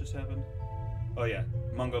 What just happened? Oh yeah.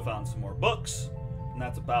 Mungo found some more books, and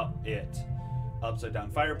that's about it. Upside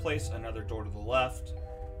down fireplace, another door to the left.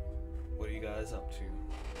 What are you guys up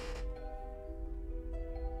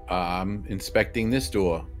to? I'm inspecting this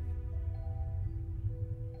door.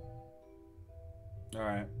 All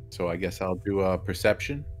right. So I guess I'll do a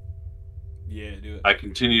perception. Yeah, do it. I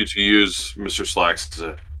continue to use Mr. Slacks as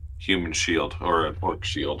a human shield or an orc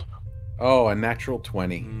shield. Oh, a natural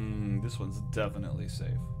 20. This one's definitely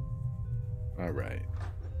safe. All right.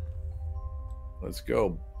 Let's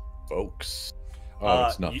go, folks. Oh,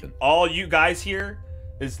 it's nothing. All you guys hear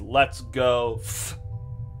is "Let's go,"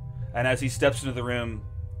 and as he steps into the room,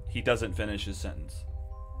 he doesn't finish his sentence.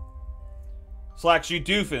 Slacks, you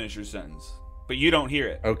do finish your sentence, but you don't hear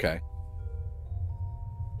it. Okay.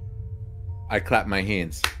 I clap my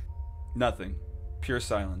hands. Nothing. Pure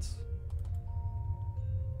silence.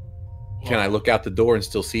 Can I look out the door and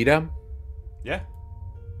still see them? Yeah.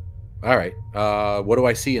 All right. What do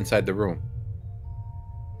I see inside the room?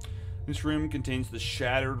 This room contains the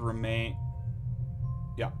shattered remain.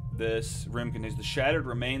 Yeah, this room contains the shattered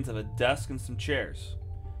remains of a desk and some chairs.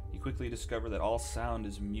 You quickly discover that all sound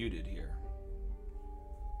is muted here.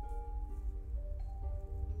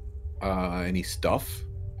 Any stuff?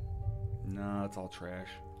 No, it's all trash.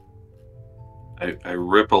 I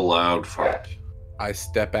rip a loud fart I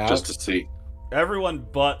step out. just to see. Everyone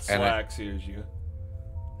but And Slacks hears you.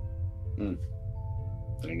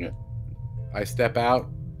 Dang it. I step out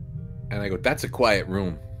and I go, that's a quiet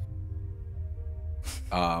room.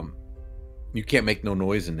 You can't make no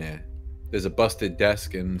noise in there. There's a busted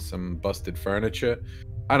desk and some busted furniture,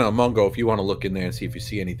 I don't know, Mungo, if you want to look in there and see if you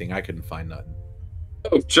see anything. I couldn't find nothing.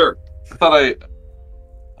 Oh, sure. I thought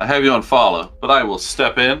I have you on follow, but I will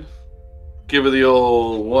step in, give her the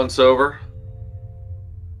old once over.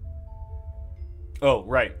 Oh,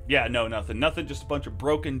 right. Yeah, no, nothing. Nothing, just a bunch of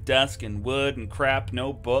broken desk and wood and crap.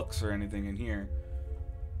 No books or anything in here.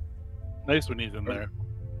 Nice when he's in there.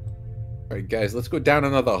 All right, guys, let's go down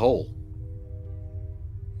another hole.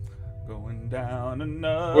 Going down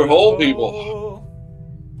another We're hole hole. people.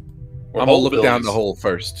 I'm gonna look down the hole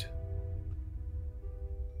first.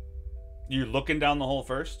 You're looking down the hole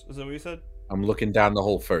first? Is that what you said? I'm looking down the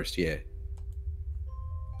hole first, yeah.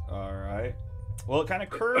 All right. Well, it kind of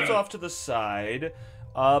curves off to the side,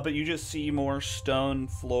 but you just see more stone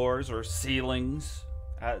floors or ceilings.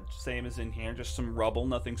 Same as in here, just some rubble,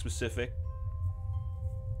 nothing specific.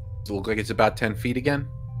 Does it look like it's about 10 feet again?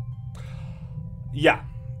 Yeah.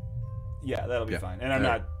 Yeah, that'll be fine. And I'm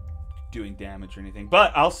All right. not doing damage or anything.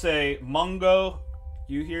 But I'll say, Mungo,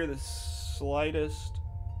 you hear the slightest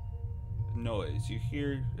noise. You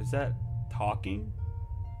hear, is that talking?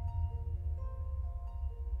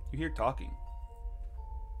 You hear talking.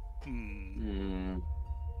 All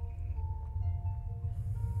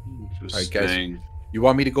right, guys. You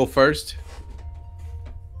want me to go first?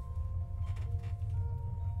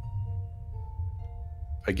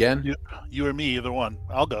 Again? You or me, either one.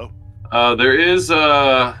 I'll go. There is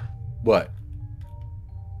What?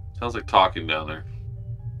 sounds like talking down there.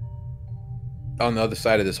 On the other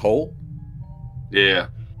side of this hole? Yeah.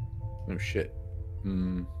 Oh, shit.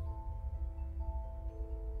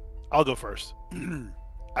 I'll go first.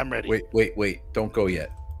 I'm ready. Wait. Don't go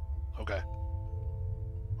yet. Okay.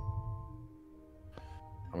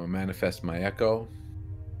 I'm gonna manifest my echo.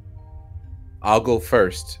 I'll go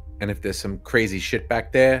first, and if there's some crazy shit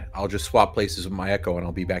back there, I'll just swap places with my echo and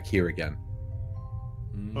I'll be back here again.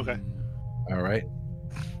 Okay. All right.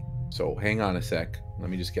 So hang on a sec. Let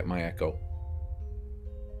me just get my echo.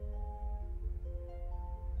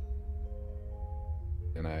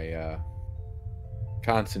 And I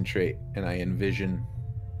concentrate and I envision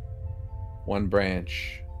one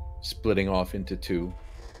branch splitting off into two.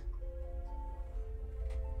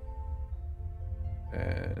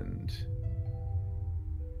 And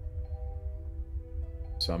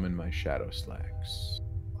summon my shadow slacks.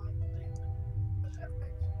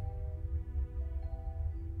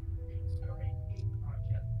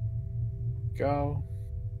 Go.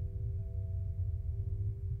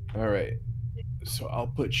 All right. So I'll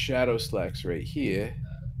put shadow slacks right here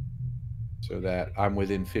so that I'm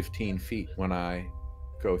within 15 feet when I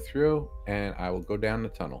go through, and I will go down the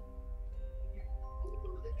tunnel.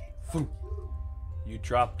 You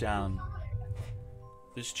drop down.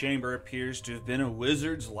 This chamber appears to have been a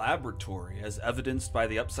wizard's laboratory, as evidenced by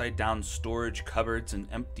the upside-down storage cupboards and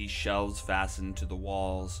empty shelves fastened to the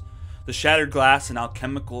walls, the shattered glass and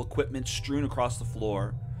alchemical equipment strewn across the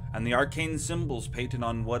floor, and the arcane symbols painted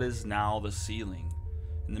on what is now the ceiling.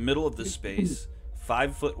 In the middle of the space,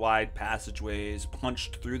 5-foot-wide passageways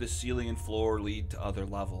punched through the ceiling and floor lead to other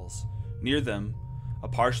levels. Near them, a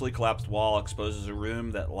partially collapsed wall exposes a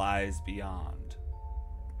room that lies beyond.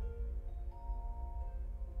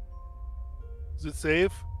 Is it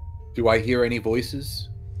safe? Do I hear any voices?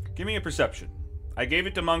 Give me a perception. I gave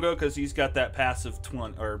it to Mungo because he's got that passive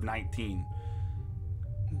 20 or 19.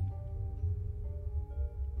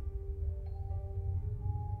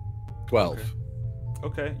 $12.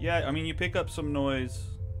 Okay, yeah, I mean, you pick up some noise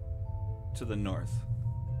to the north.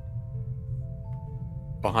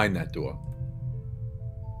 Behind that door.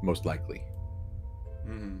 Most likely.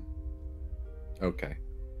 Mm-hmm. Okay.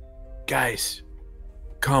 Guys,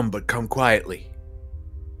 but come quietly.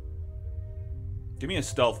 Give me a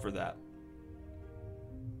stealth for that.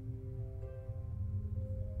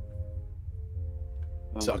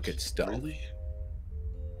 Suck it, stealth. Really?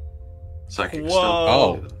 Psychic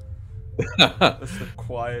Whoa. stealth. That's the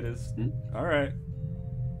quietest. All right.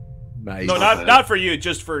 Nice. No, not for you,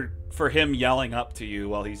 just for him yelling up to you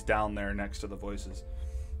while he's down there next to the voices.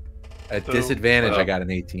 At disadvantage, I got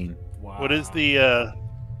an 18. Wow. What is the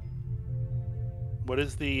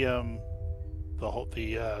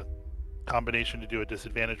combination to do a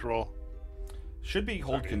disadvantage roll? Should be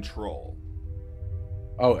hold control.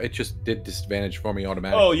 Oh, it just did disadvantage for me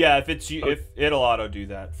automatically. Oh yeah, if it's you, if it'll auto do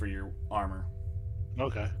that for your armor.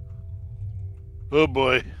 Okay. Oh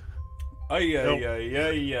boy.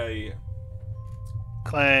 Ay.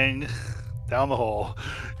 Clang. Down the hole.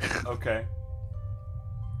 Okay.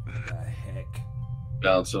 What the heck?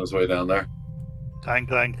 Bouncing his way down there. Clang,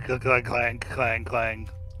 clang, clang, clang, clang, clang.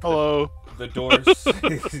 Hello. The doors.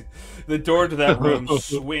 The door to that room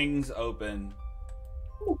swings open.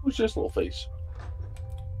 Oh, who's this little face?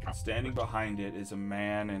 standing behind it is a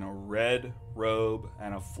man in a red robe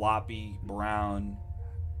and a floppy brown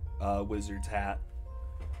wizard's hat.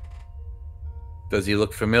 Does he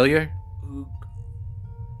look familiar?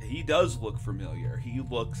 He does look familiar. He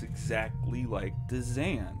looks exactly like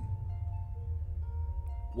Dazan.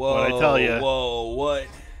 Whoa, What I tell ya. Whoa,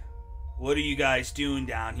 what are you guys doing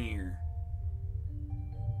down here?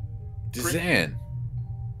 Dazan.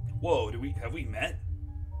 Whoa, have we met?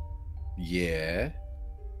 Yeah.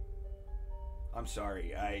 I'm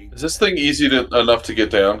sorry. Is this thing easy enough to get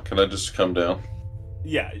down? Can I just come down?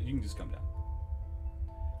 Yeah, you can just come down.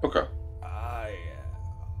 Okay.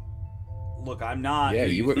 Look, I'm not Yeah, who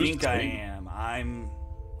you you were- think I am. I'm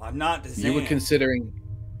not Dazan. You were considering.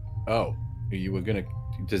 Oh, you were gonna.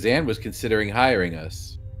 Dazan was considering hiring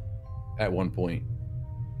us at one point.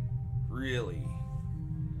 Really?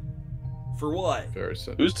 For what?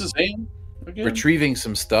 Who's Dazan again? Retrieving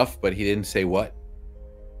some stuff, but he didn't say what.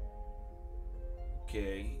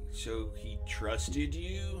 Okay, so he trusted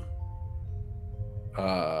you?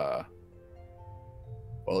 Well,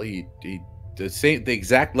 he the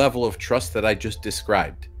exact level of trust that I just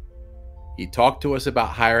described. He talked to us about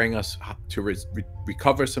hiring us to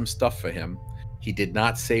recover some stuff for him. He did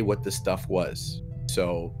not say what the stuff was.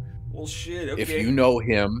 So, Well, shit, okay. if you know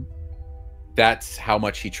him, that's how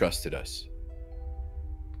much he trusted us.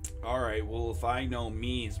 Alright, well, if I know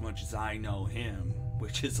me as much as I know him,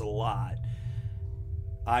 which is a lot,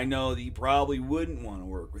 I know that he probably wouldn't want to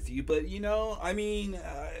work with you, but, I mean...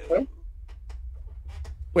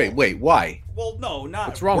 Wait, why? Well, no, not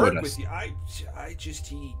What's wrong work with us? you. I just,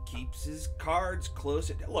 he keeps his cards close.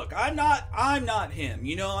 Look, I'm not him,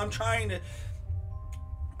 I'm trying to...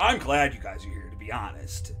 I'm glad you guys are here, to be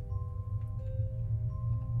honest.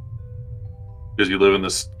 Because you live in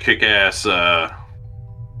this kick-ass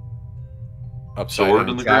Upside sword down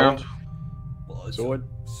in the tower? ground? Well, it's Sword?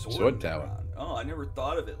 a sword Sword in the tower. ground. Oh, I never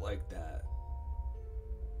thought of it like that.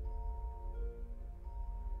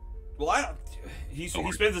 Well, he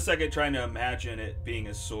spends a second trying to imagine it being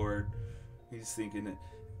a sword. He's thinking it.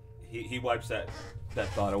 He wipes that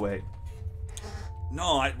thought away.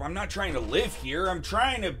 No, I'm not trying to live here. I'm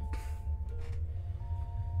trying to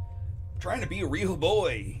be a real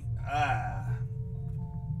boy.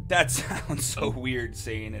 That sounds so weird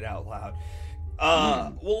saying it out loud.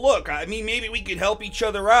 Well, look, I mean, maybe we could help each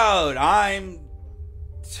other out.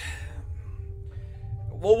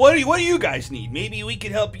 Well, what do you guys need? Maybe we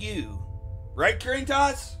could help you. Right,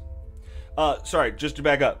 Curitas? Sorry, just to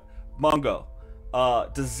back up. Mungo.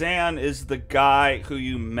 Dazan is the guy who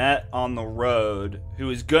you met on the road, who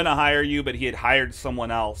was gonna hire you, but he had hired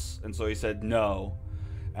someone else, and so he said no.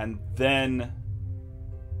 And then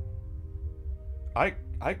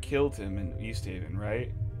I killed him in East Haven,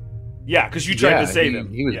 right? Yeah, because you tried to save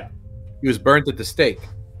him. He was burnt at the stake.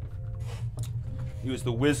 He was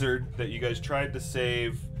the wizard that you guys tried to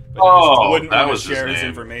save, but Oh, he just wouldn't that want was to his share his name.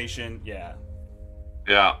 information. Yeah.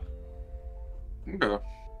 Yeah. Okay.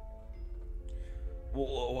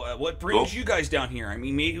 Well, what brings you guys down here? I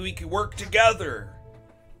mean, maybe we could work together.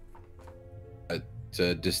 It's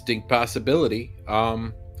a distinct possibility.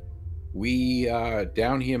 We are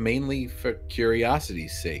down here mainly for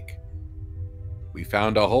curiosity's sake. We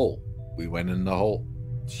found a hole. We went in the hole.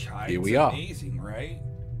 Here we are. Amazing, right?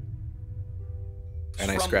 And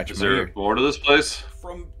I scratched Is my there ear. more to this place?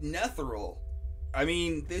 From Netheril. I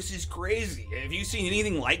mean, this is crazy. Have you seen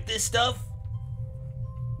anything like this stuff?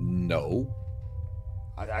 No.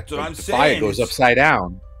 That's what I'm The saying. fire goes upside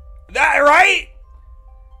down. That right?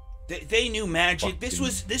 They knew magic.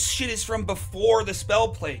 Fucking- This shit is from before the spell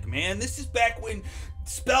plague, man. This is back when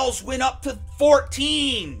spells went up to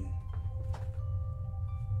 14.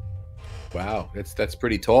 Wow, that's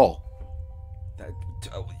pretty tall.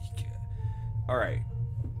 All right.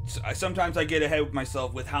 Sometimes I get ahead of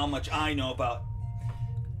myself with how much I know about.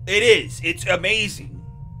 It's amazing.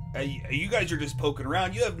 You guys are just poking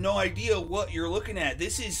around. You have no idea what you're looking at.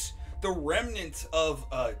 This is the remnant of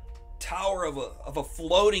a tower of a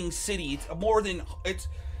floating city. It's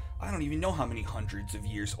I don't even know how many hundreds of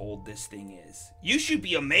years old this thing is. You should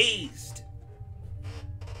be amazed.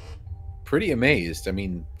 Pretty amazed. I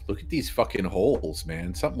mean, look at these fucking holes,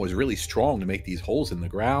 man. Something was really strong to make these holes in the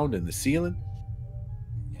ground and the ceiling.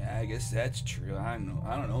 Yeah, I guess that's true. I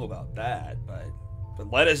don't know about that, but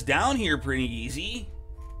let us down here pretty easy.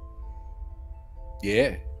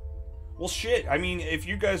 Yeah. Well, shit. I mean, if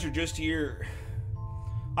you guys are just here,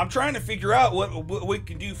 I'm trying to figure out what we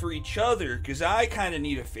can do for each other, because I kind of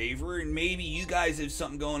need a favor, and maybe you guys have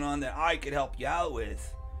something going on that I could help you out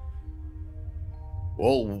with.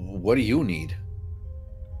 Well, what do you need?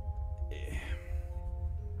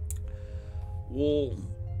 Well,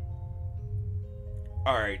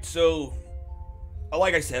 All right, so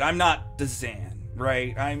like I said, I'm not Dazan,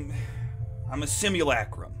 right? I'm a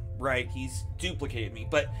simulacrum, right? He's duplicated me,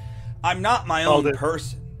 but I'm not my Called own it.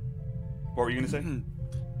 person. What were you gonna say?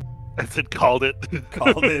 I said called it.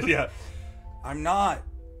 Called it, yeah. I'm not.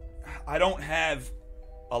 I don't have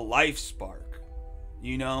a life spark.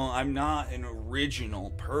 You know, I'm not an original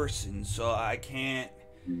person, so I can't.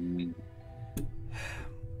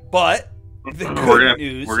 But the good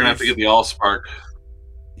news we're gonna have to get the Allspark.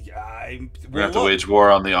 Yeah, We're gonna have to wage war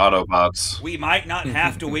on the Autobots. We might not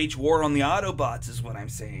have to wage war on the Autobots, is what I'm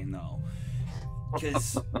saying, though.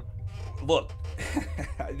 Because, look,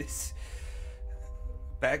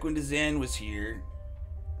 back when Dazan was here,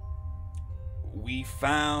 we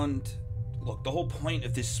found. Look, the whole point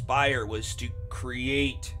of this spire was to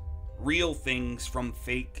create real things from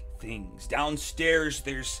fake things. Downstairs,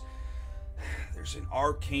 there's an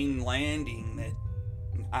arcane landing that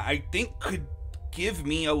I think could give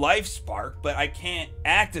me a life spark, but I can't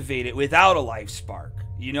activate it without a life spark.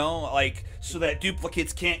 You know, like, so that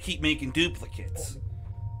duplicates can't keep making duplicates.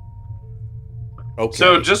 Okay.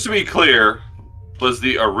 So just to be clear, was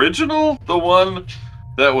the original the one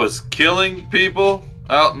that was killing people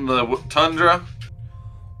out in the tundra?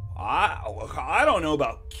 I don't know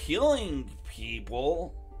about killing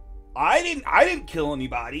people. I didn't kill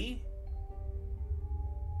anybody.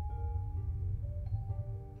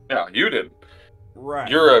 Yeah, you did. Right.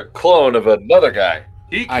 You're a clone of another guy.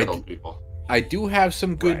 He killed people. I do have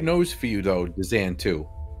some good Right. news for you though, Dazan too.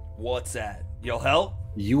 What's that? You'll help?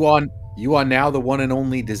 You are now the one and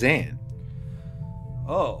only Dazan.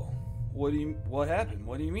 Oh, what happened?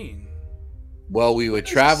 What do you mean? Well, we were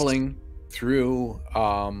traveling through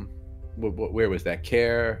where was that?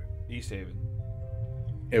 East Haven.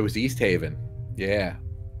 It was East Haven. Yeah.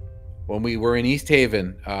 When we were in East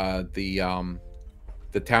Haven,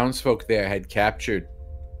 the townsfolk there had captured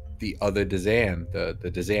the other Dazan,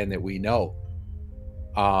 the Dazan that we know.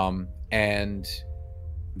 And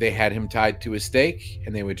they had him tied to a stake,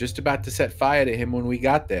 and they were just about to set fire to him when we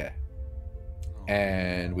got there.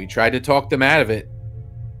 And we tried to talk them out of it,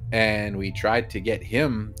 and we tried to get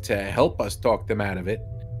him to help us talk them out of it.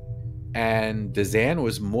 And Dazan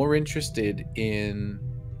was more interested in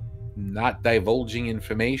not divulging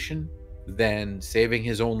information than saving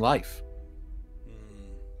his own life.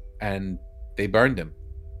 And they burned him.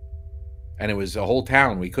 And it was a whole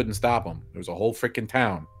town. We couldn't stop him. It was a whole freaking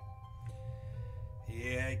town.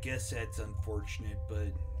 Yeah, I guess that's unfortunate, but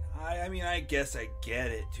I mean, I guess I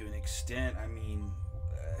get it to an extent. I mean,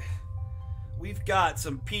 we've got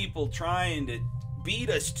some people trying to beat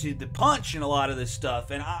us to the punch in a lot of this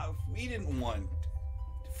stuff, and we didn't want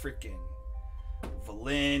freaking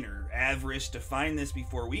Valin or Avarice to find this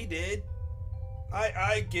before we did.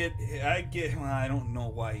 I get. Well, I don't know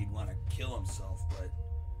why he'd want to kill himself, but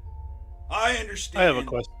I understand. I have a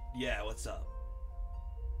question. Yeah, what's up?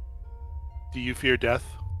 Do you fear death?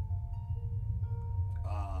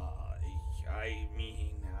 I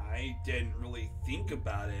mean, I didn't really think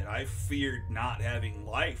about it. I feared not having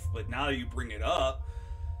life, but now you bring it up,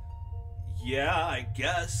 yeah, I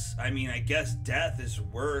guess. I mean, I guess death is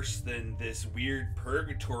worse than this weird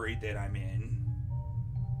purgatory that I'm in.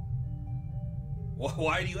 Well,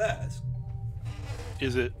 why do you ask?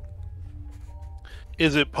 Is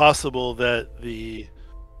it possible that the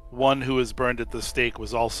one who was burned at the stake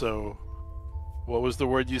was also, what was the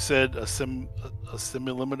word you said? A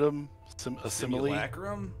simulacrum?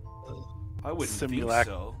 Simulacrum? I wouldn't think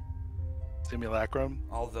so. Simulacrum?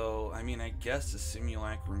 Although, I mean, I guess a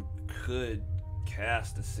simulacrum could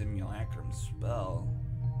cast a simulacrum spell.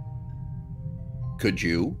 Could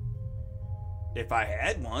you? If I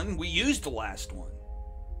had one. We used the last one.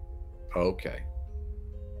 Okay.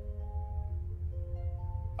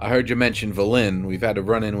 I heard you mention Valin. We've had a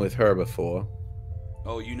run-in with her before.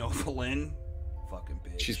 Oh, you know Valin? Fucking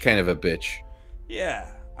bitch. She's kind of a bitch.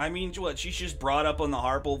 Yeah. I mean, what? She's just brought up on the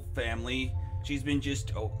Harple family. She's been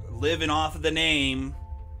just living off of the name.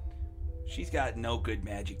 She's got no good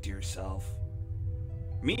magic to herself.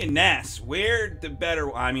 Me and Ness, we're the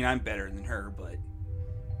better. I mean, I'm better than her, but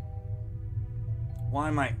why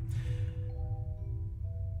am I?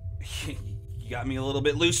 You got me a little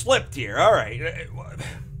bit loose-lipped here. All right.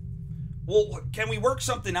 Well, can we work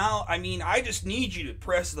something out? I mean, I just need you to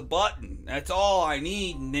press the button. That's all I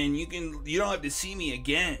need, and then you don't have to see me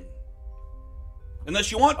again.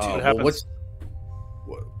 Unless you want to.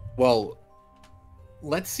 Well,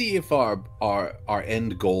 let's see if our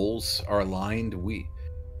end goals are aligned. We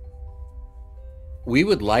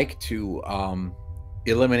would like to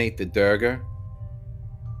eliminate the Durga.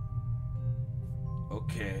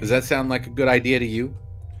 Okay. Does that sound like a good idea to you?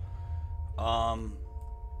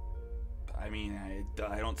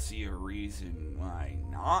 I don't see a reason why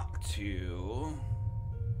not to.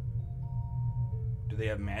 Do they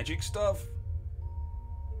have magic stuff?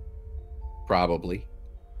 Probably.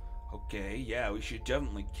 Okay, yeah, we should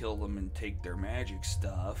definitely kill them and take their magic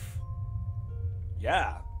stuff.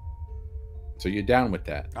 Yeah. So you're down with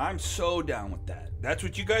that? I'm so down with that. That's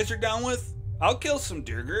what you guys are down with? I'll kill some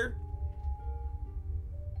Durger.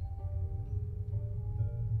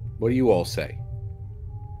 What do you all say?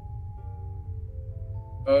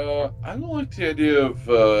 I don't like the idea of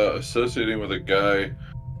associating with a guy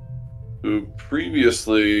who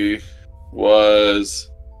previously was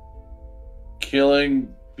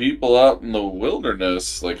killing people out in the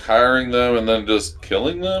wilderness, like hiring them and then just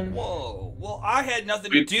killing them. Whoa, well, I had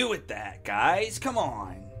nothing to do with that, guys. Come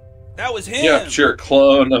on. That was him. Yeah, but you're a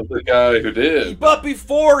clone of the guy who did. But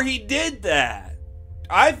before he did that,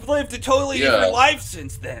 I've lived a totally different life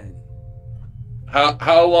since then.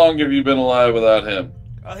 How long have you been alive without him?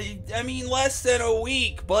 I mean, less than a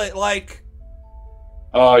week, but like...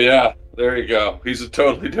 Oh, yeah. There you go. He's a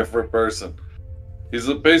totally different person. He's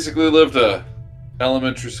basically lived a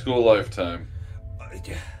elementary school lifetime.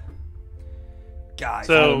 Guys,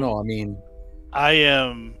 So, I don't know. I mean, I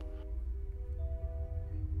am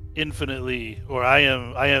infinitely, or I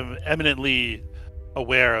am eminently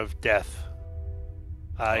aware of death.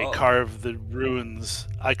 I carve the runes.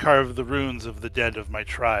 I carve the runes of the dead of my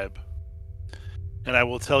tribe. And I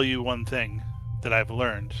will tell you one thing that I've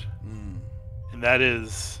learned, and that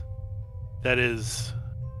is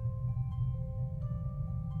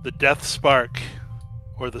the death spark,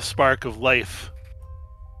 or the spark of life,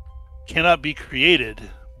 cannot be created,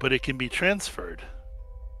 but it can be transferred.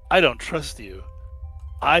 I don't trust you.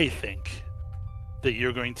 I think that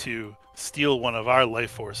you're going to steal one of our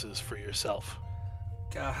life forces for yourself.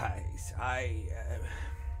 Guys,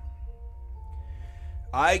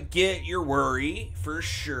 I get your worry, for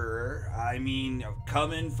sure. I mean,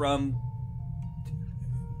 coming from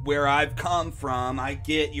where I've come from, I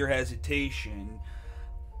get your hesitation.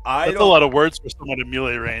 That's a lot of words for someone in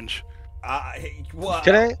melee range.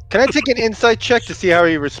 Can I take an insight check to see how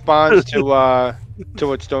he responds to what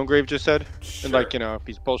Stonegrave just said? Sure. And like, if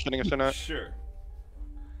he's bullshitting us or not? Sure.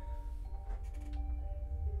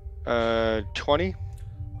 20?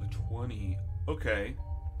 A 20. Okay.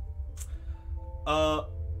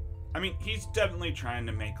 I mean, he's definitely trying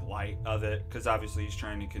to make light of it, because obviously he's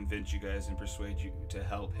trying to convince you guys and persuade you to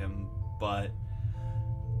help him, but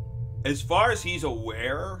as far as he's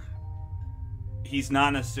aware, he's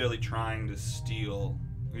not necessarily trying to steal.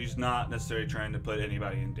 He's not necessarily trying to put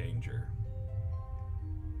anybody in danger.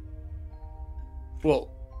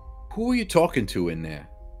 well, who are you talking to in there?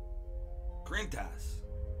 Krintas.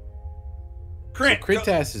 So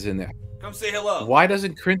Krintas is in there. Come say hello. Why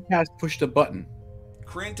doesn't Krintas push the button?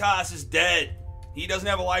 Krintas is dead. He doesn't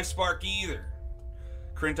have a life spark either.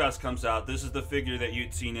 Krintas comes out. This is the figure that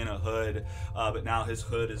you'd seen in a hood, but now his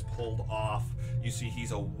hood is pulled off. You see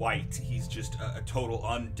he's a white. He's just a total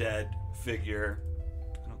undead figure.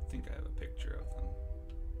 I don't think I have a picture of him.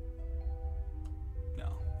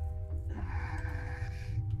 No.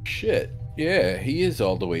 Shit. Yeah, he is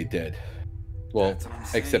all the way dead. Well, That's what I'm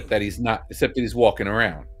saying. except that he's not. Except that he's walking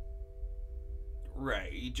around. Right.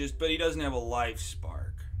 But he doesn't have a life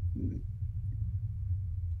spark.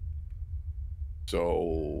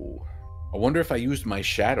 So, I wonder if I used my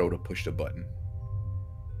shadow to push the button.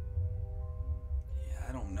 Yeah,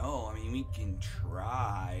 I don't know. I mean, we can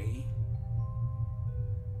try.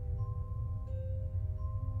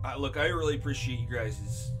 Look, I really appreciate you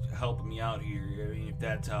guys helping me out here. I mean, if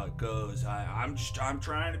that's how it goes, I'm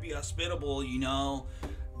trying to be hospitable, you know.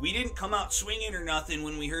 We didn't come out swinging or nothing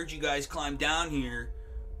when we heard you guys climb down here.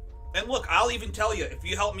 And look, I'll even tell you, if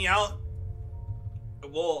you help me out,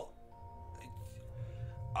 well,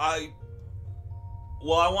 I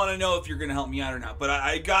want to know if you're going to help me out or not. But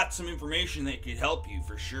I got some information that could help you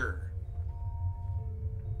for sure.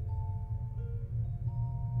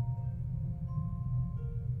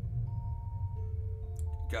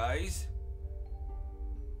 Guys?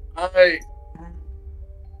 I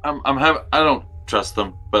don't trust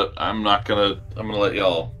them, but I'm gonna let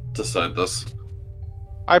y'all decide this.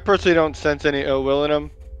 I personally don't sense any ill will in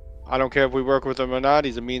him. I don't care if we work with him or not.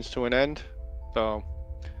 He's a means to an end. So,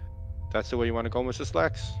 that's the way you want to go, Mr.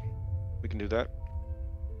 Slacks. We can do that.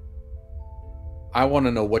 I want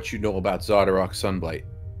to know what you know about Zardarok Sunblight.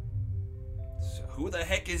 So who the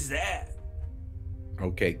heck is that?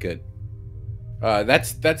 Okay, good.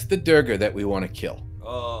 That's the Durger that we want to kill.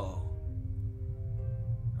 Oh.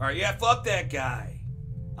 Alright, yeah, fuck that guy.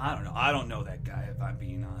 I don't know. I don't know that guy, if I'm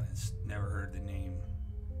being honest. Never heard the name.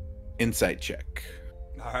 Insight check.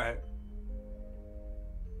 Alright.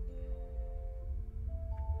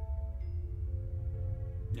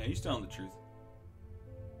 Yeah, he's telling the truth.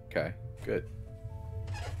 Okay, good.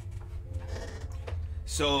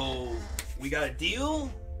 So, we got a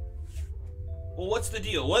deal? Well, what's the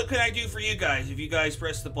deal? What can I do for you guys if you guys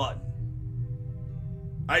press the button?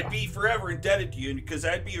 I'd be forever indebted to you, because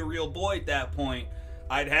I'd be a real boy at that point.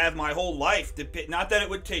 I'd have my whole life to pay. Not that it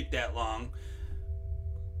would take that long.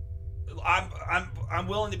 I'm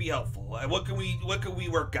willing to be helpful. What can we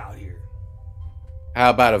work out here? How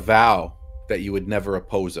about a vow that you would never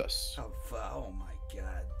oppose us? Oh my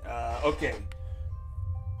god. Okay.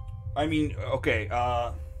 I mean, okay.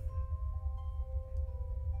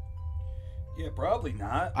 Yeah, probably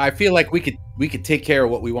not. I feel like we could take care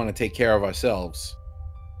of what we want to take care of ourselves.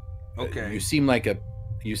 Okay. You seem like a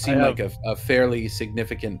fairly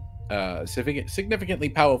significantly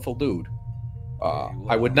powerful dude.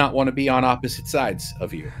 I would not want to be on opposite sides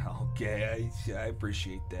of you. Okay, I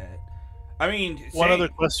appreciate that. I mean, one other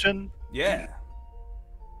question. Yeah.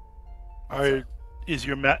 Is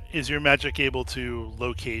your magic able to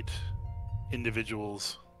locate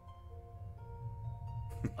individuals?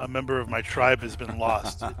 A member of my tribe has been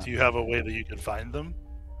lost. Do you have a way that you can find them?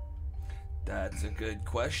 That's a good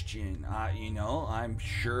question. I'm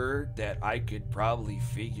sure that I could probably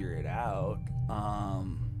figure it out.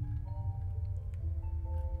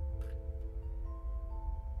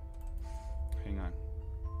 Hang on.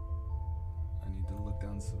 I need to look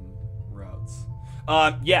down some routes.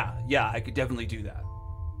 Yeah, I could definitely do that.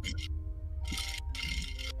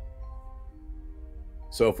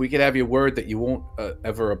 So if we could have your word that you won't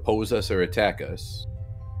ever oppose us or attack us,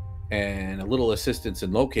 and a little assistance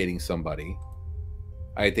in locating somebody,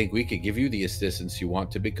 I think we could give you the assistance you want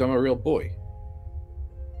to become a real boy.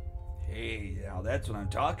 Hey, now that's what I'm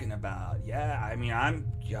talking about. Yeah, I mean,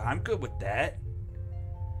 I'm good with that.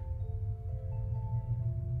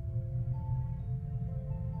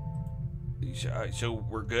 So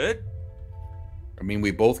we're good? I mean,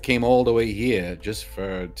 we both came all the way here just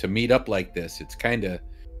to meet up like this. It's kind of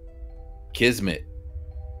kismet.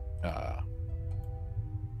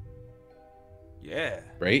 Yeah.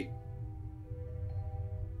 Right?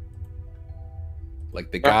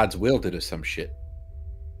 Like the gods willed it or some shit.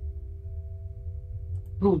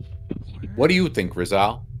 What do you think,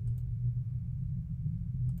 Rizal?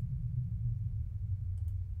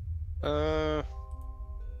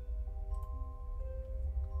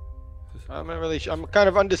 I'm not really sure. I'm kind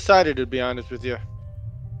of undecided, to be honest with you.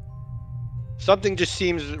 Something just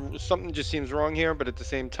seems wrong here, but at the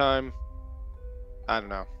same time, I don't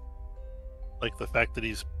know. Like the fact that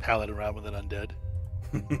he's palling around with an undead.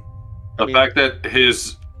 The fact that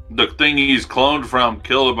the thing he's cloned from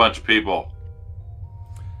killed a bunch of people.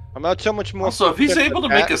 I'm not so much more. Also, if he's able to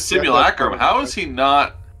make a simulacrum, how is he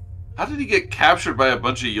not? How did he get captured by a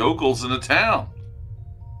bunch of yokels in a town?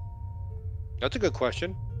 That's a good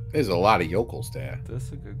question. There's a lot of yokels there.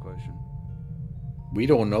 That's a good question. We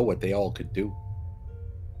don't know what they all could do.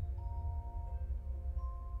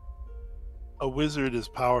 A wizard is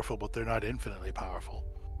powerful, but they're not infinitely powerful.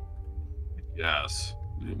 Yes.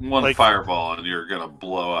 One fireball and you're going to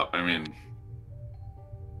blow up. I mean,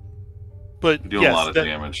 but do a lot of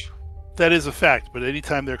damage. That is a fact, but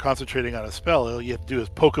anytime they're concentrating on a spell, all you have to do is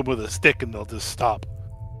poke them with a stick and they'll just stop.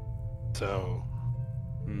 So...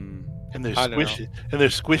 And they're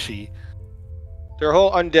squishy. Their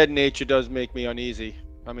whole undead nature does make me uneasy.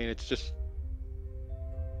 I mean, it's just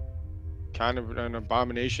kind of an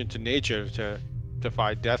abomination to nature to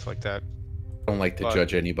defy death like that. I don't like to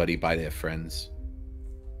judge anybody by their friends.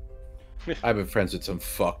 I've been friends with some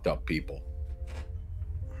fucked up people.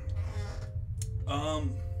 All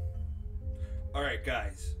right,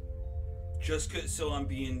 guys. Just so I'm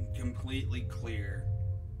being completely clear,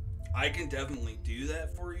 I can definitely do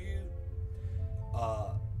that for you.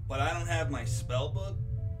 But I don't have my spell book.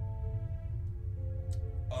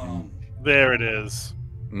 There it is.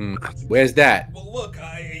 Where's that? Well, look,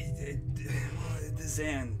 the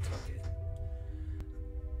Zan took it.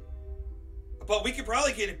 But we could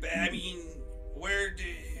probably get it back. I mean,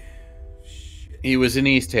 shit. He was in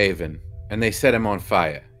East Haven, and they set him on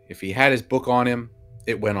fire. If he had his book on him,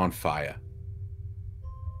 it went on fire.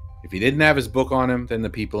 If he didn't have his book on him, then the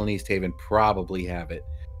people in East Haven probably have it.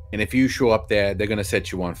 And if you show up there, they're going to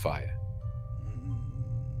set you on fire.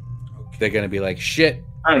 Okay. They're going to be like, shit.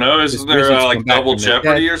 I don't know. Isn't there like double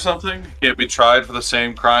jeopardy or something? Can't be tried for the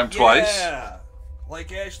same crime twice? Yeah,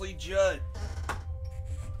 like Ashley Judd.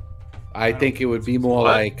 I think it would be more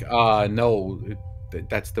like, no,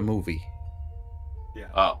 that's the movie. Yeah.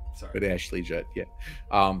 Oh, sorry. With Ashley Judd, yeah.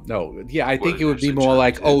 No, yeah, I think it would be more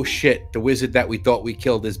like, oh shit, the wizard that we thought we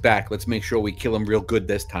killed is back. Let's make sure we kill him real good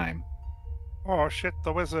this time. Oh shit,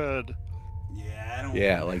 the wizard. Yeah, I don't.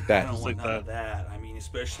 Yeah, like that. I don't want Like none of that. I mean,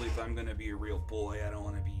 especially if I'm gonna be a real boy, I don't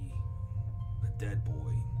want to be a dead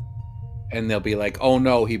boy. And they'll be like, "Oh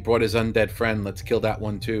no, he brought his undead friend. Let's kill that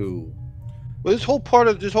one too." Well, this whole point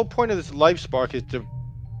of this life spark is to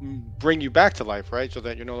bring you back to life, right? So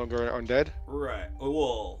that you're no longer undead. Right.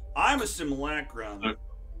 Well, I'm a simulacrum.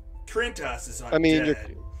 Trintas is undead. I mean,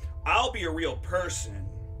 I'll be a real person.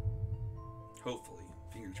 Hopefully,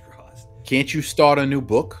 fingers crossed. Can't you start a new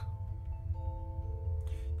book?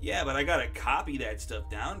 Yeah, but I gotta copy that stuff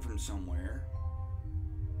down from somewhere.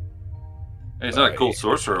 Hey, he's not a cool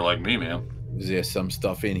sorcerer like me, man. Is there some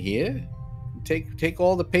stuff in here? Take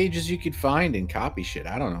all the pages you could find and copy shit.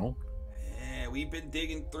 I don't know. Yeah, we've been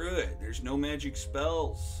digging through it. There's no magic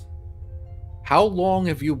spells. How long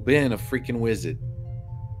have you been a freaking wizard?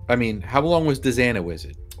 I mean, how long was Dazan a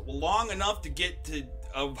wizard? Long enough to get to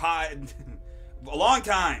a high, a long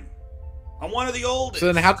time. I'm one of the oldest.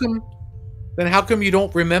 So then how come you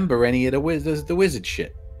don't remember any of the wizard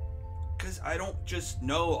shit? Because I don't just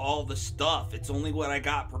know all the stuff. It's only what I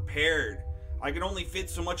got prepared. I can only fit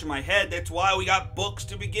so much in my head. That's why we got books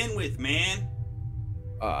to begin with, man.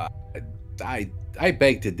 I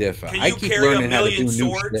beg to differ. Can I you keep carry a learning how to do million new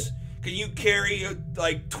swords? shit. Can you carry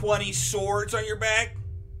like 20 swords on your back?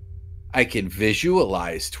 I can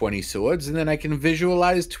visualize 20 swords, and then I can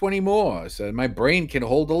visualize 20 more. So my brain can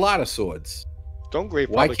hold a lot of swords. Don't grade.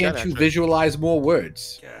 Why can't you visualize more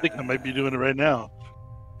words? I think I might be doing it right now.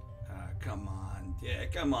 Come on. Yeah,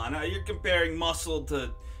 come on. You're comparing muscle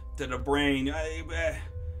to the brain.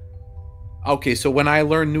 Okay, so when I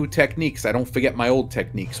learn new techniques, I don't forget my old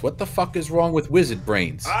techniques. What the fuck is wrong with wizard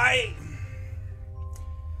brains? I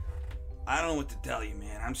don't know what to tell you,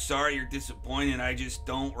 man. I'm sorry you're disappointed. I just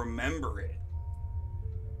don't remember it.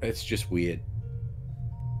 It's just weird.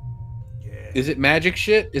 Yeah. Is it magic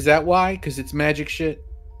shit? Is that why? Because it's magic shit?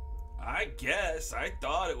 I guess. I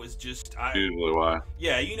thought it was just... Usually why.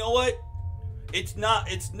 Yeah, you know what? It's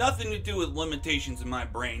nothing to do with limitations in my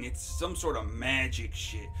brain. It's some sort of magic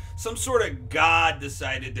shit. Some sort of god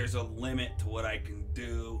decided there's a limit to what I can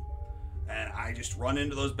do. And I just run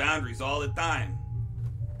into those boundaries all the time.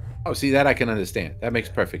 Oh, see, that I can understand. That makes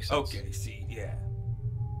perfect sense. Okay, see, yeah.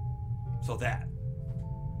 So that.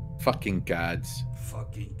 Fucking gods.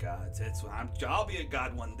 Fucking gods. That's what I'll be a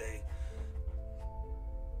god one day.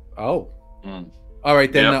 Oh. Mm. All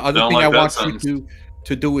right, then Yep, the other don't thing like I that want sentence. you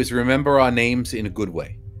to do is remember our names in a good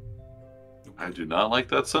way. I do not like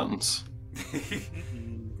that sentence.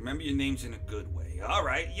 Remember your names in a good way. All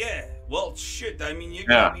right, yeah. Well, shit. I mean, you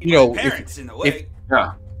Yeah. gotta be You know, my parents in a way.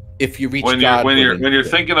 Yeah. If you reach When God, you're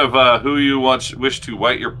thinking of who you wish to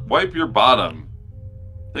wipe your bottom,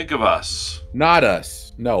 think of us. Not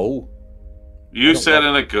us. No. You don't said like-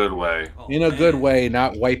 in a good way. Oh, In a man. good way,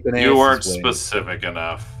 not wiping ass. You weren't specific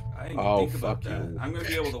enough. I didn't Oh, think about fuck that. you. I'm gonna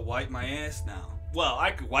be able to wipe my ass now. Well,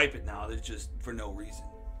 I could wipe it now. It's just for no reason.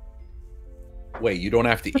 Wait, you don't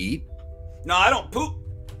have to eat? No, I don't poop.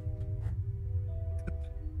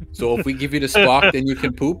 So if we give you the spark, then you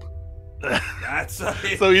can poop? That's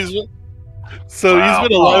So he's Wow.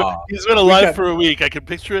 been alive. Aw. He's been alive got- for a week. I can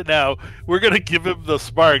picture it now. We're gonna give him the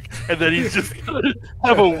spark, and then he's just gonna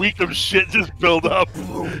have a week of shit just build up.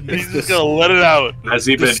 And he's just gonna let it out. Has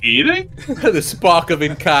he been eating? The spark of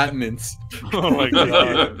incontinence. Oh my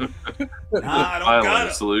god! Nah, I don't Finally, got a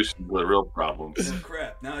it. solution to the real problems. Oh,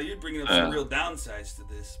 crap. Now you're bringing up Yeah. some real downsides to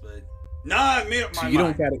this, but I made up my So you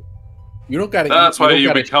mind. don't gotta. You don't gotta. That's eat, why don't you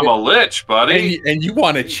gotta become shit. a lich, buddy. And you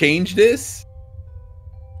want to change this?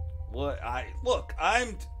 What I'm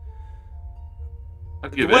I'll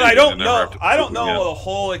give what I anything don't to never know. have to I don't poop know again. the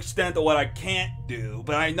whole extent of what I can't do,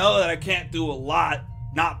 but I know that I can't do a lot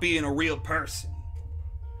not being a real person.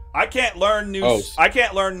 I can't learn new. Oh. I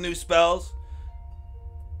can't learn new spells.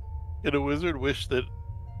 Can a wizard wish that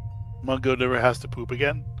Mungo never has to poop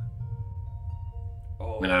again?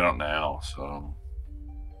 Oh, I mean, I don't now, so.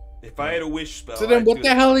 if I had a wish spell. So then, I what could-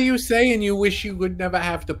 the hell are you saying? You wish you would never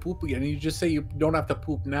have to poop again. You just say you don't have to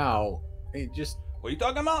poop now. It just What are you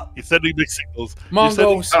talking about? He's sending mixed signals.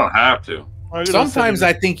 Mongo. I don't have to. Sometimes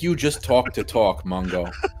I think you just talk to talk,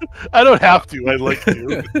 Mongo. I don't have to. I'd like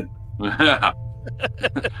to.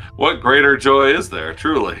 What greater joy is there,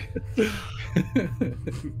 truly?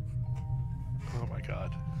 Oh my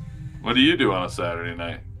god. What do you do on a Saturday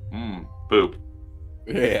night? Poop.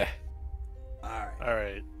 Yeah. All right. All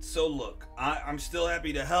right. So look, I'm still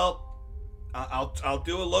happy to help. I'll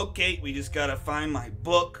do a locate. We just gotta find my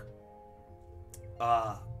book.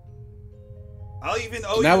 I'll even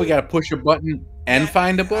owe So now you. we got to push a button and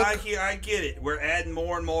find a book. I get it. We're adding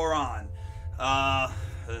more and more on.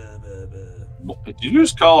 Did you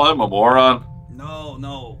just call him a moron? No.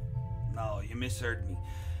 misheard me.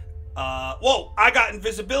 Whoa, I got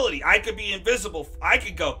invisibility. I could be invisible. I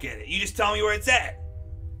could go get it. You just tell me where it's at.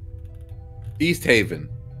 East Haven.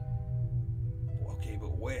 Okay,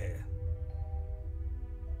 but where?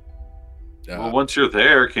 Well, once you're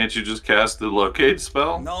there, can't you just cast the locate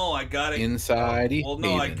spell? No, I gotta... Inside East Well,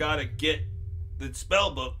 no, I Haven. gotta get the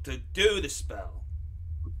spell book to do the spell.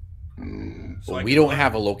 So Well, we don't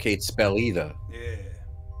have a locate spell either. Yeah.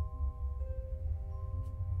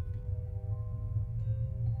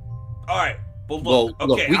 All right. Well, look.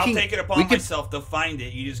 Okay, I'll take it upon myself to find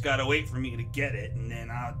it. You just gotta wait for me to get it, and then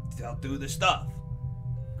I'll do the stuff.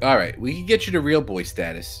 All right, we can get you to real boy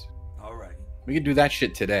status. All right. We can do that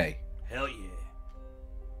shit today. Hell yeah.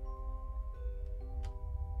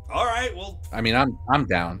 All right. Well. I mean, I'm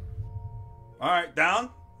down. All right, down.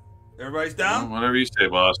 Everybody's down. Well, whatever you say,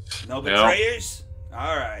 boss. No betrayers. Yep.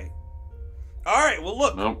 All right. All right. Well,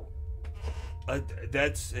 look. Nope.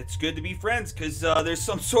 It's good to be friends because there's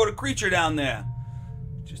some sort of creature down there.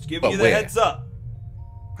 Just giving you the where? heads up.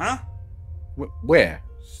 Huh? Where?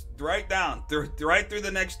 Right down. Right through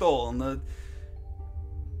the next hole. And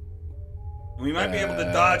we might be able to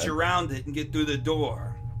dodge around it and get through the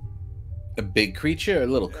door. A big creature or a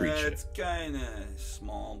little creature? It's kind of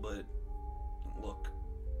small, but look,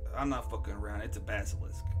 I'm not fucking around. It's a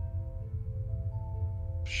basilisk.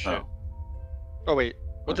 Shit. Oh wait,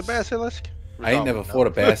 what's a basilisk? I ain't never fought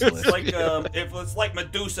a basilisk. It's like if it's like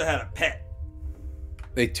Medusa had a pet.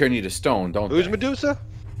 They turn you to stone, don't Who's they? Medusa?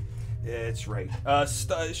 Yeah, it's right.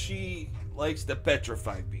 She likes to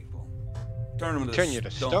petrify people. Turn them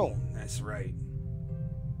to stone. That's right.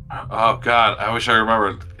 Oh God, I wish I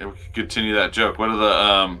remembered. We could continue that joke. What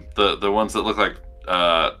are the ones that look like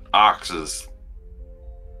oxes?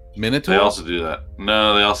 Minotaur? They also do that.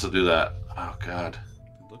 No, they also do that. Oh God.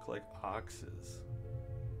 They look like oxes.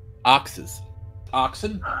 Oxes.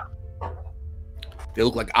 Oxen? They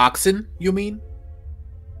look like oxen, you mean?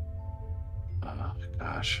 Oh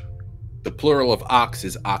gosh. The plural of ox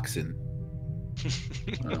is oxen. I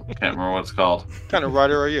can't remember what it's called. What kind of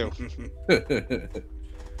rider are you?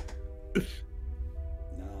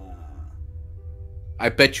 Nah. I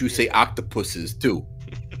bet you say octopuses too.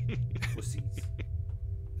 Pussies.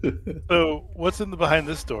 So, what's behind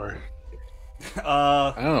this door?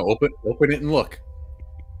 I don't know. Open it and look.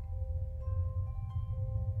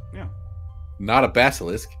 Yeah. Not a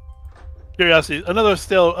basilisk. Curiosity. Another it's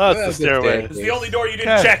the stairway. It's the only door you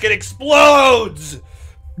didn't check. It explodes.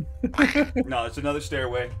 No, it's another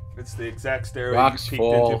stairway. It's the exact stairway Rocks you peeked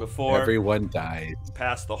fall. into before. Everyone dies.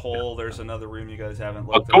 Past the hole, there's another room you guys haven't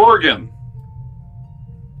A looked at. Gorgon.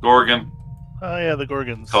 Gorgon. Oh yeah, the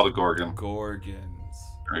Gorgons. It's called a Gorgon. Gorgons.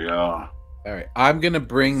 There you go. All right, I'm gonna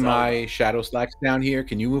bring So- my shadow slacks down here.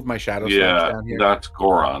 Can you move my shadow slacks down here? That's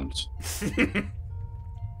Gorons.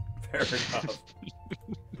 Fair enough.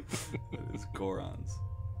 It is Gorons.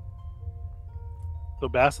 So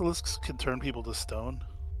basilisks can turn people to stone.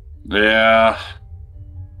 Yeah.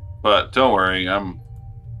 But don't worry, I'm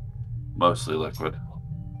mostly liquid.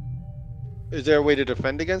 Is there a way to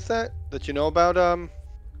defend against that you know about?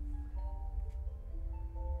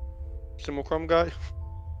 Simulacrum guy.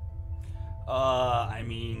 I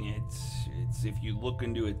mean, it's if you look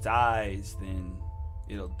into its eyes, then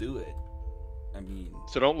it'll do it. I mean,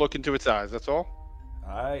 So don't look into its eyes. That's all.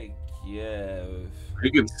 yeah.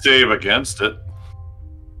 You can save against it.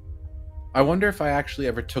 I wonder if I actually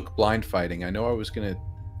ever took blind fighting. I know I was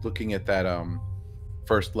looking at that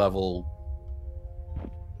first level.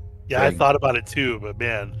 Yeah, I thing. thought about it too, but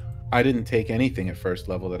man, I didn't take anything at first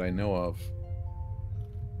level that I know of.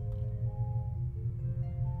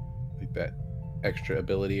 Like that extra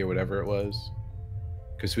ability or whatever it was.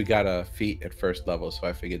 Because we got a feat at first level, so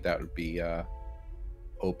I figured that would be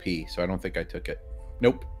OP. So I don't think I took it.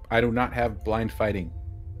 Nope. I do not have blind fighting.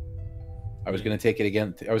 I was going to take it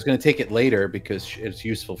again. I was going to take it later because it's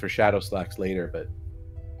useful for Shadow Slacks later, but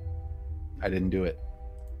I didn't do it.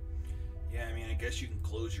 Yeah, I mean, I guess you can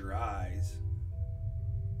close your eyes.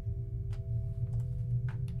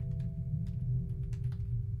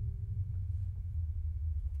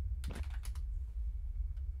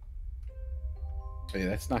 Hey,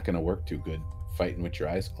 that's not going to work too good, fighting with your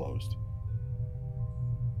eyes closed.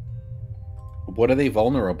 What are they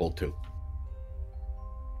vulnerable to?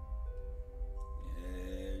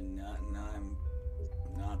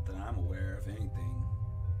 Not that I'm aware of anything.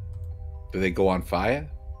 Do they go on fire?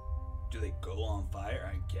 Do they go on fire?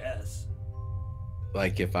 I guess.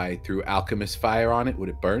 Like if I threw alchemist fire on it, would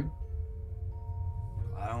it burn?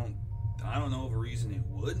 I don't know of a reason it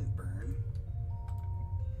wouldn't burn.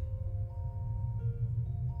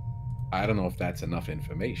 I don't know if that's enough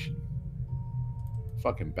information.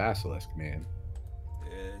 Fucking basilisk, man.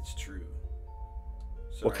 Yeah, it's true.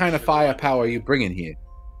 What kind of firepower are you bringing here?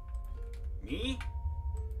 Me?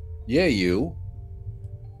 Yeah, you.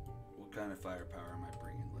 What kind of firepower am I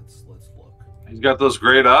bringing? Let's look. He's got those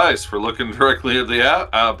great eyes for looking directly at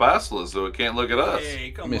the basilisk, so it can't look at us.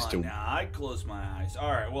 Hey, come on now. I close my eyes.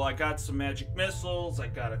 All right, well, I got some magic missiles. I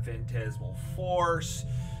got a phantasmal force.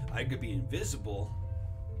 I could be invisible.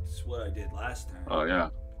 That's what I did last time. Oh, yeah.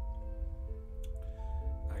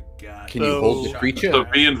 I got... Can you hold the creature? So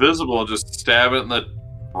be invisible and just stab it in the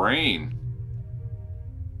brain.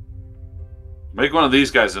 Make one of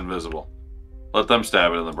these guys invisible. Let them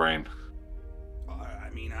stab it in the brain. I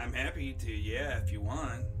mean, I'm happy to, yeah, if you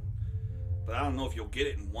want. But I don't know if you'll get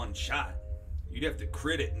it in one shot. You'd have to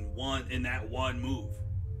crit it in that one move.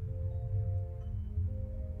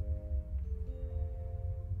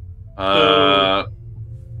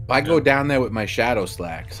 If I go down there with my shadow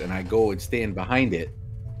slacks and I go and stand behind it,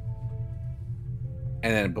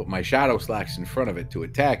 and then put my shadow slacks in front of it to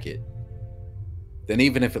attack it, then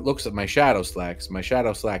even if it looks at my shadow slacks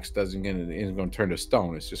isn't going to turn to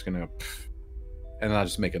stone. It's just going to, and then I'll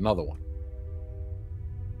just make another one.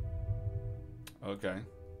 Okay.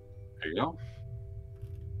 There you go.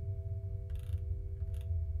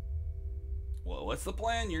 Well, what's the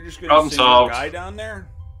plan? You're just going to send your guy down there?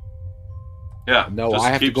 Yeah. No, I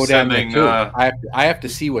have to go down there too. I have to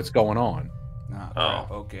see what's going on.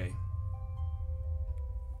 Okay.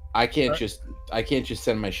 I can't just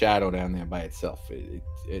send my shadow down there by itself.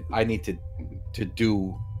 I need to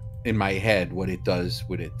do in my head what it does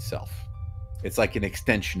with itself. It's like an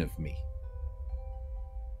extension of me,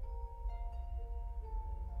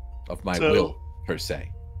 of my will per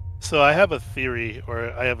se. So I have a theory,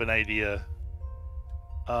 or I have an idea.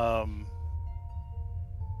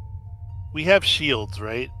 We have shields,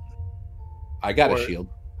 right? I got a shield.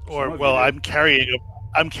 I'm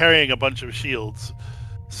carrying a bunch of shields.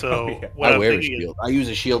 So I wear a shield. I use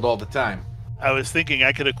a shield all the time. I was thinking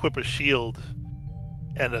I could equip a shield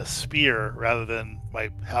and a spear rather than my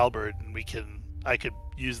halberd, and I could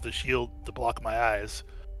use the shield to block my eyes.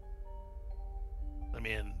 I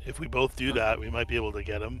mean, if we both do that, we might be able to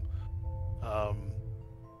get him.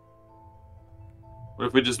 What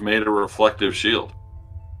if we just made a reflective shield?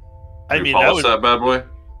 I mean, that bad boy?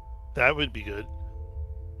 That would be good.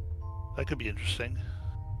 That could be interesting.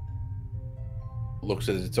 Looks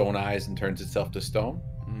at its own eyes and turns itself to stone.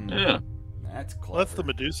 Yeah. That's clever. Well, that's the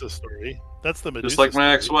Medusa story. Just like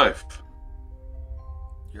my ex-wife.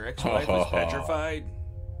 Your ex-wife was petrified?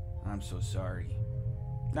 I'm so sorry.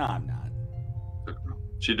 No, I'm not.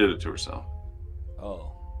 She did it to herself.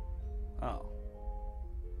 Oh.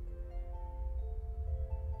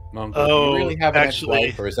 Mongo, do you really have an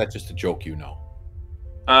ex-wife, or is that just a joke you know?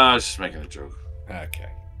 I was just making a joke.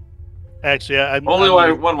 Okay. Actually, I'm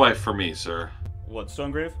one wife for me, sir. What,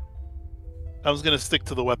 Stonegrave? I was going to stick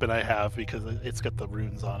to the weapon I have because it's got the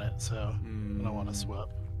runes on it, so I don't want to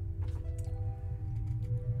swap.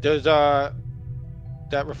 Does that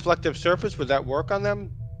reflective surface, would that work on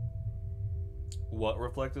them? What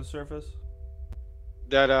reflective surface?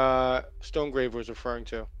 That Stonegrave was referring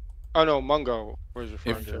to. Oh no, Mungo was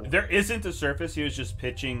referring to. There isn't a surface. He was just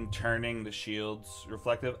turning the shields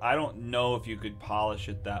reflective. I don't know if you could polish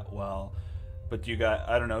it that well, but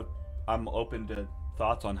I don't know. I'm open to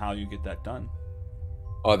thoughts on how you get that done.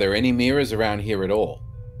 Are there any mirrors around here at all?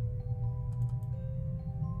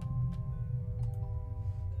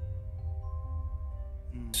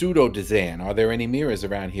 Pseudo Dazan, are there any mirrors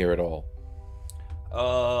around here at all?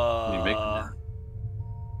 Can you make them?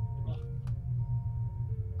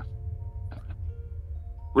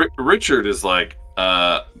 Richard is like,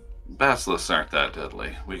 basilisks aren't that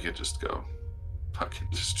deadly. We could just go fucking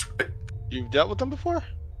destroy. You've dealt with them before?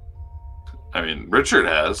 I mean, Richard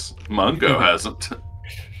has. Mungo hasn't.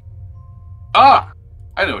 I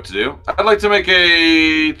know what to do. I'd like to make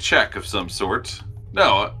a check of some sort.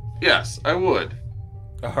 No, yes, I would.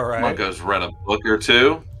 All right. Mungo's read a book or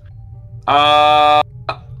two.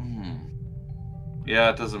 Yeah,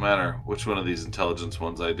 it doesn't matter which one of these intelligence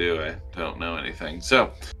ones I do. I don't know anything.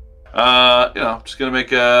 So, I'm just going to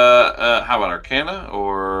make how about Arcana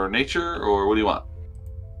or Nature, or what do you want?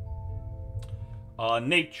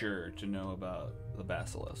 Nature to know about the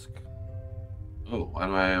basilisk. Oh, why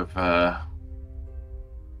do I have,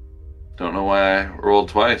 don't know why I rolled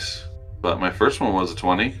twice, but my first one was a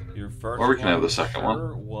 20. Your first or we can have the second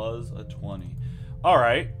one. Was a 20. All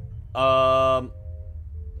right.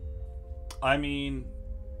 I mean,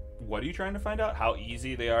 what are you trying to find out? How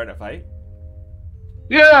easy they are to fight?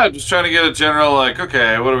 Yeah, I'm just trying to get a general, like,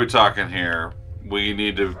 okay, what are we talking here? We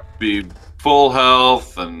need to be full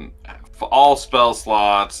health and all spell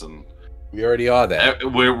slots, and We already are that.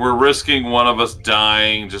 we're risking one of us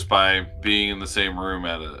dying just by being in the same room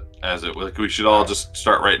as it. Like we should all just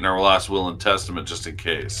start writing our last will and testament just in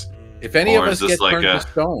case. If any Or of is us this get like turned a- to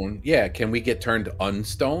stone, yeah, can we get turned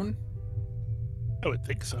unstone? I would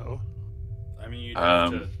think so. I mean, you'd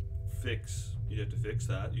have Um, to fix. You'd have to fix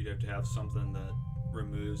that. You'd have to have something that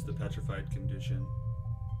removes the petrified condition.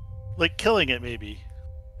 Like killing it, maybe.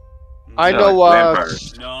 I Yeah, know like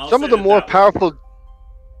vampires. No, I'll some say of the that more that would- powerful.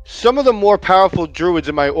 Some of the more powerful druids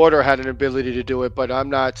in my order had an ability to do it, but I'm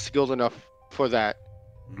not skilled enough for that.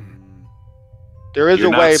 Mm, There is You're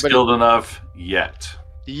a not way, but skilled enough yet.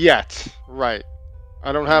 yet, right?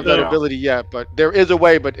 I don't have that Yeah. ability yet, but there is a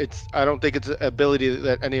way. But I don't think it's an ability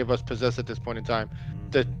that any of us possess at this point in time.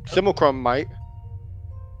 The Simulacrum might.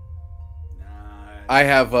 Nah, I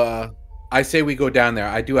have. I say we go down there.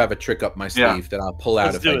 I do have a trick up my Yeah. sleeve that I'll pull out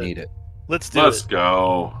Let's if do I it. need it. Let's do Let's it.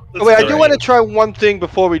 go. Let's Oh, wait, I do do it. want to try one thing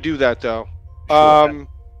before we do that, though. Sure.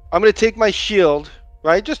 I'm going to take my shield,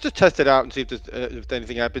 right, just to test it out and see if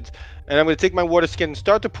anything happens. And I'm going to take my water skin and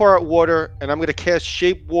start to pour out water, and I'm going to cast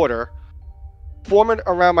Shape Water, form it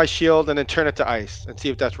around my shield, and then turn it to ice and see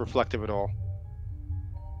if that's reflective at all.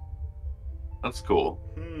 That's cool.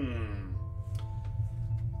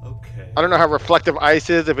 Okay. I don't know how reflective ice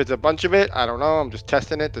is. If it's a bunch of it, I don't know. I'm just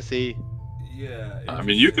testing it to see. Yeah. I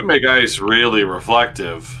mean, you can make ice really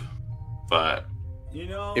reflective, but You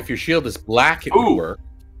know, If your shield is black, it Ooh. would work.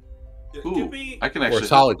 give ooh, me. I can Or actually a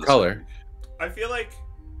solid hit this color. thing. I feel like,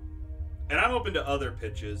 and I'm open to other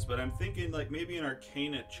pitches, but I'm thinking like maybe an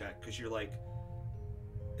Arcana check because you're like,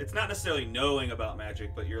 it's not necessarily knowing about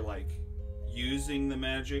magic, but you're like using the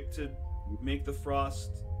magic to make the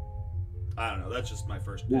frost. I don't know. That's just my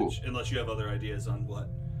first pitch. Unless you have other ideas on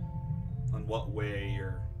what way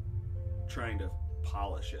you're trying to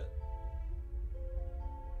polish it.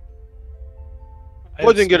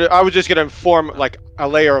 I was just gonna form like a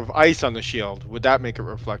layer of ice on the shield. Would that make it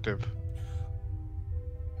reflective?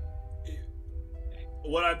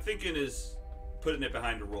 What I'm thinking is putting it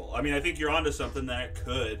behind a roll. I mean, I think you're onto something that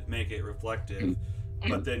could make it reflective,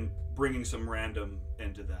 but then bringing some random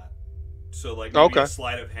into that. So like maybe Okay. a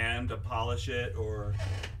sleight of hand to polish it, or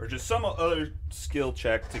just some other skill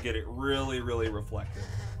check to get it really, really reflective.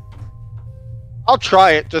 I'll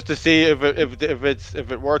try it just to see if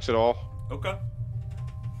it works at all. Okay.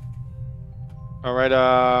 All right.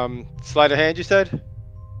 Sleight of hand, you said?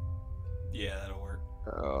 Yeah, that'll work.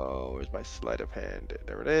 Oh, where's my sleight of hand?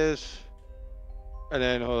 There it is. And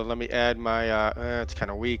then hold on, let me add my. It's kind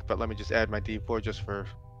of weak, but let me just add my D4 just for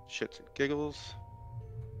shits and giggles.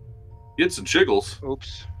 Get some chiggles.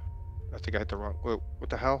 Oops. I think I hit the wrong. Wait, what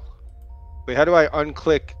the hell? Wait, how do I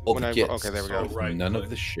unclick All when the I? gets. Okay, there we go. Oh, right None click. of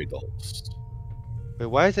the shiggles. Wait,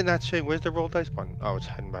 why is it not showing? Where's the roll dice button? Oh, it's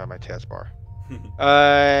hidden behind my taskbar.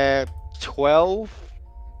 12.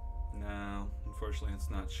 No, unfortunately, it's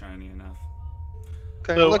not shiny enough.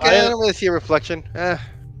 Okay, So look, I- I don't really see a reflection. That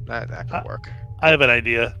can work. I have an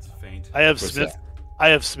idea. It's faint. I have What's Smith. I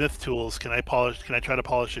have Smith tools. Can I try to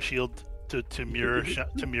polish a shield to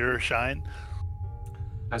mirror shine?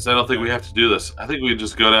 Guys, I don't think we have to do this. I think we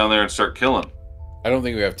just go down there and start killing. I don't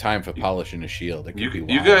think we have time for polishing a shield. It could You be you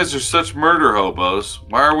wild. guys are such murder hobos.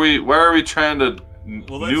 Why are we trying to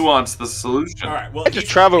Well, let's- nuance the solution? All right. Well, I just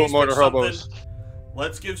each- travel each with motor pick something. hobos.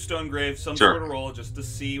 Let's give Stonegrave some Sure. sort of roll just to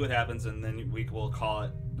see what happens, and then we'll call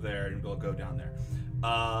it there, and we'll go down there.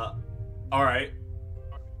 All right.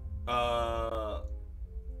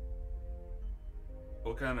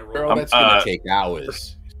 What kind of roll? Girl, that's gonna take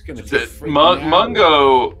hours. It's gonna take freaking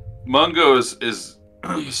hours. Mungo is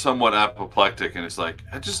somewhat apoplectic, and it's like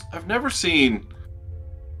I've never seen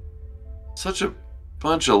such a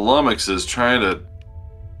bunch of lummoxes trying to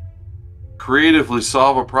creatively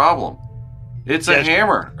solve a problem. It's a Yeah,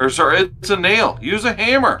 hammer, or sorry, it's a nail. Use a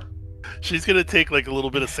hammer. She's gonna take like a little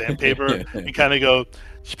bit of sandpaper and kind of go,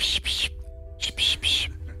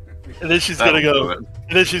 and then she's gonna That'll go, do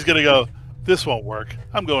and then she's gonna go. This won't work.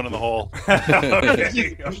 I'm going in the hole.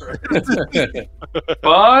 Okay, all right.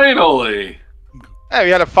 Finally. Hey, we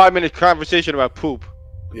had a 5-minute conversation about poop.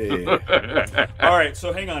 Yeah. All right,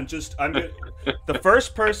 so hang on. The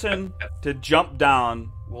first person to jump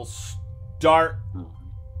down will start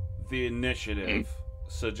the initiative.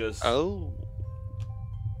 So just Oh.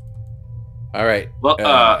 All right. Well,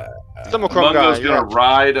 Simulacrum guy. Mungo's You're gonna up.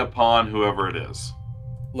 ride upon whoever it is.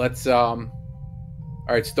 Let's All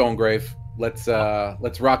right, Stonegrave.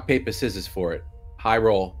 Let's rock paper scissors for it. High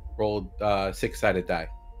roll. Roll 6-sided die.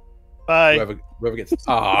 Bye. Whoever gets.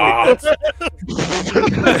 Ah. He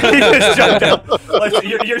just jumped down. Like,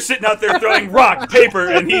 you're sitting out there throwing rock, paper,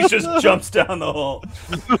 and he just jumps down the hole.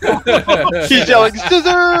 He's yelling,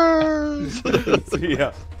 scissors!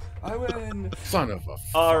 Yeah. I win. Son of a.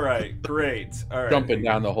 All right, great. All right. Jumping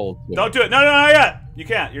down the hole. Too. Don't do it. No, not yet. You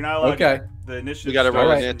can't. You're not allowed. Okay. To. The initiative. You gotta roll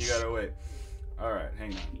starts it. and you gotta wait. All right,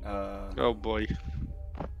 hang on. Oh boy.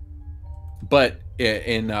 But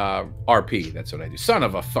in RP, that's what I do. Son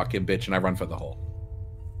of a fucking bitch, and I run for the hole.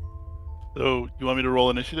 So, you want me to roll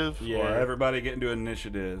initiative? Yeah, or... everybody get into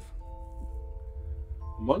initiative.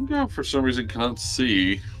 One guy for some reason cannot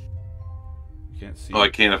see. You can't see. Oh, I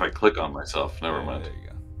can if I click on myself. Never mind. There you go.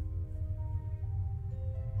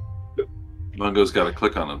 Mungo's got to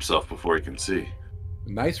click on himself before he can see.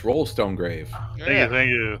 Nice roll, Stonegrave. Thank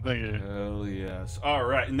you. Hell yes. All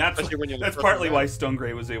right, and that's Especially when you're the that's first partly one why out.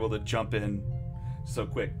 Stonegrave was able to jump in so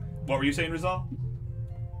quick. What were you saying, Rizal?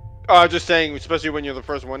 Just saying, especially when you're the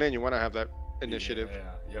first one in, you want to have that initiative.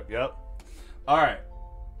 Yeah. Yep. All right.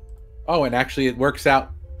 Oh, and actually, it works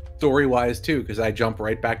out story-wise too, because I jump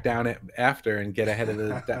right back down it after and get ahead of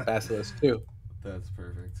that basilisk too. That's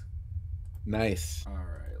perfect. Nice. All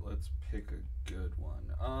right, let's pick a good one.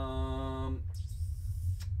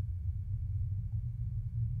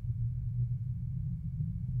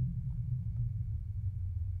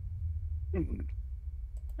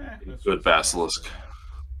 Good basilisk.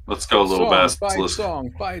 Let's go, little basilisk.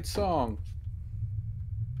 Fight song.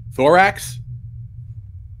 Thorax?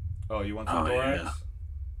 Oh, you want some Oh, thorax? yeah.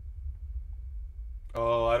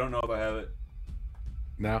 Oh, I don't know if I have it.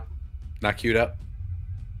 No, not queued up.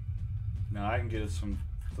 No, I can get us some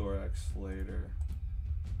thorax later.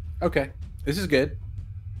 Okay, this is good.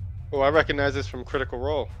 Oh, I recognize this from Critical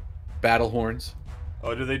Role. Battle horns.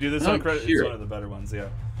 Oh, do they do this Oh, on credit? It's here. one of the better ones, yeah.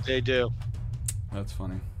 They do. That's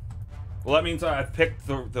funny. Well, that means I've picked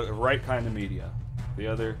the right kind of media. The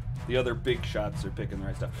other big shots are picking the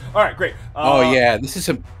right stuff. All right, great. Oh yeah, this is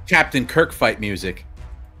some Captain Kirk fight music.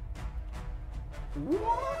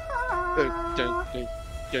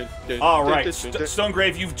 All right,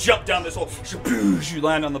 Stonegrave, you've jumped down this hole. You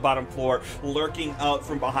land on the bottom floor, lurking out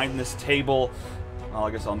from behind this table. Well,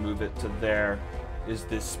 I guess I'll move it to there. Is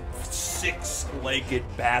this six-legged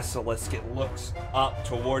basilisk? It looks up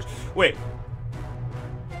towards. Wait,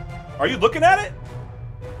 are you looking at it?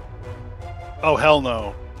 Oh, hell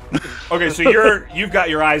no. Okay, so you've got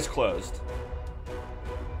your eyes closed.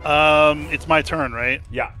 It's my turn, right?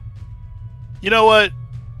 Yeah. You know what?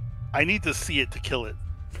 I need to see it to kill it.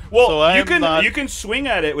 Well, So you can swing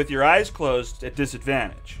at it with your eyes closed at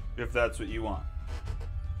disadvantage if that's what you want.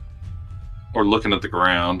 Or looking at the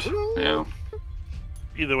ground. Yeah.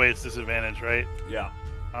 Either way, it's disadvantage, right? Yeah.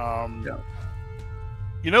 Yeah.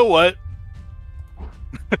 You know what?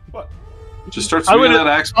 What? Just start swinging that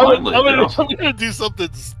axe blindly. I'm gonna do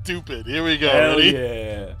something stupid. Here we go. Hell Ready?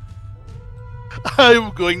 yeah. I'm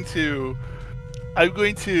going to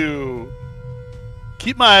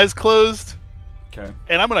keep my eyes closed, Okay.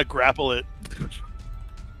 and I'm gonna grapple it.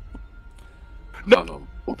 No.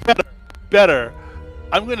 Better.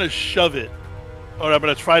 I'm gonna shove it, or I'm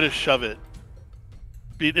gonna try to shove it.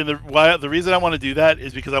 And the reason I want to do that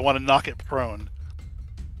is because I want to knock it prone.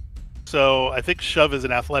 So I think shove is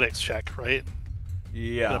an athletics check, right?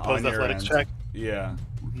 Yeah. An opposed on your athletics end. check. Yeah.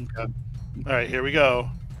 Okay. All right, here we go.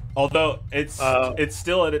 Although it's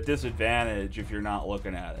still at a disadvantage if you're not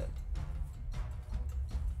looking at it,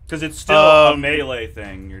 because it's still a melee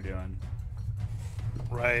thing you're doing.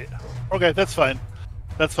 Right. Okay, that's fine.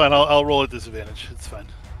 That's fine. I'll roll at disadvantage. It's fine.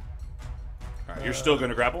 All right, you're still going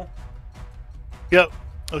to grapple. Yep.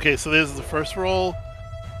 Okay, so there's the first roll,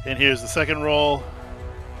 and here's the second roll.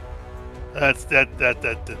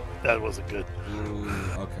 That wasn't good. Ooh,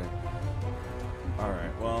 okay. All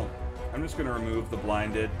right. Well, I'm just going to remove the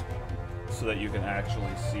blinded so that you can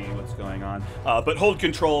actually see what's going on. But hold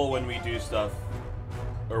control when we do stuff,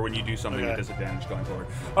 or when you do something with disadvantage going forward.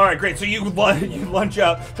 All right, great. So you lunge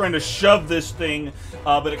out, trying to shove this thing,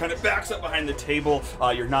 but it kind of backs up behind the table.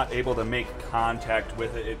 You're not able to make contact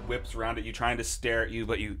with it. It whips around at you, trying to stare at you,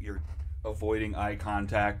 but you're avoiding eye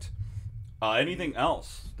contact. Anything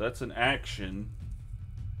else? That's an action.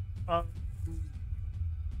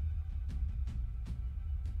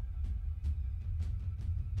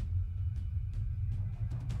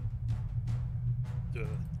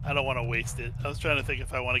 I don't want to waste it. I was trying to think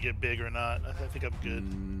if I want to get big or not. I think I'm good.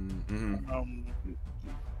 Mm-hmm.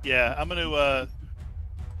 Yeah, I'm gonna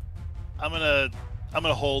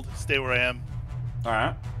hold, stay where I am. All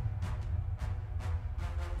right.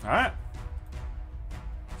 All right.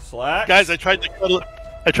 Slack. Guys, I tried to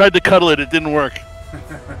cuddle it. It didn't work.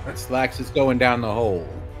 Slacks is going down the hole.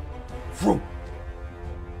 And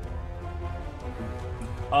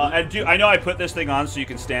I know I put this thing on so you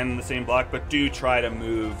can stand in the same block, but do try to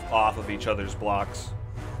move off of each other's blocks.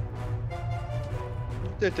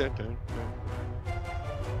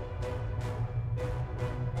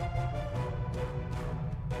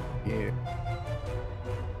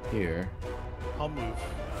 Here. I'll move.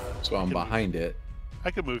 So I'm behind it.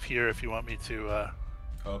 I could move here if you want me to.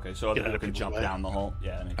 Okay, so other people can jump down the hole.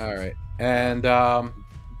 Yeah, that makes sense. All right, and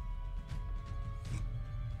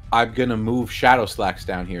I'm gonna move Shadow Slacks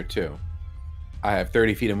down here too. I have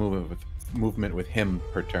 30 feet of movement with him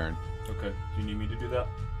per turn. Okay. Do you need me to do that?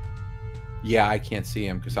 Yeah, I can't see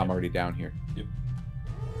him because I'm already down here. Yep.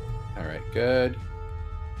 All right, good.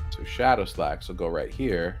 So Shadow Slacks will go right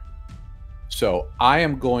here. So I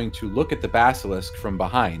am going to look at the basilisk from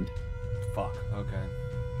behind. Fuck. Okay.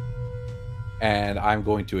 And I'm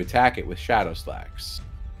going to attack it with Shadow Slacks.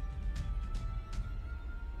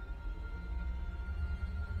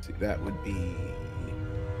 See, that would be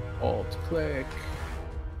Alt click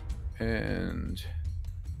and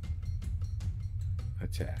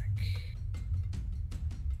attack.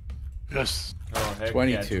 Yes. Oh, heck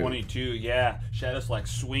 22. Yeah, 22. Yeah. Shadows like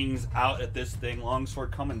swings out at this thing.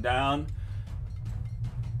 Longsword coming down.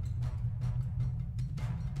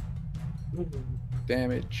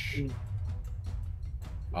 Damage.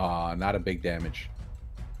 Not a big damage.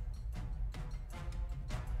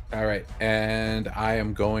 All right, and I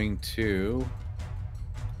am going to.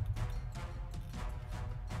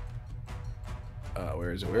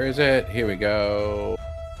 Where is it? Where is it? Here we go.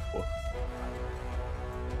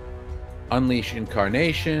 Unleash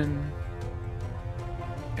Incarnation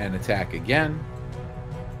and attack again.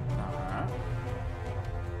 Uh-huh.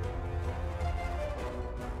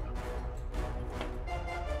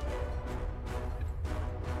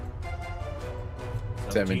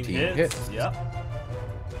 Seventeen hits. Yep.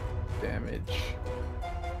 Damage.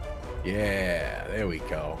 Yeah, there we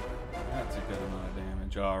go. That's a good amount of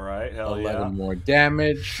damage. All right. Hell 11 more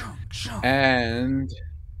damage. And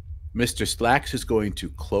Mr. Slacks is going to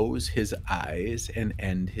close his eyes and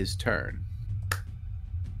end his turn.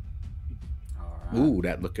 All right. Ooh,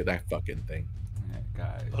 look at that fucking thing. That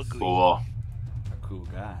guy's Cool. a cool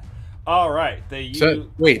guy. All right.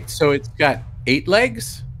 So it's got 8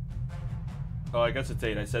 legs? Oh, I guess it's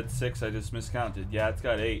 8. I said 6. I just miscounted. Yeah, it's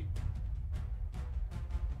got 8.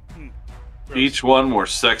 Each one more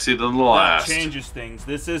sexy than the last. That changes things.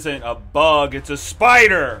 This isn't a bug. It's a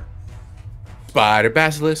spider. Spider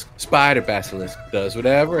basilisk. Spider basilisk does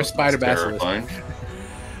whatever a spider basilisk.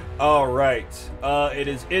 All right. It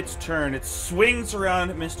is its turn. It swings around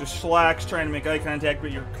at Mr. Slacks, trying to make eye contact,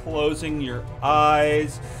 but you're closing your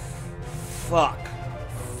eyes. Fuck.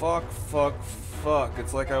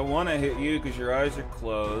 It's like I want to hit you because your eyes are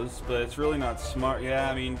closed, but it's really not smart. Yeah,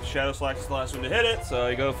 I mean, Shadow Slacks is the last one to hit it, so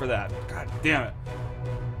I go for that. God damn it.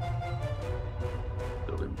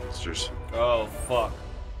 Building monsters. Oh, fuck.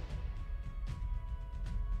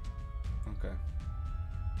 Okay.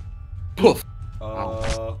 Poof.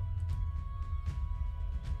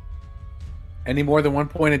 Any more than 1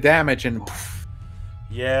 point of damage and poof.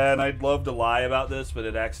 Yeah, and I'd love to lie about this, but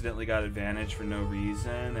it accidentally got advantage for no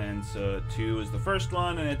reason, and so 2 is the first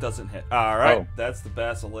one, and it doesn't hit. All right, That's the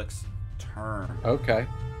Basilisk's turn. Okay.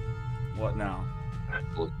 What now?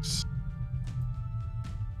 That's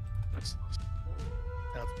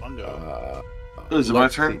Mungo. Is it my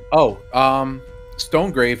turn? See. Oh,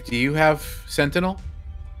 Stonegrave, do you have Sentinel?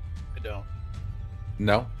 I don't.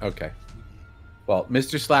 No? Okay. Well,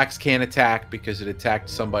 Mr. Slacks can't attack because it attacked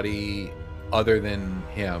somebody other than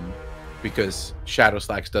him, because Shadow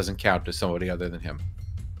Slacks doesn't count as somebody other than him.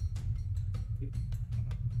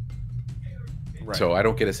 Right. So I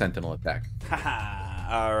don't get a Sentinel attack.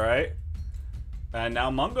 All right. And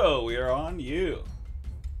now, Mungo, we are on you.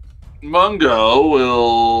 Mungo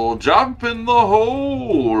will jump in the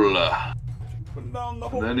hole. Put down the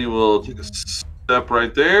hole. And then he will take a step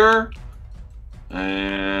right there.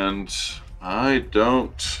 And I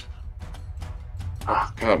don't...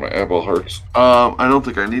 Oh, God, my elbow hurts. I don't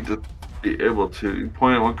think I need to be able to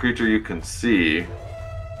point at one creature you can see.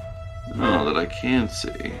 No, that I can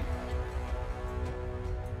see.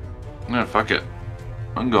 Nah, fuck it.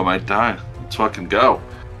 Mungo might die. Let's fucking go.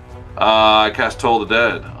 I cast Toll the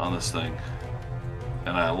Dead on this thing.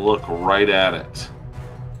 And I look right at it.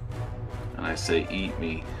 And I say, eat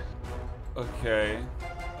me. Okay.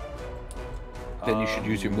 Then you should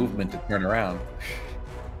use your movement to turn around.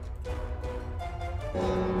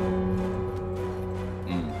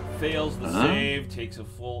 Fails the save, takes a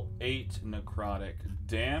full 8 necrotic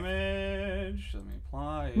damage. Let me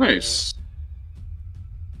apply. Nice.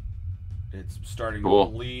 It It's starting Cool.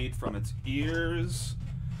 to bleed from its ears.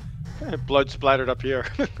 Blood splattered up here.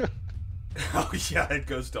 Oh yeah, it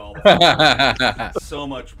goes to all the so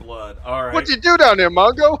much blood. All right. What'd you do down there,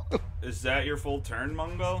 Mongo? Is that your full turn,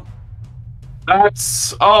 Mungo?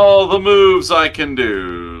 That's all the moves I can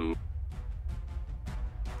do.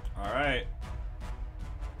 All right.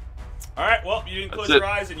 All right. Well, you didn't close That's your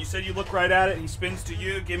eyes, and you said you look right at it. He spins to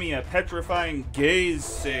you. Give me a petrifying gaze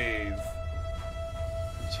save.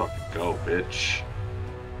 Let's fucking go, bitch.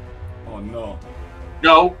 Oh no.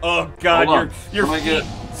 No. Oh god, Hold on. your What do I feet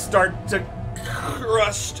get? start to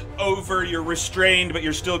crust over. You're restrained, but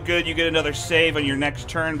you're still good. You get another save on your next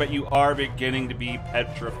turn, but you are beginning to be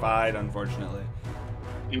petrified, unfortunately.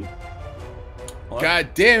 God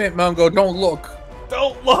damn it, Mungo! Don't look.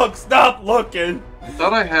 Don't look! Stop looking! I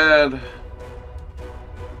thought I had a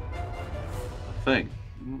thing.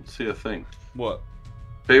 I don't see a thing. What?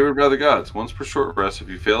 Favored by the gods. Once per short rest, if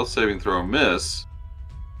you fail a saving throw or miss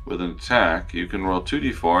with an attack, you can roll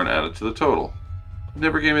 2d4 and add it to the total. It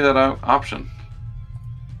never gave me that option.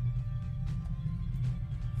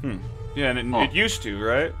 Yeah, and it used to,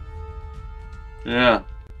 right? Yeah.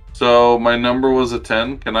 So my number was a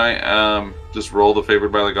 10. Can I just roll the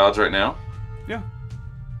favored by the gods right now? Yeah.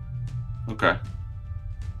 Okay.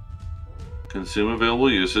 Consume available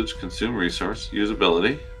usage, consume resource,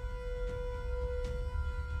 usability.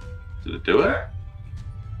 Did it do it?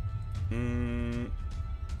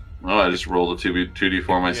 Oh, I just rolled a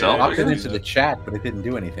 2d4 myself. Yeah, I I'll guess. get into the chat, but it didn't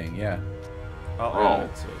do anything. Yeah. I'll add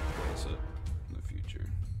it to place it in the future.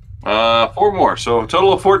 4 more, so a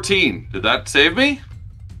total of 14. Did that save me?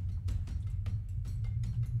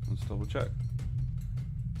 Let's double check.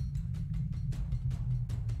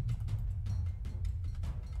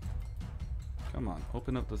 Come on,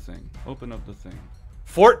 open up the thing. Open up the thing.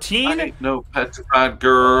 14? I ain't no petrified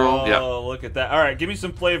girl. Oh, Yeah. look at that. All right, give me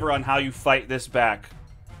some flavor on how you fight this back.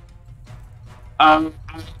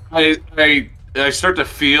 I start to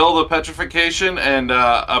feel the petrification, and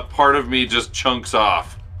a part of me just chunks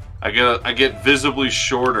off. I get visibly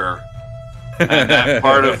shorter, and that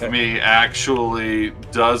part of me actually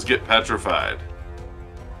does get petrified.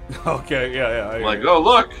 Okay, yeah. I'm like, oh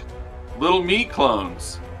look, little me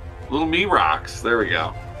clones, little me rocks. There we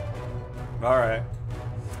go. All right.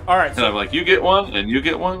 And So I'm like, you get one, and you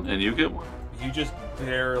get one, and you get one. you just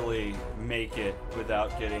barely make it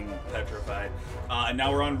without getting petrified. And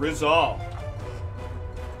now we're on Rizal. All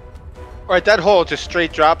right, that hole just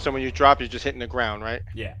straight drops, and when you drop, you're just hitting the ground, right?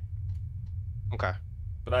 Yeah, Okay.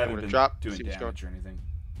 but I haven't gonna been drop, doing see what's damage or anything.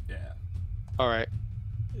 Yeah. All right.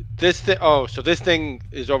 This thing. Oh, so this thing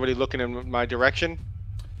is already looking in my direction.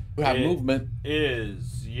 We have It movement.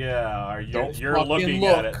 Is yeah. Are you? Don't You're fucking looking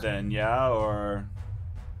at it look. then, yeah, or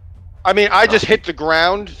I mean, I just hit the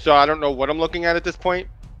ground, so I don't know what I'm looking at this point.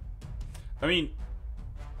 I mean,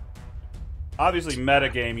 obviously,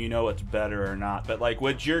 metagame, you know what's better or not, but like,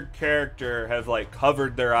 would your character have like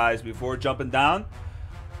covered their eyes before jumping down,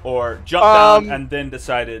 or jump down and then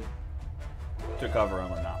decided to cover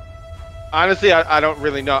them or not? Honestly, I don't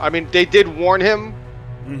really know. I mean, they did warn him,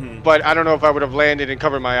 but I don't know if I would have landed and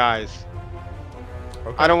covered my eyes.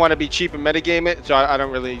 Okay. I don't want to be cheap and metagame it, so I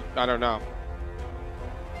don't know.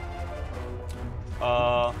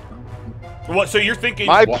 What? So you're thinking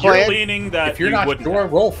My you're plan- leaning that If you're you not wouldn't sure,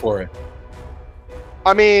 have. roll for it.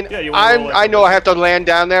 I mean, Yeah, you wanna roll like I know this. I have to land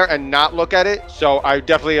down there and not look at it, so I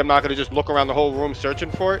definitely am not going to just look around the whole room searching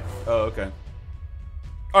for it. Oh, okay.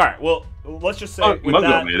 All right. Well, let's just say Oh, with Mungo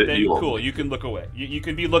that, made it, then you cool. won't. You can look away. You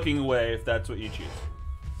can be looking away if that's what you choose.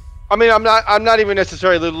 I mean, I'm not even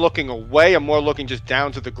necessarily looking away. I'm more looking just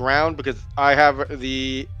down to the ground because I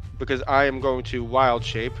am going to wild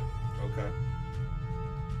shape. Okay.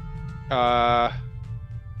 Let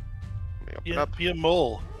me open up. Be a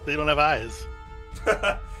mole. They don't have eyes.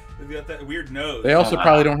 They've got that weird nose. They also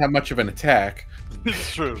probably don't have much of an attack.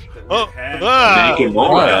 It's true. That weird Oh, hand. Naked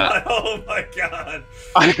mole rat. Oh my god.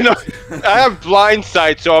 I know. I have blind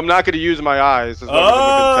sight, so I'm not going to use my eyes. As long as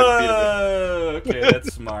I'm within 10 feet of it. Oh, okay,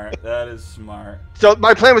 that's smart. That is smart. So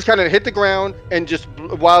my plan was kind of hit the ground and just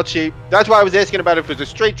wild shape. That's why I was asking about if it was a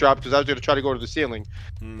straight drop because I was going to try to go to the ceiling.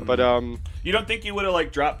 But You don't think you would have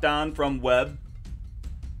like dropped down from web?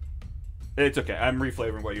 It's okay. I'm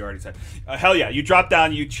reflavoring what you already said. Hell yeah, you drop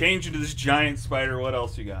down, you change into this giant spider. What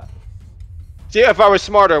else you got? see, if I was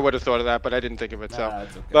smarter, I would have thought of that, but I didn't think of it. Nah,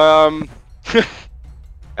 it's okay.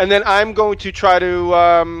 And then I'm going to try to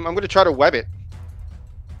web it.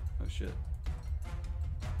 Oh shit.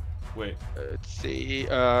 Wait, Let's see.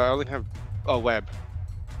 I only have a web.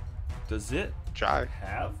 does it Try.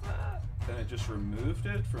 have that? Then it just removed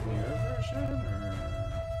it from your version, or?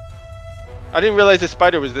 I didn't realize the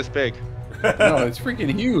spider was this big. No, it's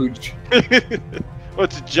freaking huge. Well,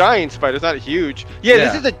 it's a giant spider. It's not huge. Yeah,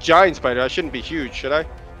 this is a giant spider. I shouldn't be huge, should I?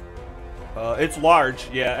 It's large,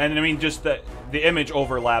 yeah, and I mean just the image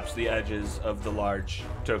overlaps the edges of the large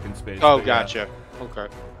token space. Oh, gotcha. Yeah. Okay.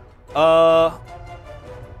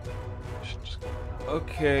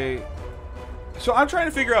 Okay. So I'm trying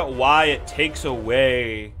to figure out why it takes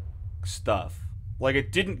away stuff. Like,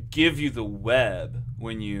 it didn't give you the web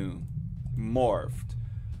when you morphed.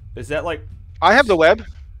 Is that like... I have the web.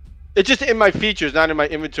 It's just in my features, not in my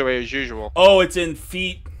inventory as usual. Oh, it's in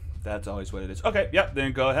feet. That's always what it is. Okay, yep,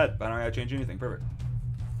 then go ahead. I don't gotta change anything. Perfect.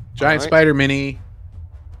 Giant spider mini.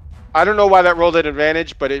 I don't know why that rolled an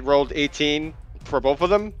advantage, but it rolled 18 for both of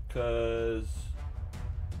them. Because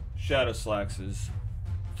Shadow Slacks is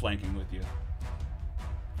flanking with you.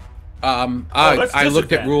 I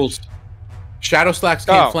looked at rules. Shadow Slacks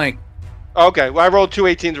can't flank. Okay, well I rolled two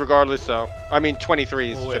 18s regardless, so I mean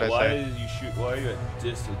 23s. Oh, wait, should I why say? did you shoot? Why are you at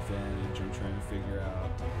disadvantage? I'm trying to figure out.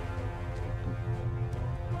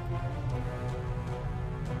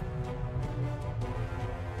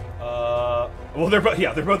 Well, they're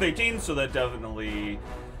both 18, so that definitely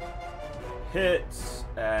hits,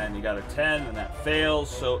 and you got a 10, and that fails,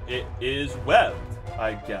 so it is webbed,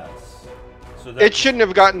 I guess. So it shouldn't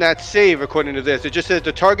have gotten that save according to this. It just says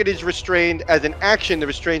the target is restrained. As an action, the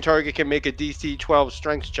restrained target can make a DC 12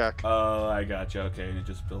 strength check. Oh, I gotcha. Okay, and it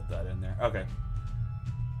just built that in there. Okay.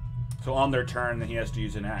 So on their turn, then he has to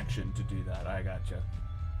use an action to do that. I gotcha.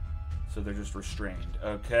 So they're just restrained.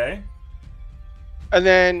 Okay. And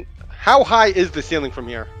then, how high is the ceiling from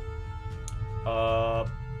here? Well,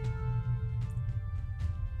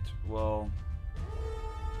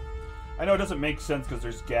 I know it doesn't make sense because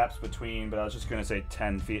there's gaps between, but I was just going to say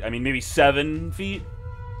 10 feet. I mean, maybe 7 feet?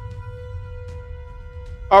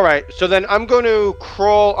 All right, so then I'm going to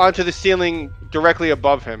crawl onto the ceiling directly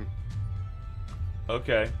above him.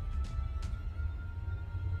 Okay.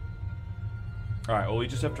 All right, well, we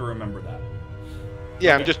just have to remember that.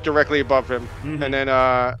 Yeah, Okay. I'm just directly above him. Mhm. And then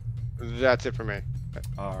that's it for me.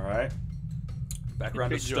 All right. Back around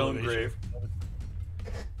to Change your Stone elevation. Grave.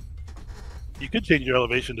 You could change your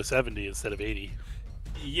elevation to 70 instead of 80.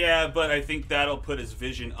 Yeah, but I think that'll put his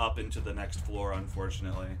vision up into the next floor,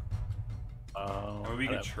 unfortunately. I mean, we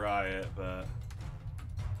could try it, but...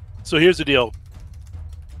 So here's the deal.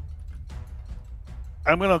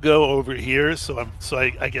 I'm gonna go over here, so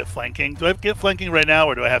I get flanking. Do I get flanking right now,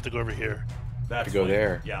 or do I have to go over here? That's To go fine.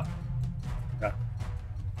 there. Yeah.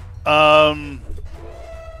 I'm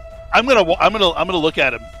gonna look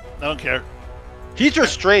at him. I don't care. He's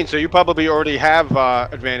restrained, so you probably already have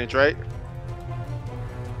advantage, right?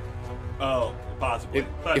 Oh, possibly.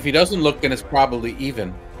 But, If he doesn't look, then it's probably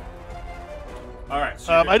even. all right.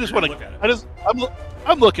 So I just want to look at it.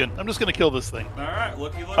 I'm looking. I'm just gonna kill this thing. All right,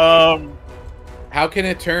 looky. How can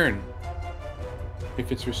it turn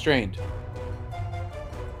if it's restrained?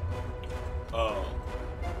 Oh.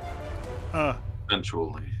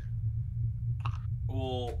 Eventually.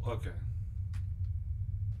 Well, okay.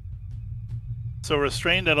 So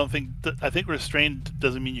restrained, I think restrained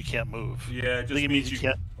doesn't mean you can't move. Yeah, it I just think it means you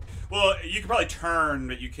can't. Well, you can probably turn,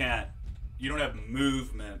 but you can't. You don't have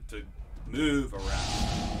movement to move around.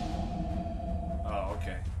 Oh,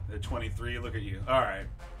 okay. At 23, look at you. All right,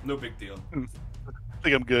 no big deal. I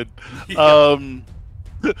think I'm good. Yeah.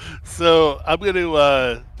 So I'm going to.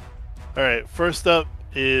 All right. First up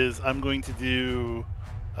is I'm going to do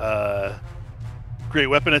great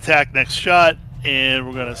weapon attack next shot, and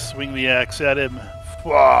we're going to swing the axe at him.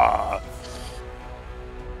 Wah!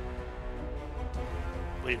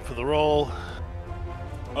 Waiting for the roll.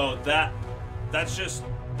 Oh, that's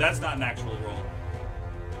not an actual roll.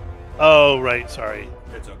 Oh, right. Sorry.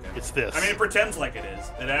 It's okay. It's this. I mean, it pretends like it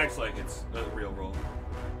is. It acts like it's a real roll.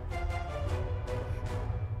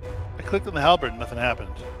 I clicked on the halberd and nothing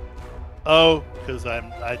happened. Oh, because I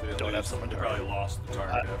It don't have someone You to probably lost the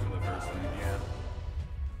target after the first thing. Yeah.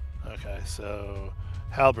 Okay, so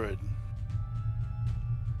halberd.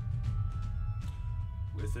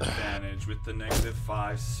 With advantage, with the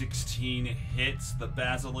 -5, 16 hits the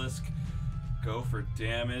basilisk. Go for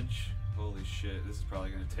damage. Holy shit, this is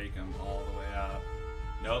probably going to take him all the way out.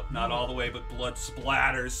 Nope, not all the way, but blood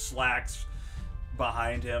splatters, slacks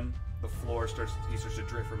behind him. The floor he starts to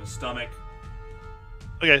drip from his stomach.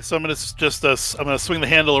 Okay, so I'm gonna I'm gonna swing the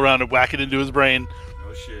handle around and whack it into his brain.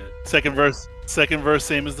 Oh shit. Second verse,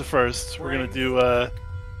 same as the first. We're gonna do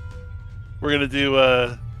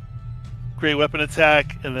great weapon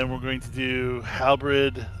attack, and then we're going to do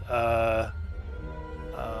halberd.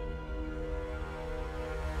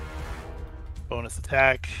 Bonus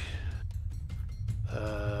attack.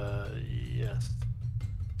 Yes.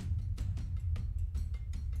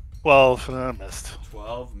 12 missed.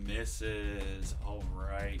 12 misses. All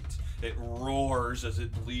right. It roars as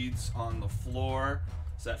it bleeds on the floor.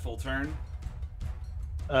 Is that full turn?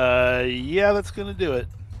 Yeah, that's gonna do it.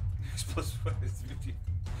 Plus 5 is 50.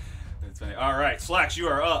 That's funny. All right, Slacks, you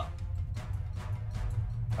are up.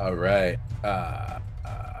 All right.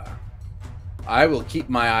 I will keep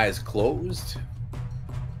my eyes closed.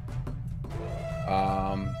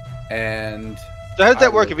 And So how does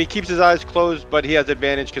that work? If he keeps his eyes closed, but he has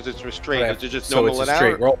advantage because it's restrained, is it just so normal it's a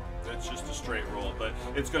straight roll. It's just a straight roll, but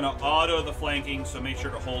it's going to auto the flanking, so make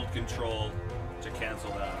sure to hold control to cancel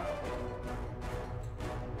that out.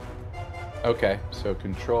 Okay, so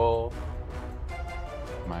control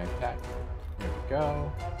my attack. Here we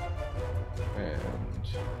go. And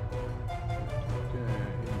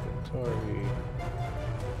inventory,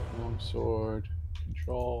 longsword,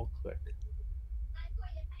 control, click.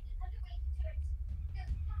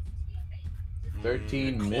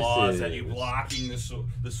 13 Claws misses. at you, blocking the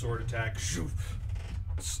sword attack.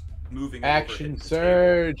 Moving Action over.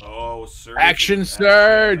 surge. Oh, surge. Action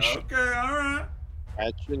surge. Okay, all right.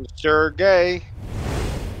 Action Sergey.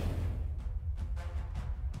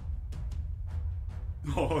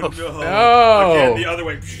 Oh no! No. Again, the other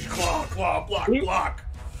way. Claw, claw, block, block.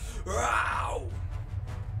 Wow.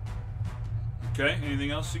 Okay. Anything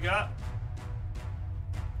else you got?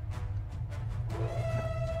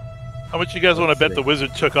 How much you guys want to bet the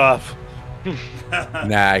wizard took off?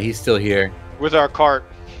 Nah, he's still here. With our cart.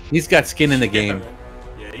 He's got skin in the game.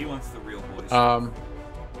 Yeah, he wants the real boys.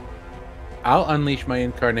 I'll unleash my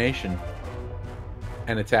incarnation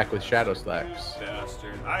and attack with Shadow Slacks.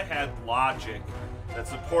 Bastard. I had logic that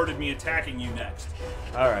supported me attacking you next.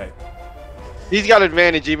 All right. He's got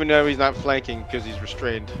advantage even though he's not flanking because he's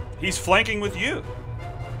restrained. He's flanking with you.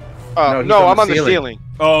 No, he's No, on I'm the on the ceiling. ceiling.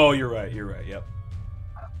 Oh, you're right. You're right. Yep.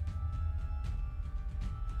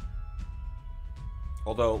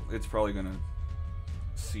 Although it's probably gonna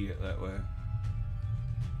see it that way.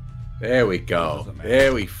 There we go.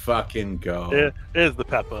 There we fucking go. There's the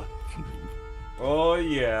Peppa. Oh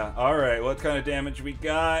yeah. All right. What kind of damage we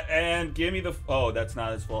got? And give me the. Oh, that's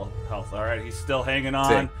not his full health. All right. He's still hanging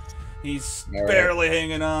on. He's barely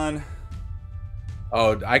hanging on.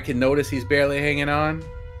 Oh, I can notice he's barely hanging on.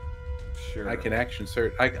 Sure. I can action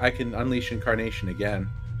search. I can unleash incarnation again.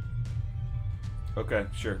 Okay.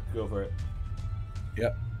 Sure. Go for it.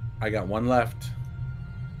 Yep. I got one left.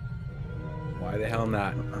 Why the hell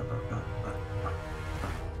not?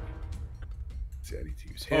 See, I need to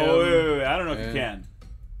use him. Oh, wait. I don't know if you can.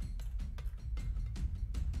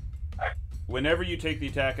 Whenever you take the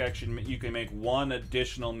attack action, you can make one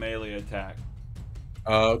additional melee attack.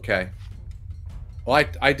 Okay. Well,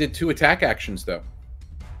 I did 2 attack actions, though.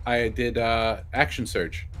 I did action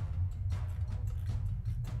surge.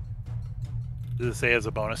 Does it say as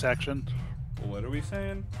a bonus action? What are we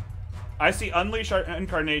saying? I see unleash our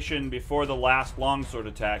incarnation before the last longsword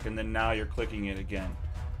attack, and then now you're clicking it again.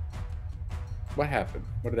 What happened?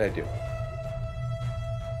 What did I do?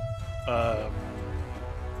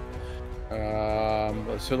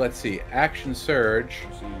 So let's see. Action surge.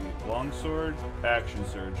 You see longsword, action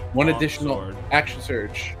surge. One additional action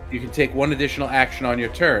surge. You can take one additional action on your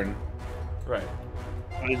turn. Right.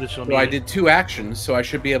 So I did 2 actions, so I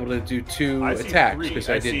should be able to do 2 attacks because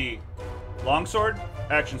I did. See longsword,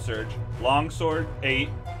 action surge, longsword 8,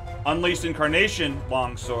 unleashed incarnation,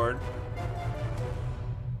 longsword.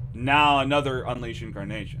 Now another unleash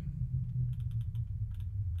incarnation.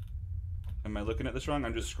 Am I looking at this wrong?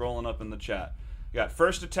 I'm just scrolling up in the chat. You got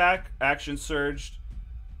first attack, action surged.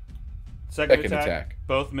 Second attack,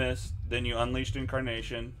 both missed. Then you unleashed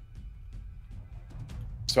incarnation.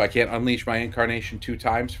 So I can't unleash my incarnation 2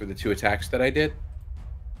 times for the 2 attacks that I did?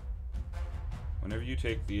 Whenever you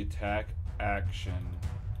take the attack action.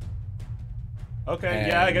 Okay,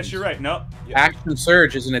 yeah, I guess you're right. Nope. Yep. Action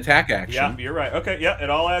surge is an attack action. Yeah, you're right. Okay, yeah, it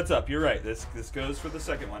all adds up. You're right. This goes for the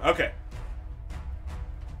second one. Okay.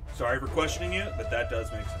 Sorry for questioning you, but that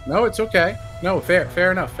does make sense. No, it's okay. No,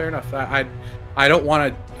 fair enough. I don't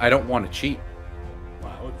want to cheat.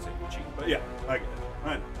 Well, I wouldn't say you cheat, but yeah, I get it.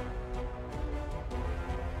 I know.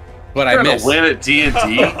 But I missed. Win at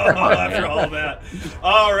D&D. After all that.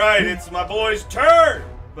 All right, it's my boy's turn,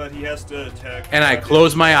 but he has to attack. And I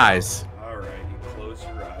close my eyes. All right, you close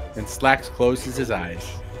your eyes. And Slacks closes his eyes.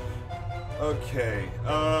 Okay.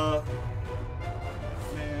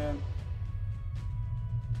 Man.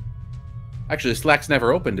 Actually, Slacks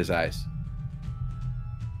never opened his eyes.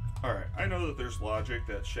 All right, I know that there's logic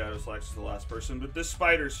that Shadow Slacks is the last person, but this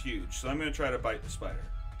spider's huge, so I'm going to try to bite the spider.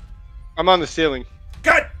 I'm on the ceiling.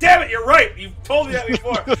 God damn it, you're right! You've told me that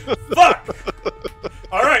before. Fuck!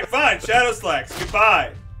 All right, fine. Shadow Slacks,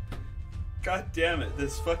 goodbye. God damn it!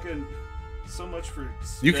 This fucking so much for.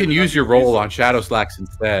 You can use your roll on Shadow Slacks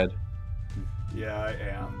instead. Yeah, I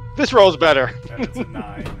am. This roll's better. And it's a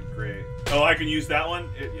 9. Great. Oh, I can use that one.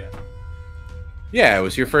 Yeah. Yeah, it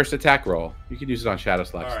was your first attack roll. You can use it on Shadow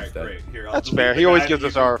Slacks All right, instead. great. Here, That's fair. He always gives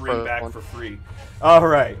us our bring back one. for free. All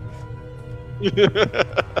right.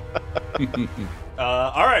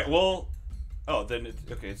 All right. Well. Oh, then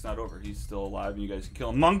it's not over. He's still alive, and you guys can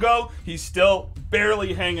kill him. Mungo, he's still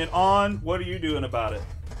barely hanging on. What are you doing about it?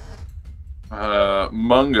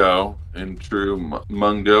 Mungo, in true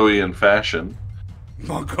Mongolian fashion.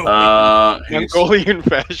 Mongolian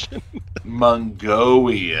fashion.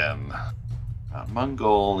 Mongolian.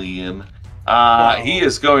 Mongolian. He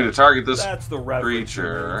is going to target this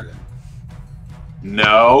creature.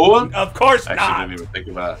 No. Of course not. I didn't even think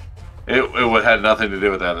about it. It had nothing to do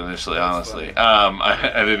with that initially, honestly.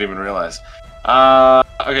 I didn't even realize.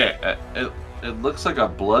 Okay, it looks like a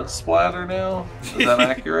blood splatter now. Is that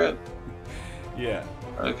accurate? Yeah.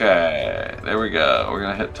 Okay, there we go. We're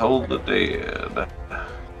gonna hit Toll the Dead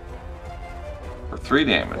for 3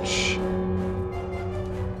 damage.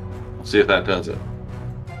 We'll see if that does it.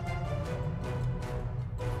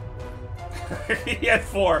 He had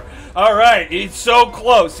 4. All right, he's so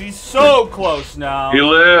close. He's so close now. He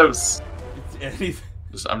lives.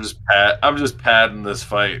 I'm just padding this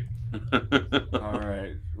fight. All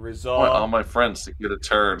right, resolve. I want all my friends to get a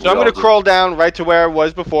turn. So I'm going to crawl down right to where I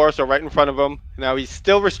was before, so right in front of him. Now he's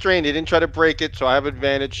still restrained. He didn't try to break it, so I have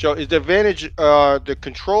advantage. So is the advantage the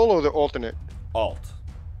control or the alternate? Alt.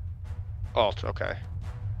 Alt. Okay.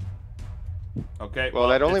 Okay. Well,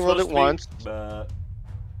 that only rolled it once.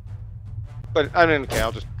 But I mean, okay,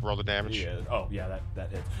 I'll just roll the damage. Yeah. Oh, yeah, that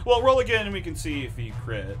hits. Well, roll again, and we can see if he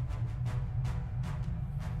crit.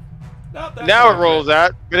 Nope, now it rolls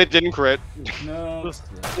that, but it didn't crit. No.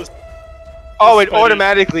 Oh, it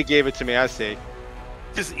automatically gave it to me. I see.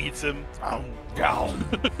 Just eats him.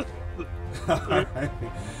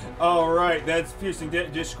 All right, that's piercing.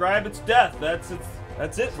 Describe its death. That's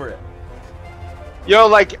it for it. Yo,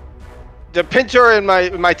 like the pincer in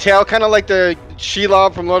my tail, kind of like the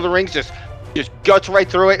Shelob from Lord of the Rings, just guts right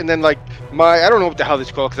through it, and then like I don't know what the hell this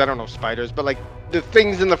is called because I don't know spiders, but like the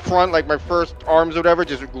things in the front, like my first arms or whatever,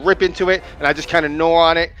 just rip into it, and I just kind of gnaw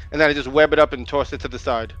on it, and then I just web it up and toss it to the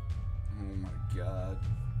side. Oh my god.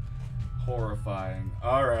 Horrifying.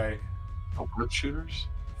 Alright. Oh, rip shooters?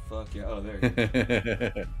 Fuck yeah. Oh, there you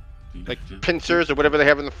go. Like pincers or whatever they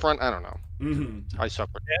have in the front, I don't know. Mm-hmm. I suck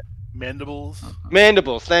with that. Mandibles.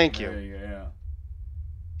 Mandibles, thank you. There you go,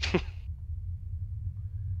 yeah.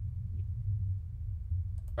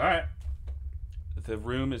 Alright. The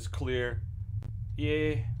room is clear.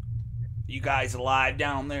 Yeah. You guys alive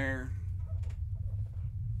down there?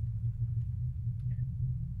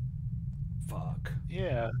 Fuck.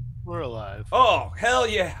 Yeah, we're alive. Oh, hell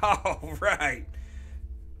yeah. All right.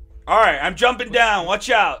 All right, I'm jumping down. Watch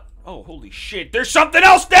out. Oh, holy shit. There's something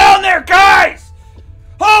else down there, guys!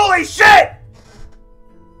 Holy shit!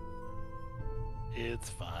 It's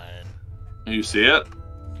fine. You see it?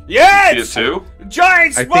 Yes! You see it too?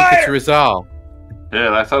 Giant spider! I think it's Rizal.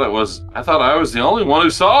 Yeah, I thought I was the only one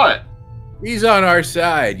who saw it. He's on our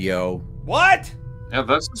side, yo. What? Yeah,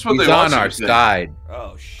 that's just what He's they want on our you to side.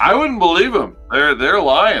 Oh, shit. I wouldn't believe them. They're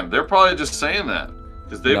lying. They're probably just saying that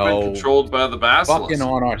because they've been controlled by the basilisk. Fucking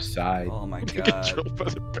on our side. Oh, my God. Controlled by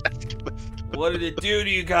the basilisk. What did it do to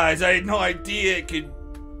you guys? I had no idea it could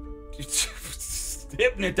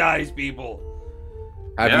hypnotize people.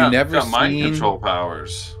 Have you never got seen mind control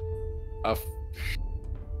powers?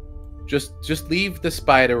 Just leave the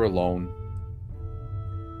spider alone.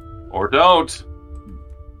 Or don't.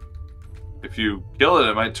 If you kill it,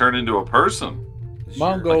 it might turn into a person.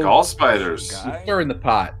 Mongo, like all spiders. Stir in the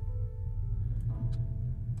pot.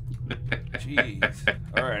 Jeez.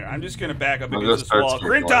 All right, I'm just gonna back up Mongo against this starts wall. to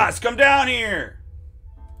Krintos, come down here.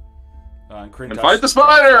 And fight the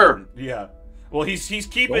spider. Yeah. Well, he's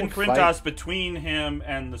keeping Don't Krintos fight. between him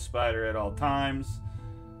and the spider at all times.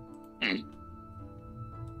 Where's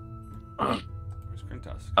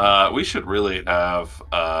Krintos? We should really have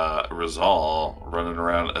Rizal running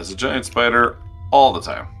around as a giant spider all the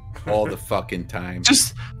time. All the fucking time.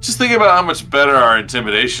 Just think about how much better our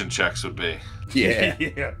intimidation checks would be. Yeah.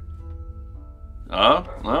 Yeah.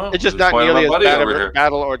 No, It's just not pointing nearly my as buddy bad over of here. a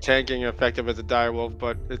battle or tanking effective as a direwolf,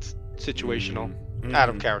 but it's situational. Out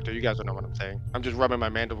of character. You guys don't know what I'm saying. I'm just rubbing my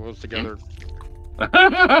mandibles together. Perfect.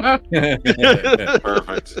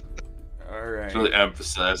 All right. It's really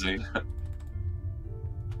emphasizing.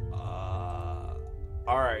 All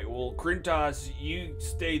right. Well, Krintos, you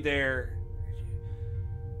stay there.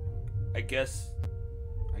 I guess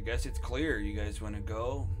it's clear. You guys want to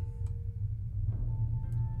go?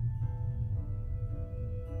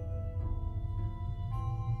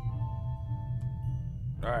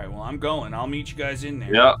 All right. Well, I'm going. I'll meet you guys in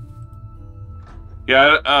there. Yep.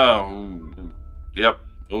 Yeah. Yep.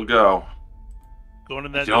 We'll go. Going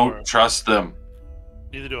in that Don't door. trust them.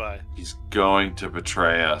 Neither do I. He's going to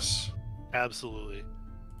betray us. Absolutely.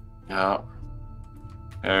 Yeah.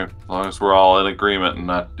 Okay, as long as we're all in agreement and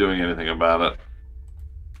not doing anything about it.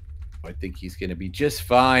 I think he's going to be just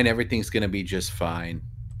fine. Everything's going to be just fine.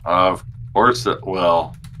 Of course it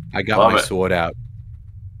will. I got Love my it. sword out.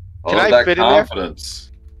 Can Love I that fit in there?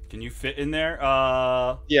 confidence. Can you fit in there?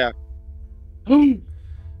 Yeah.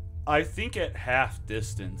 I think at half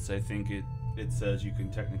distance, I think it says you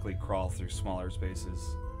can technically crawl through smaller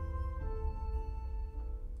spaces.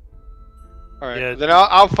 All right. Yeah. Then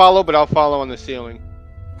I'll follow, but I'll follow on the ceiling.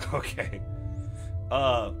 Okay.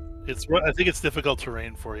 I think it's difficult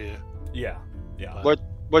terrain for you. Yeah.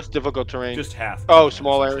 What's difficult terrain? Just half. Oh,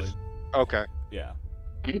 small areas. essentially. Okay. Yeah.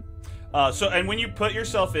 So, and when you put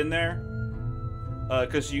yourself in there,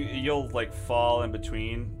 because you'll like fall in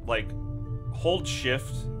between, like hold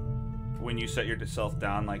shift when you set yourself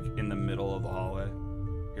down, like in the middle of the hallway.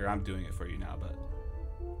 Here, I'm doing it for you now, but.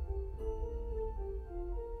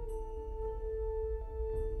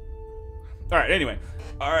 All right. Anyway,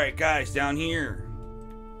 all right, guys, down here.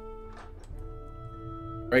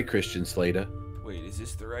 Right, Christian Slater. Wait, is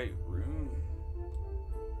this the right room?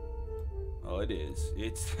 Oh, it is.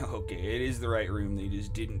 It's okay. It is the right room. They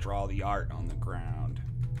just didn't draw the art on the ground.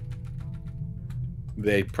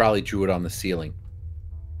 They probably drew it on the ceiling.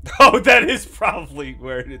 Oh, that is probably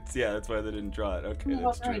where it's. Yeah, that's why they didn't draw it. Okay,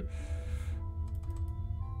 that's true.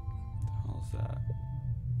 How's that?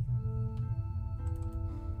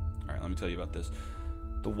 All right, let me tell you about this.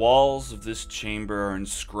 The walls of this chamber are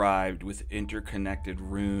inscribed with interconnected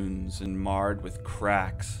runes and marred with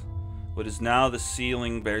cracks. What is now the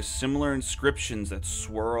ceiling bears similar inscriptions that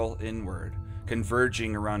swirl inward,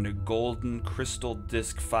 converging around a golden crystal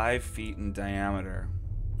disc 5 feet in diameter.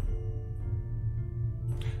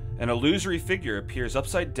 An illusory figure appears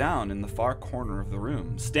upside down in the far corner of the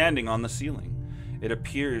room, standing on the ceiling. It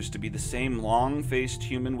appears to be the same long-faced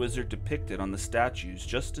human wizard depicted on the statues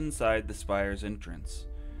just inside the spire's entrance.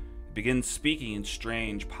 It begins speaking in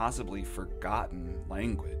strange, possibly forgotten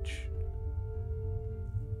language.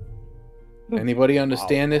 Anybody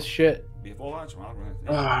understand this shit? I'm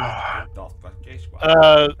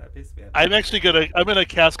gonna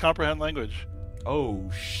cast comprehend language.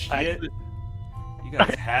 Oh shit! You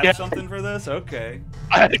guys have something for this? Okay.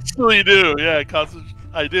 I actually do. Yeah,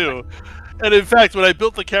 I do. And in fact, when I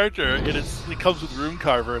built the character, it comes with Rune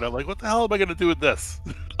Carver, and I'm like, what the hell am I gonna do with this?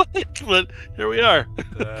 But here we are.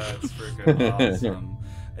 That's freaking awesome.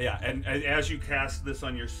 Yeah, and as you cast this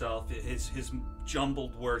on yourself, his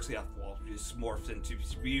jumbled words, just morphs into,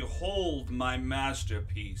 behold my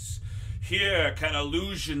masterpiece. Here can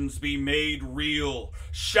illusions be made real.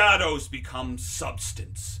 Shadows become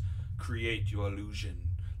substance. Create your illusion.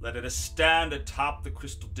 Let it stand atop the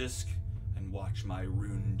crystal disc and watch my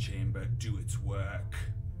rune chamber do its work.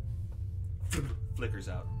 Flickers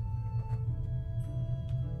out.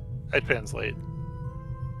 I translate.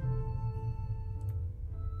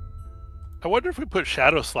 I wonder if we put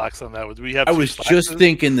shadow slacks on that. Would we have? I was just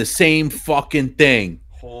thinking the same fucking thing.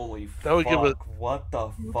 Holy that would fuck! Give What the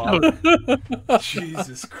fuck?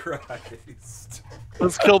 Jesus Christ!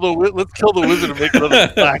 Let's kill the wizard and make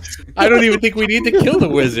another slacks. I don't even think we need to kill the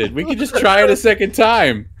wizard. We can just try it a second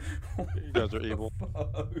time. You guys are evil.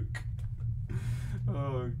 Fuck.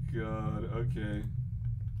 Oh god. Okay.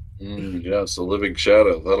 Yes, a living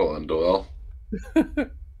shadow. That'll end well.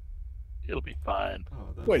 It'll be fine.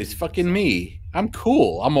 Oh, Wait, it's fucking me. I'm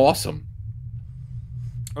cool. I'm awesome.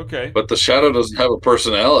 Okay. But the shadow doesn't have a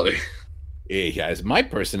personality. It has my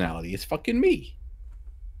personality. It's fucking me.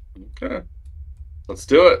 Okay. Let's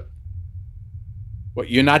do it. What,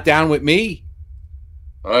 you're not down with me?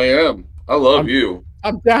 I am. I love you.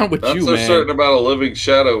 I'm down with Not you, so man. certain about a living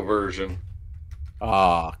shadow version.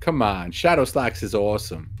 Ah, come on. Shadow Slacks is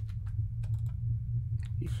awesome.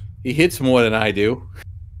 He hits more than I do.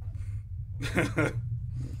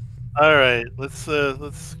 All right, let's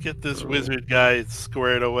get this wizard guy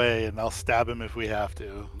squared away, and I'll stab him if we have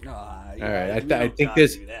to. All right, I think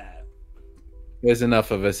there's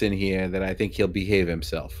enough of us in here that I think he'll behave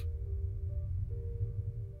himself.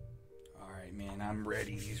 All right, man, I'm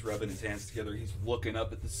ready. He's rubbing his hands together. He's looking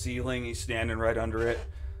up at the ceiling. He's standing right under it.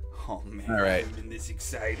 Oh man, all right. I've been this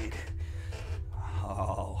excited.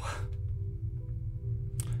 Oh.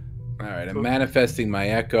 All right, I'm manifesting my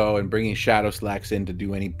echo and bringing Shadow Slacks in to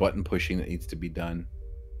do any button pushing that needs to be done.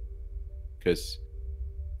 Because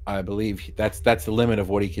I believe that's the limit of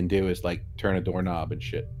what he can do is like turn a doorknob and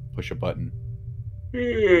shit, push a button.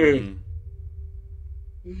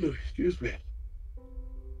 Excuse me.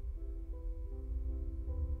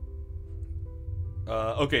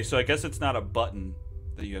 Okay, so I guess it's not a button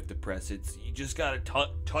that you have to press. It's you just gotta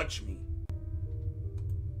touch me.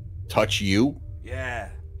 Touch you? Yeah.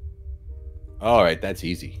 All right, that's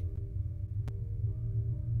easy.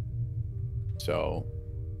 So,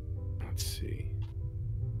 let's see.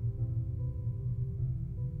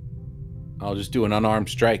 I'll just do an unarmed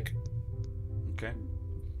strike. Okay.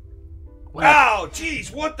 Wow,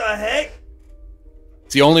 jeez, what the heck?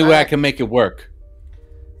 It's the only way I can make it work.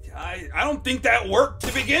 I don't think that worked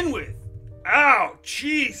to begin with. Ow,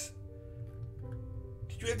 jeez.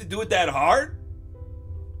 Did you have to do it that hard?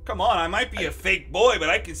 Come on, I might be a fake boy, but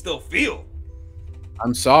I can still feel.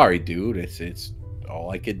 I'm sorry, dude. It's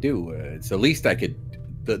all I could do. It's the least I could.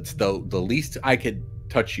 That's the least I could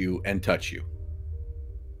touch you and touch you.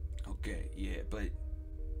 Okay, yeah, but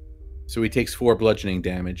So he takes 4 bludgeoning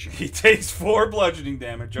damage. he takes 4 bludgeoning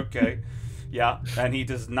damage. Okay, yeah, and he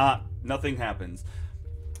does not. Nothing happens.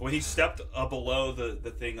 When he stepped up below the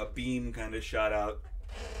thing, a beam kind of shot out,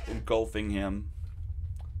 engulfing him.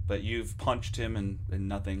 But you've punched him, and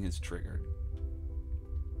nothing is triggered.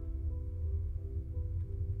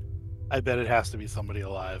 I bet it has to be somebody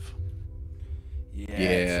alive.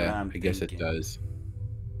 Yeah, I guess it does.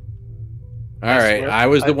 All I right, swear- I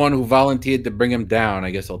was the one who volunteered to bring him down. I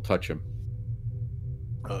guess I'll touch him.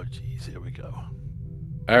 Oh, jeez, here we go.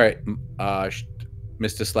 All right,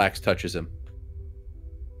 Mr. Slacks touches him.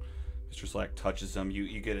 Mr. Slack touches him.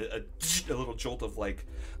 You get a little jolt of like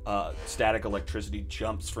static electricity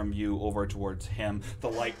jumps from you over towards him. The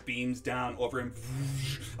light beams down over him.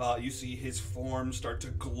 You see his form start to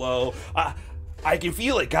glow. I can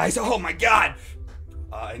feel it, guys. Oh my god!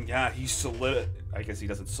 And yeah, he's I guess he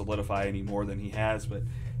doesn't solidify any more than he has, but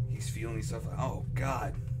he's feeling himself. Oh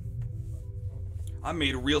god! I'm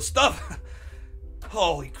made of real stuff.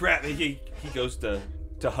 Holy crap! He goes to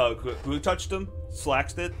hug. Who touched him?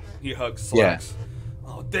 Slacks did? He hugs Slacks. Yeah.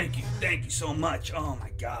 Oh, thank you so much. Oh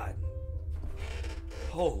my god.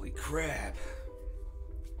 Holy crap.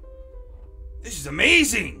 This is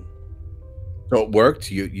amazing. So it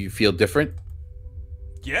worked? You feel different?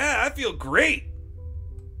 Yeah, I feel great.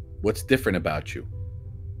 What's different about you?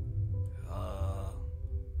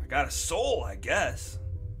 I got a soul, I guess.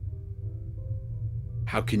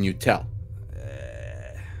 How can you tell?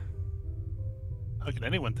 How can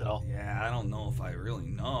anyone tell? Yeah, I don't know if I really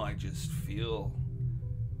know. I just feel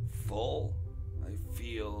full. I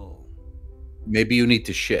feel Maybe you need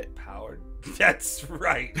to shit. powered. That's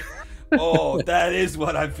right. Oh, that is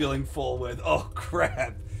what I'm feeling full with. Oh,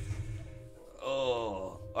 crap.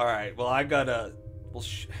 Oh, all right. Well, I gotta. Well,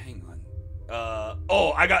 hang on.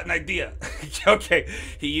 Oh, I got an idea. Okay,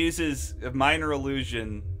 he uses a minor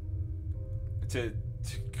illusion to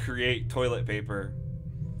create toilet paper,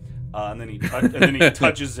 and then he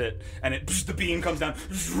touches it, and the beam comes down.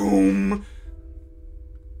 Zoom.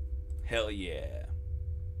 Hell yeah.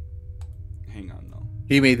 Hang on though.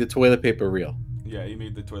 He made the toilet paper real. Yeah, he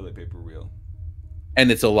made the toilet paper real.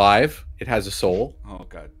 And it's alive. It has a soul. Oh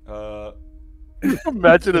god.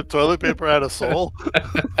 Imagine if toilet paper had a soul.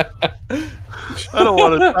 I don't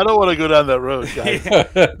want to go down that road, guys. My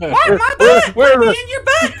butt! Put me in your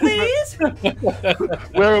butt, please!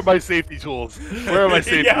 Where are my safety tools? Where are my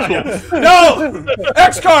safety tools? Yeah. No!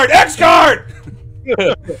 X card! X card!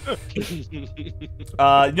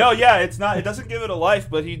 No, yeah, it's not. It doesn't give it a life,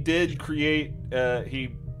 but he did create.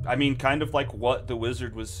 I mean, kind of like what the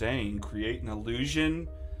wizard was saying: create an illusion,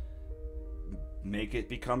 make it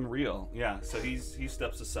become real. Yeah. So he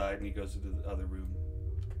steps aside and he goes into the other room.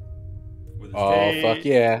 With his Fuck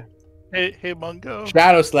yeah! Hey, Mungo.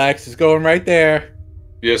 Shadow Slacks is going right there.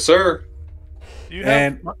 Yes, sir. You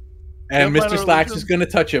have, And have Mr. minor Slacks illusion? is going to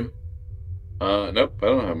touch him. Nope, I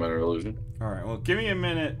don't have minor illusion. All right. Well, give me a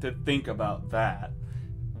minute to think about that.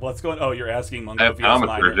 What's going? Oh, you're asking I Mungo have if he has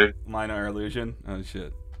thaumaturgy. minor illusion. Oh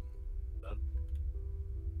shit.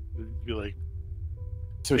 Be like,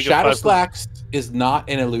 So Think of Shadow 5%. Slacks is not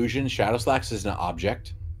an illusion. Shadow Slacks is an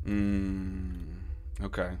object.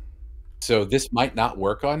 Okay. So this might not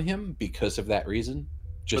work on him because of that reason.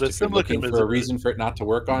 Just But if you're looking for a invisible. reason for it not to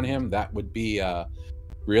work on him, that would be a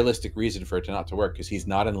realistic reason for it to not to work because he's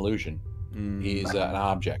not an illusion. He's an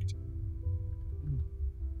object.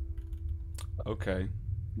 Okay.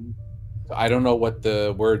 So I don't know what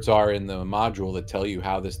the words are in the module that tell you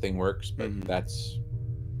how this thing works, but Mhm. that's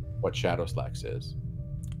what Shadow Slacks is.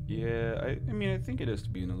 Yeah, I mean, I think it is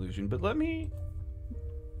to be an illusion, but let me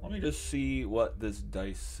just see what this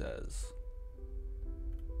dice says.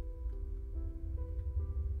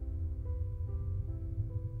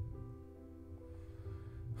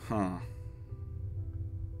 Huh.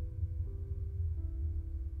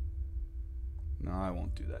 No, I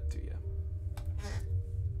won't do that to you.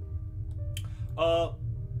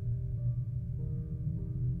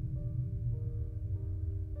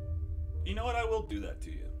 You know what? I will do that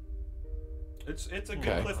to you. It's a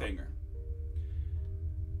good cliffhanger.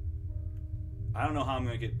 I don't know how I'm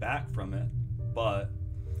gonna get back from it, but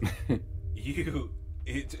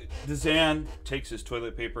Zan takes his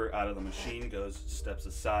toilet paper out of the machine, steps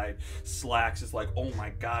aside. Slacks is like, oh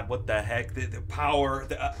my god, what the heck? The power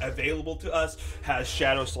available to us has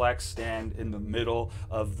Shadow Slacks stand in the middle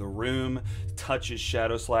of the room, touches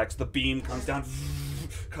Shadow Slacks. The beam comes down,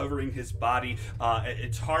 covering his body.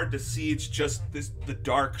 It's hard to see. It's just the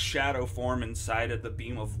dark shadow form inside of the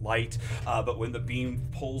beam of light. But when the beam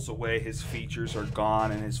pulls away, his features are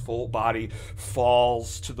gone, and his full body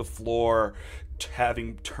falls to the floor,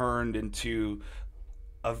 having turned into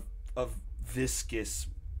a viscous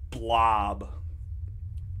blob,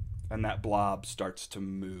 and that blob starts to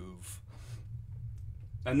move,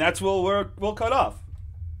 and that's where we'll cut off.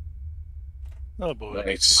 Oh boy!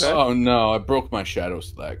 Nice. Okay. Oh no, I broke my Shadow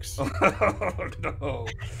Slacks. Oh no!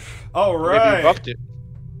 All right. Maybe buffed it.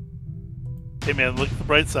 Hey man, look at the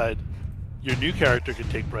bright side. Your new character can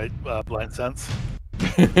take blind sense.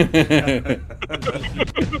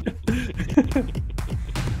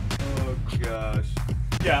 Oh gosh.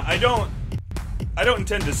 Yeah, I don't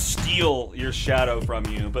intend to steal your shadow from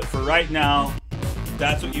you, but for right now,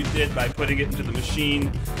 that's what you did by putting it into the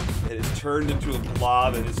machine. It is turned into a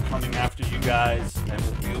blob and is coming after you guys, and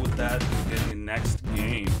we'll deal with that in the next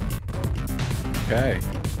game. Okay.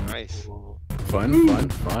 Nice. Fun.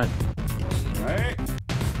 Alright?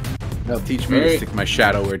 That'll teach me to stick my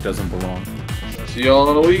shadow where it doesn't belong. See y'all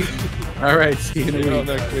in a week. All right, see you in a week.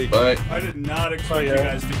 Next week. Bye. I did not expect you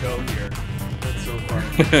guys to go here. That's so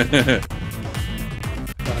funny.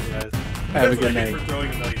 Bye, guys. Have a That's good what I get night. for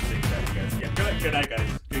throwing a million things at you guys. Yeah, good night, guys.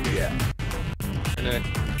 Good night.